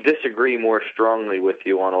couldn't disagree more strongly with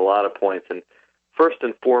you on a lot of points. And first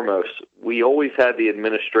and foremost, we always had the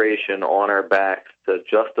administration on our backs to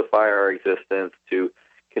justify our existence, to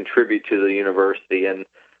contribute to the university, and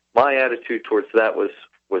my attitude towards that was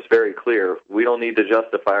very clear. We don't need to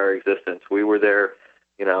justify our existence. We were there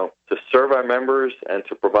to serve our members and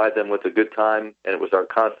to provide them with a good time, and it was our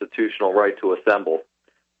constitutional right to assemble.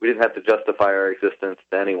 We didn't have to justify our existence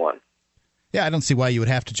to anyone. Yeah, I don't see why you would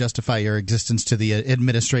have to justify your existence to the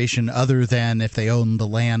administration other than if they own the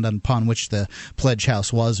land upon which the pledge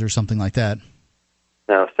house was or something like that.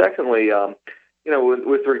 Now, secondly,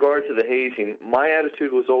 with regard to the hazing, my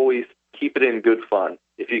attitude was always keep it in good fun.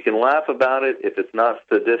 If you can laugh about it, if it's not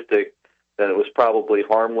sadistic, then it was probably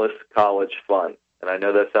harmless college fun. And I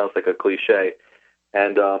know that sounds like a cliche.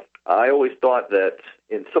 And I always thought that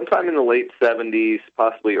sometime in the late 70s,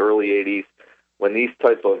 possibly early 80s, when these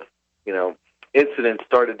type of, incidents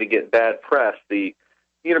started to get bad press, the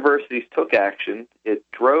universities took action. It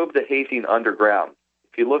drove the hazing underground.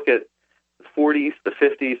 If you look at the 40s, the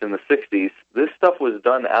 50s, and the 60s, this stuff was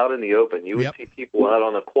done out in the open. You would see people out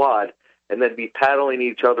on a quad and then be paddling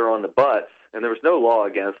each other on the butts, and there was no law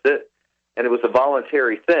against it, and it was a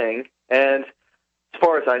voluntary thing. And as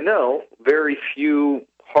far as I know, very few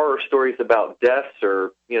horror stories about deaths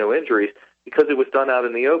or, injuries because it was done out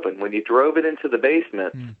in the open. When you drove it into the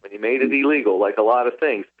basement, when you made it illegal, like a lot of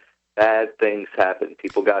things, bad things happened.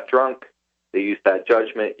 People got drunk. They used bad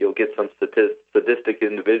judgment. You'll get some sadistic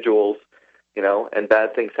individuals, and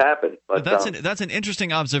bad things happen. But that's an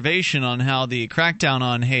interesting observation on how the crackdown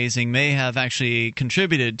on hazing may have actually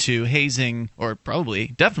contributed to hazing, or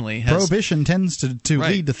definitely has. Prohibition tends to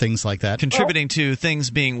lead to things like that. Contributing to things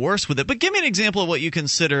being worse with it. But give me an example of what you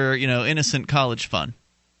consider, innocent college fun.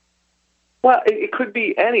 Well, it could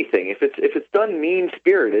be anything. If it's done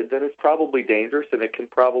mean-spirited, then it's probably dangerous, and it can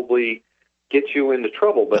probably get you into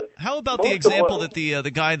trouble. But how about the example that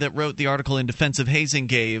the guy that wrote the article in defense of hazing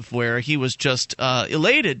gave, where he was just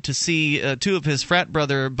elated to see two of his frat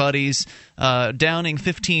brother buddies downing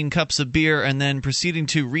 15 cups of beer and then proceeding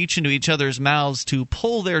to reach into each other's mouths to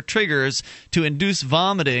pull their triggers to induce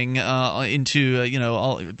vomiting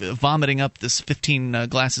vomiting up this 15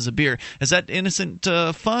 glasses of beer. Is that innocent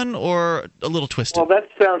fun or a little twisted? Well, that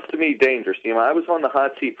sounds to me dangerous. I was on the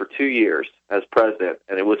hot seat for 2 years as president,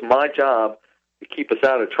 and it was my job to keep us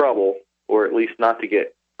out of trouble, or at least not to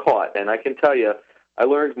get caught. And I can tell you, I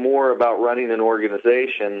learned more about running an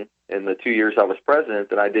organization in the 2 years I was president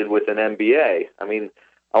than I did with an MBA. I mean,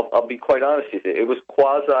 I'll be quite honest with you. It was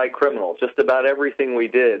quasi-criminal. Just about everything we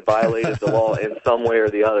did violated the law in some way or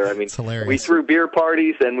the other. I mean, we threw beer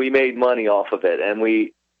parties and we made money off of it, and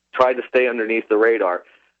we tried to stay underneath the radar.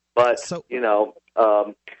 But,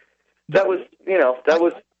 that was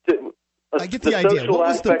I get the idea. social What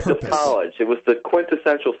was the aspect of purpose? college. It was the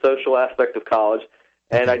quintessential social aspect of college,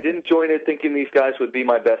 and I didn't join it thinking these guys would be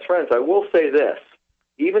my best friends. I will say this.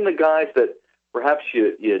 Even the guys that perhaps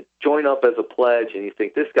you join up as a pledge and you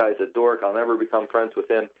think, this guy's a dork, I'll never become friends with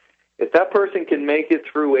him. If that person can make it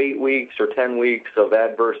through 8 weeks or 10 weeks of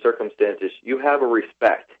adverse circumstances, you have a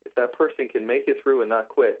respect. If that person can make it through and not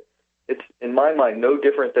quit, it's, in my mind, no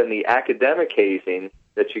different than the academic hazing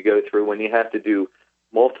that you go through when you have to do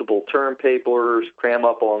multiple term papers, cram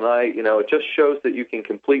up all night. It just shows that you can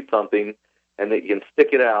complete something and that you can stick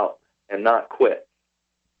it out and not quit.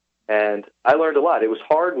 And I learned a lot. It was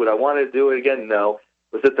hard. Would I want to do it again? No.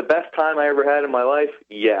 Was it the best time I ever had in my life?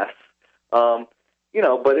 Yes.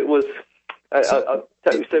 But it was, I'll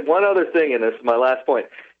say one other thing, and this is my last point.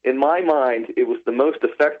 In my mind, it was the most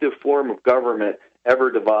effective form of government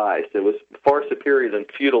ever devised. It was far superior than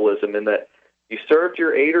feudalism in that you served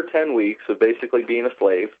your 8 or 10 weeks of basically being a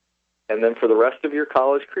slave, and then for the rest of your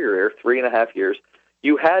college career, 3.5 years,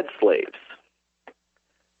 you had slaves.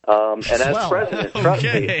 And as president, trust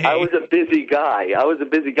me, I was a busy guy.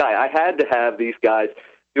 I had to have these guys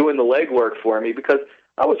doing the legwork for me because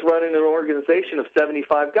I was running an organization of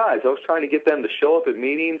 75 guys. I was trying to get them to show up at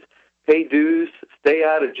meetings, pay dues, stay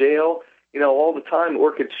out of jail, all the time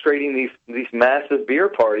orchestrating these massive beer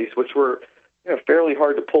parties, which were fairly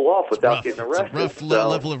hard to pull off without getting arrested. It's a rough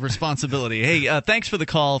level of responsibility. Hey, thanks for the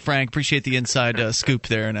call, Frank. Appreciate the inside scoop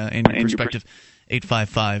there and your perspective.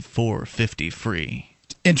 855-450-FREE.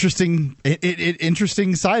 Interesting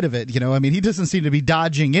side of it. He doesn't seem to be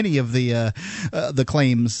dodging any of the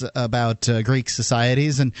claims about Greek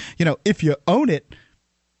societies. And, if you own it,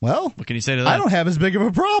 well, what can you say to that? I don't have as big of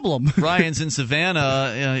a problem. Ryan's in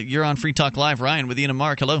Savannah. You're on Free Talk Live. Ryan with Ian and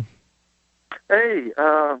Mark. Hello. Hey,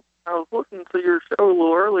 I was listening to your show a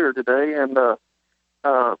little earlier today, and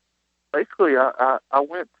basically I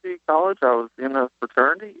went to college. I was in a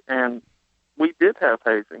fraternity, and we did have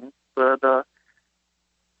hazing, but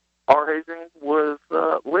our hazing was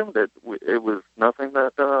limited. It was nothing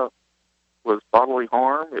that was bodily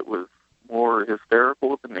harm. It was more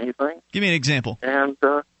hysterical than anything. Give me an example. And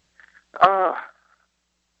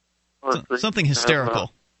something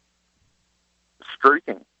hysterical.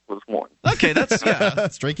 Streaking was one. Okay,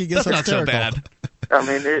 that's streaking is not so bad. I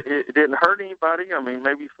mean, it didn't hurt anybody. I mean,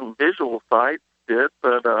 maybe some visual sights did,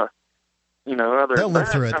 but other they'll than live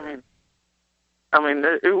that, through it. I mean,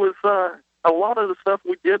 it was a lot of the stuff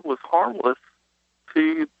we did was harmless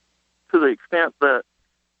to the extent that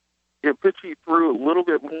it put you through a little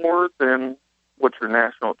bit more than what your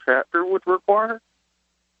national chapter would require,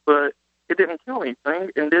 but it didn't kill anything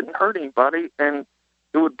and didn't hurt anybody, and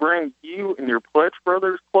it would bring you and your pledge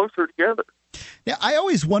brothers closer together. Yeah, I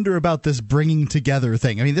always wonder about this bringing together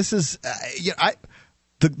thing. I mean, this is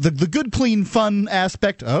the good, clean, fun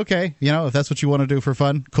aspect. Okay, if that's what you want to do for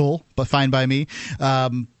fun, cool, but fine by me.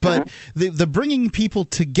 But the bringing people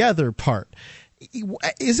together part.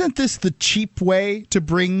 Isn't this the cheap way to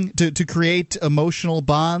to create emotional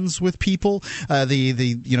bonds with people?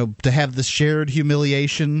 To have this shared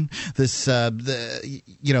humiliation,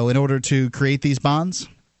 in order to create these bonds.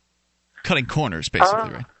 Cutting corners, basically,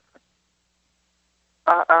 right?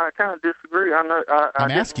 I kind of disagree. I know I'm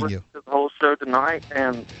didn't asking listen you to the whole show tonight,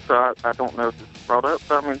 and so I don't know if it's brought up.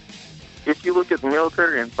 But I mean, if you look at the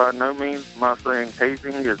military, and by no means am I saying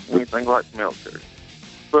hazing is anything like the military.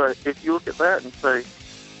 But if you look at that and say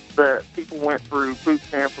that people went through boot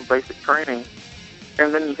camp and basic training,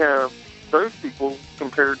 and then you have those people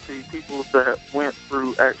compared to people that went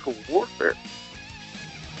through actual warfare,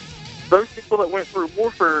 those people that went through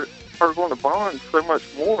warfare are going to bond so much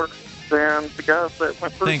more than the guys that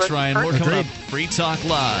went through Thanks, basic Ryan. training. More coming up. Free Talk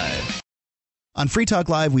Live. On Free Talk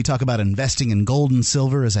Live, we talk about investing in gold and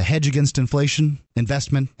silver as a hedge against inflation,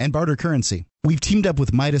 investment, and barter currency. We've teamed up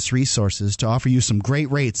with Midas Resources to offer you some great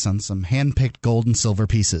rates on some hand-picked gold and silver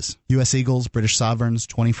pieces. U.S. Eagles, British Sovereigns,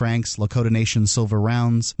 20 francs, Lakota Nation silver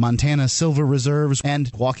rounds, Montana silver reserves, and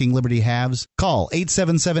Walking Liberty halves. Call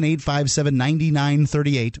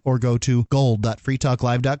 877-857-9938 or go to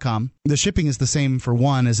gold.freetalklive.com. The shipping is the same for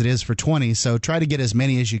 1 as it is for 20, so try to get as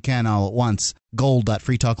many as you can all at once.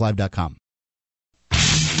 Gold.freetalklive.com.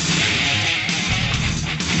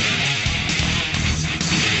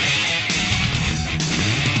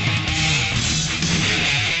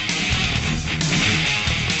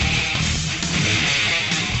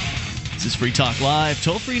 This is Free Talk Live.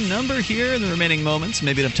 Toll-free number here in the remaining moments.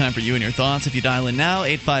 Maybe enough time for you and your thoughts. If you dial in now,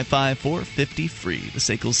 855-450-FREE. The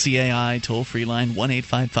SACL CAI toll-free line,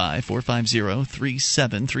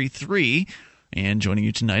 1-855-450-3733. And joining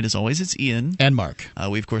you tonight, as always, it's Ian. And Mark.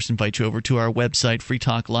 We, of course, invite you over to our website,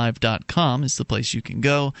 freetalklive.com is the place you can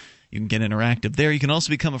go. You can get interactive there. You can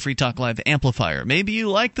also become a Free Talk Live amplifier. Maybe you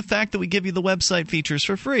like the fact that we give you the website features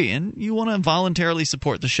for free, and you want to voluntarily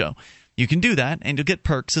support the show. You can do that, and you'll get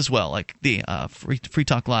perks as well, like the Free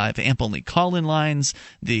Talk Live AMP-only call-in lines,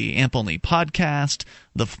 the AMP-only podcast,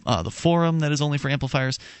 the forum that is only for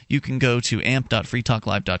amplifiers. You can go to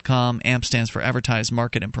amp.freetalklive.com. AMP stands for Advertise,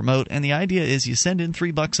 Market, and Promote, and the idea is you send in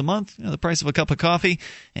 $3 a month, the price of a cup of coffee,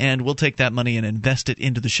 and we'll take that money and invest it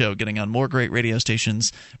into the show, getting on more great radio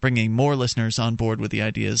stations, bringing more listeners on board with the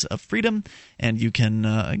ideas of freedom, and you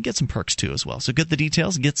can get some perks too as well. So get the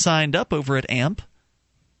details, get signed up over at AMP.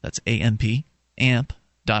 That's AMP,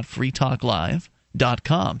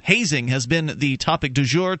 amp.freetalklive.com. Hazing has been the topic du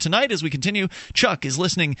jour tonight as we continue. Chuck is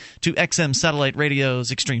listening to XM Satellite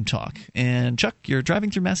Radio's Extreme Talk. And Chuck, you're driving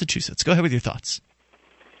through Massachusetts. Go ahead with your thoughts.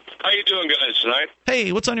 How you doing, guys, tonight?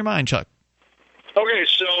 Hey, what's on your mind, Chuck? Okay,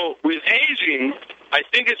 so with hazing, I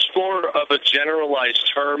think it's more of a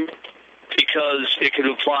generalized term because it can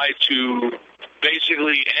apply to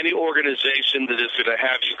basically any organization that is going to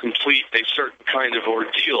have you complete a certain kind of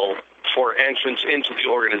ordeal for entrance into the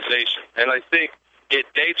organization. And I think it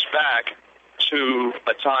dates back to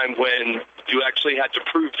a time when you actually had to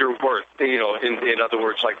prove your worth, in other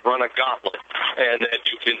words, like run a gauntlet, and then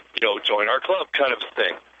you can, join our club kind of a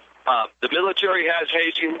thing. The military has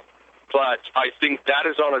hazing, but I think that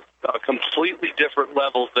is on a completely different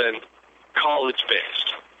level than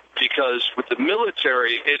college-based. Because with the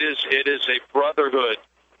military, it is a brotherhood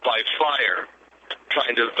by fire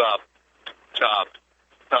kind of a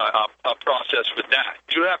process with that.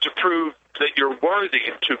 You have to prove that you're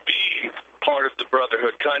worthy to be part of the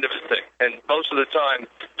brotherhood kind of a thing. And most of the time,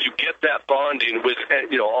 you get that bonding with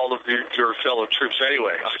all of your fellow troops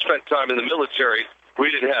anyway. I spent time in the military.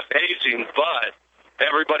 We didn't have hazing, but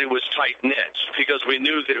everybody was tight-knit because we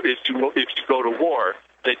knew that if you go to war,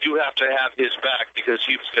 that you have to have his back because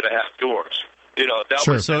he was going to have yours.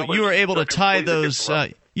 So you were able to tie those.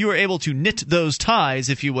 You were able to knit those ties,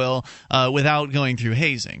 if you will, without going through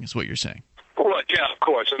hazing. Is what you're saying? Well, yeah, of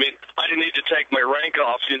course. I mean, I didn't need to take my rank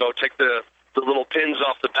off. Take the little pins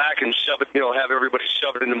off the back and shove it. Have everybody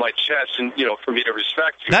shove it into my chest, and for me to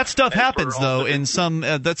respect you. That stuff happens though in some.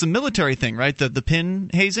 That's a military thing, right? The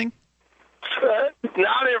pin hazing.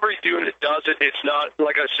 Not every unit does it. It's not,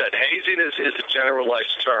 like I said, hazing is a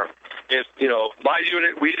generalized term. If, my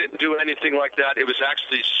unit, we didn't do anything like that. It was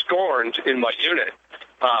actually scorned in my unit.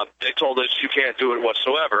 They told us you can't do it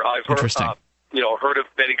whatsoever. I've heard of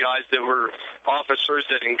many guys that were officers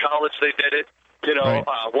that in college they did it. Right.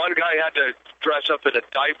 One guy had to dress up in a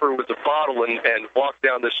diaper with a bottle and walk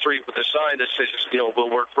down the street with a sign that says, we'll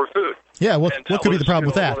work for food. Yeah, what could be the problem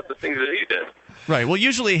with that? One of the things that he did. Right. Well,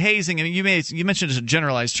 usually hazing, I mean, you mentioned it's a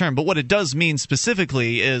generalized term, but what it does mean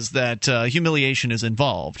specifically is that humiliation is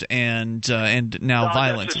involved and now not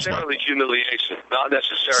violence as well. Not necessarily humiliation. Not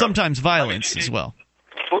necessarily. Sometimes violence as well.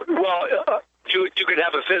 Well, you could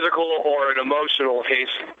have a physical or an emotional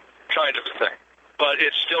hazing kind of thing, but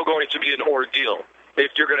it's still going to be an ordeal.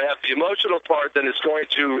 If you're going to have the emotional part, then it's going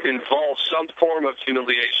to involve some form of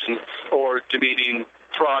humiliation or demeaning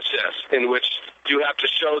process in which you have to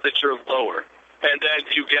show that you're lower. And then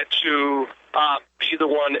you get to be the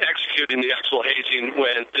one executing the actual hazing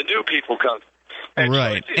when the new people come. And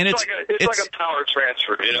right. So it's like a power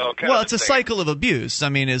transfer, Well, it's a cycle of abuse. I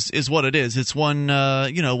mean, is what it is. It's one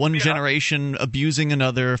generation abusing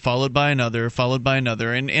another, followed by another, followed by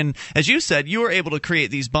another. And as you said, you were able to create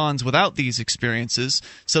these bonds without these experiences.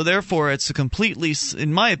 So therefore, it's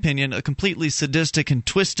in my opinion, a completely sadistic and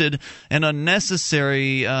twisted and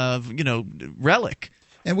unnecessary, relic.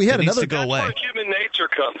 And we had another. That's where human nature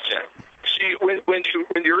comes in. See, when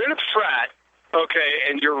you're in a frat, okay,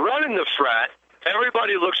 and you're running the frat,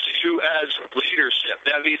 everybody looks to you as leadership.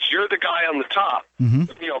 That means you're the guy on the top,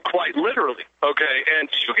 quite literally, okay, and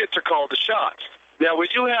you get to call the shots. Now, when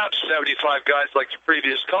you have 75 guys like the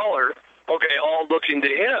previous caller, okay, all looking to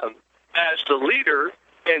him as the leader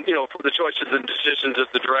and, for the choices and decisions of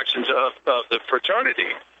the directions of the fraternity,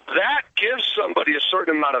 that gives somebody a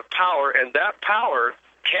certain amount of power, and that power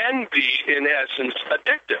can be, in essence,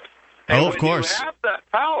 addictive. And of course. When you have that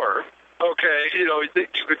power, okay,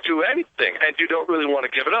 you could do anything, and you don't really want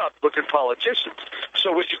to give it up. Look at politicians.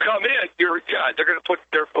 So when you come in, they're going to put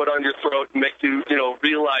their foot on your throat and make you,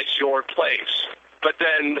 realize your place. But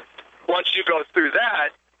then once you go through that,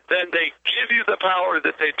 then they give you the power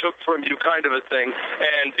that they took from you, kind of a thing,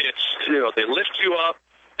 and it's, they lift you up,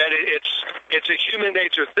 and it's a human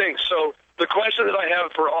nature thing. So the question that I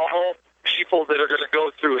have for all people that are going to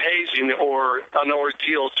go through hazing or an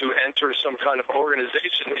ordeal to enter some kind of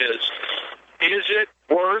organization is it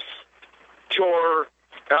worth your,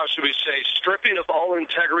 how should we say, stripping of all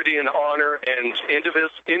integrity and honor and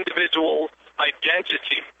individual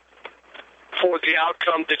identity for the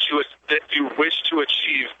outcome that you wish to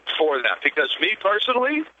achieve for that? Because me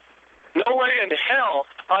personally, no way in hell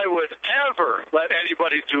I would ever let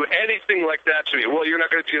anybody do anything like that to me. Well, you're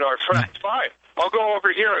not going to be our friend. Fine. I'll go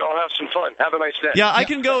over here and I'll have some fun. Have a nice day. Yeah, I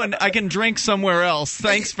can go and I can drink somewhere else.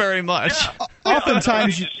 Thanks very much. Yeah.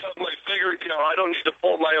 Oftentimes, I don't need to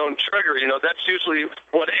pull my own trigger. That's usually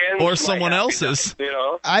what ends. Or someone else's.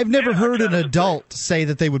 I've never heard an adult say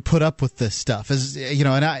that they would put up with this stuff. And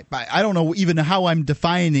I don't know even how I'm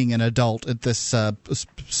defining an adult at this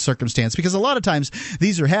circumstance, because a lot of times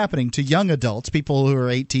these are happening to young adults, people who are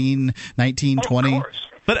 18, 19, 20. Of course.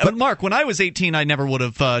 But Mark, when I was 18, I never would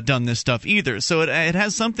have done this stuff either. So it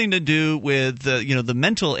has something to do with the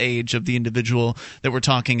mental age of the individual that we're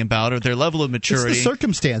talking about, or their level of maturity. It's the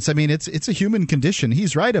circumstance. I mean, it's a human condition.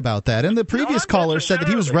 He's right about that. And the previous caller said that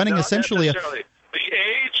he was running essentially the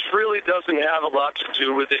age really doesn't have a lot to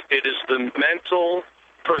do with it. It is the mental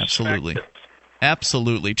perspective.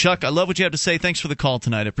 Absolutely. Chuck, I love what you have to say. Thanks for the call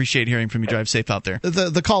tonight. I appreciate hearing from you. Drive safe out there.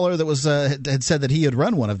 The caller that was had said that he had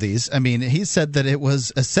run one of these, I mean, he said that it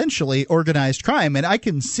was essentially organized crime, and I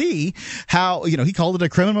can see how, he called it a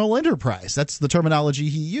criminal enterprise. That's the terminology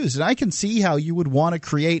he used. And I can see how you would want to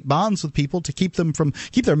create bonds with people to keep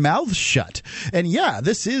their mouths shut. And yeah,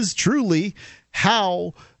 this is truly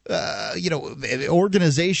how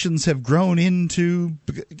organizations have grown into,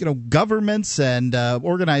 governments and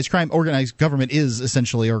organized crime. Organized government is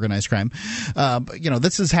essentially organized crime.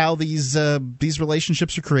 This is how these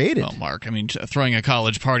relationships are created. Well, Mark, I mean, throwing a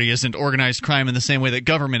college party isn't organized crime in the same way that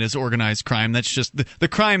government is organized crime. That's just the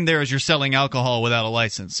crime there is you're selling alcohol without a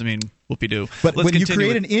license. I mean, whoopie-doo. But when you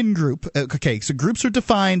create an in-group, so groups are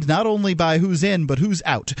defined not only by who's in, but who's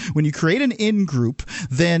out. When you create an in-group,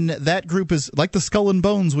 then that group is like the Skull and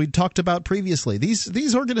Bones we talked about previously.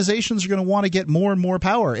 These organizations are going to want to get more and more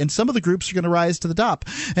power, and some of the groups are going to rise to the top.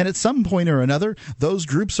 And at some point or another, those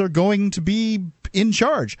groups are going to be in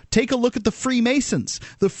charge. Take a look at the Freemasons.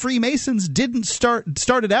 The Freemasons didn't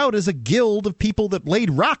started out as a guild of people that laid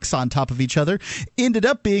rocks on top of each other, ended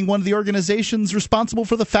up being one of the organizations responsible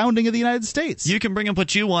for the founding of the United States. You can bring up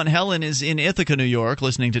what you want. Helen is in Ithaca, New York,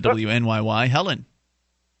 listening to WNYY. Helen.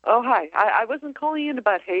 Oh, hi. I wasn't calling in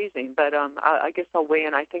about hazing, but I guess I'll weigh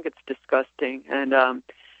in. I think it's disgusting. And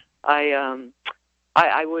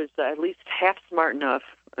I was at least half smart enough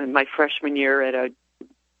in my freshman year at a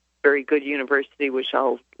very good university, which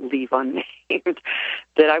I'll leave unnamed,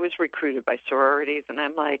 that I was recruited by sororities. And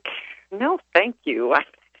I'm like, no, thank you. I'm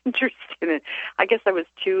interested in. I guess I was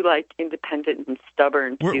too independent and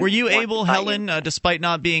stubborn. Were you able, Helen, despite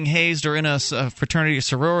not being hazed or in a fraternity or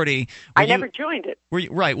sorority? I never joined it.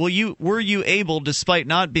 Were you able, despite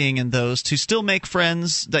not being in those, to still make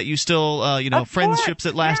friends that you still friendships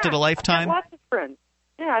that lasted a lifetime? I've got lots of friends.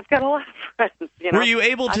 Yeah, I've got a lot of friends. Were you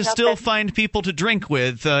able to still find people to drink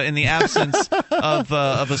with in the absence of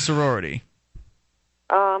a sorority?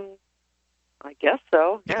 I guess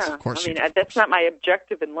so. Yes, yeah. of course. I mean, that's not my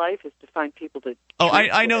objective in life, is to find people to. Oh,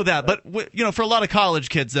 I know that, but for a lot of college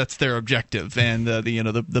kids, that's their objective, and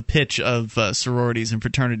the pitch of sororities and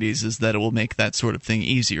fraternities is that it will make that sort of thing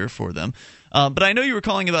easier for them. But I know you were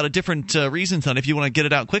calling about a different reason, son. If you want to get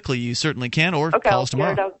it out quickly, you certainly can, or call us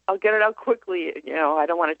tomorrow. I'll get it out quickly. I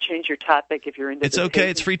don't want to change your topic if you're into. It's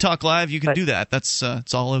okay. It's Free Talk Live. You can do that. It's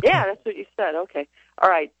all okay. Yeah, that's what you said. Okay. All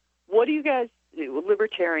right. What do you guys?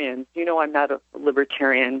 Libertarians, I'm not a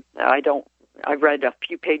libertarian. I read a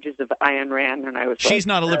few pages of Ayn Rand, and I was. She's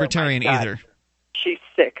not a libertarian either. She's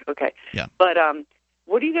sick. Okay. Yeah. But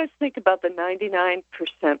what do you guys think about the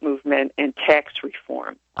 99% movement and tax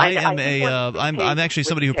reform? I'm actually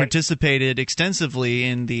somebody who participated extensively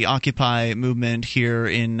in the Occupy movement here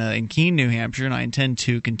in Keene, New Hampshire, and I intend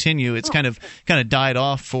to continue. It's kind of died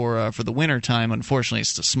off for the winter time. Unfortunately,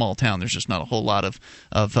 it's a small town. There's just not a whole lot of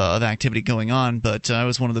activity going on. But I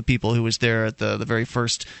was one of the people who was there at the very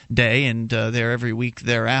first day and there every week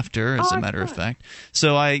thereafter, as a matter of fact.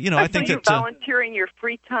 So I think you're that volunteering your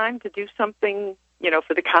free time to do something,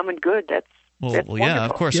 for the common good. That's yeah,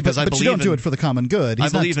 of course. Because but you don't do it for the common good. I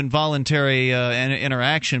believe in voluntary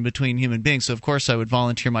interaction between human beings. So, of course, I would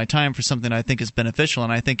volunteer my time for something I think is beneficial.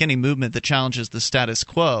 And I think any movement that challenges the status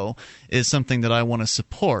quo is something that I want to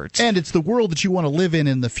support. And it's the world that you want to live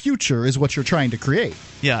in the future is what you're trying to create.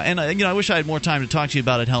 Yeah, and I wish I had more time to talk to you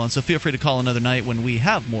about it, Helen. So feel free to call another night when we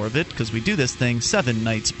have more of it, because we do this thing 7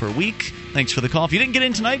 nights per week. Thanks for the call. If you didn't get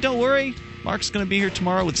in tonight, don't worry. Mark's going to be here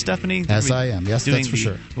tomorrow with Stephanie. As I am. Yes, that's for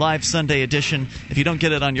sure. Live Sunday edition. If you don't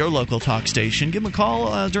get it on your local talk station, give them a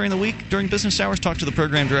call during the week, during business hours. Talk to the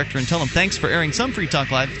program director and tell them thanks for airing some Free Talk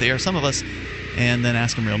Live, if they air some of us, and then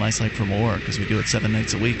ask them real nicely for more, because we do it 7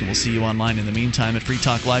 nights a week. And we'll see you online in the meantime at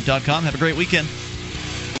freetalklive.com. Have a great weekend.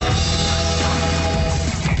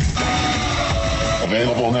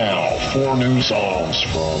 Available now, 4 new songs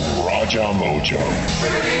from Raja Mojo.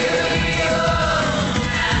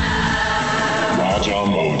 Raja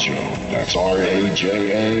Mojo. That's RAJAMOJO.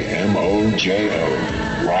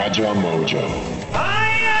 Raja Mojo.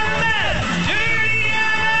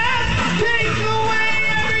 Takes away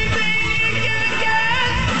everything you can get.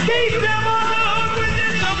 Keep them on the hook with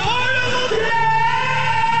this affordable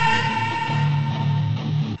debt.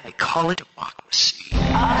 They call it democracy. I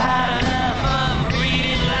had enough of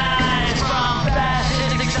reading lines from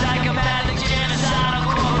fascistic, psychopathic, genocidal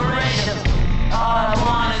corporations. All I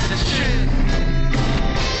want is the truth.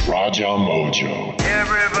 Raja Mojo.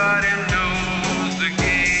 Everybody knows the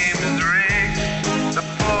game is rigged. The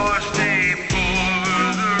poor stay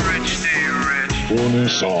poor, the rich stay rich. 4 new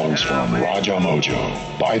songs from Raja Mojo.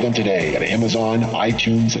 Buy them today at Amazon,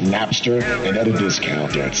 iTunes, Napster, and at a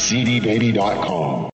discount at cdbaby.com.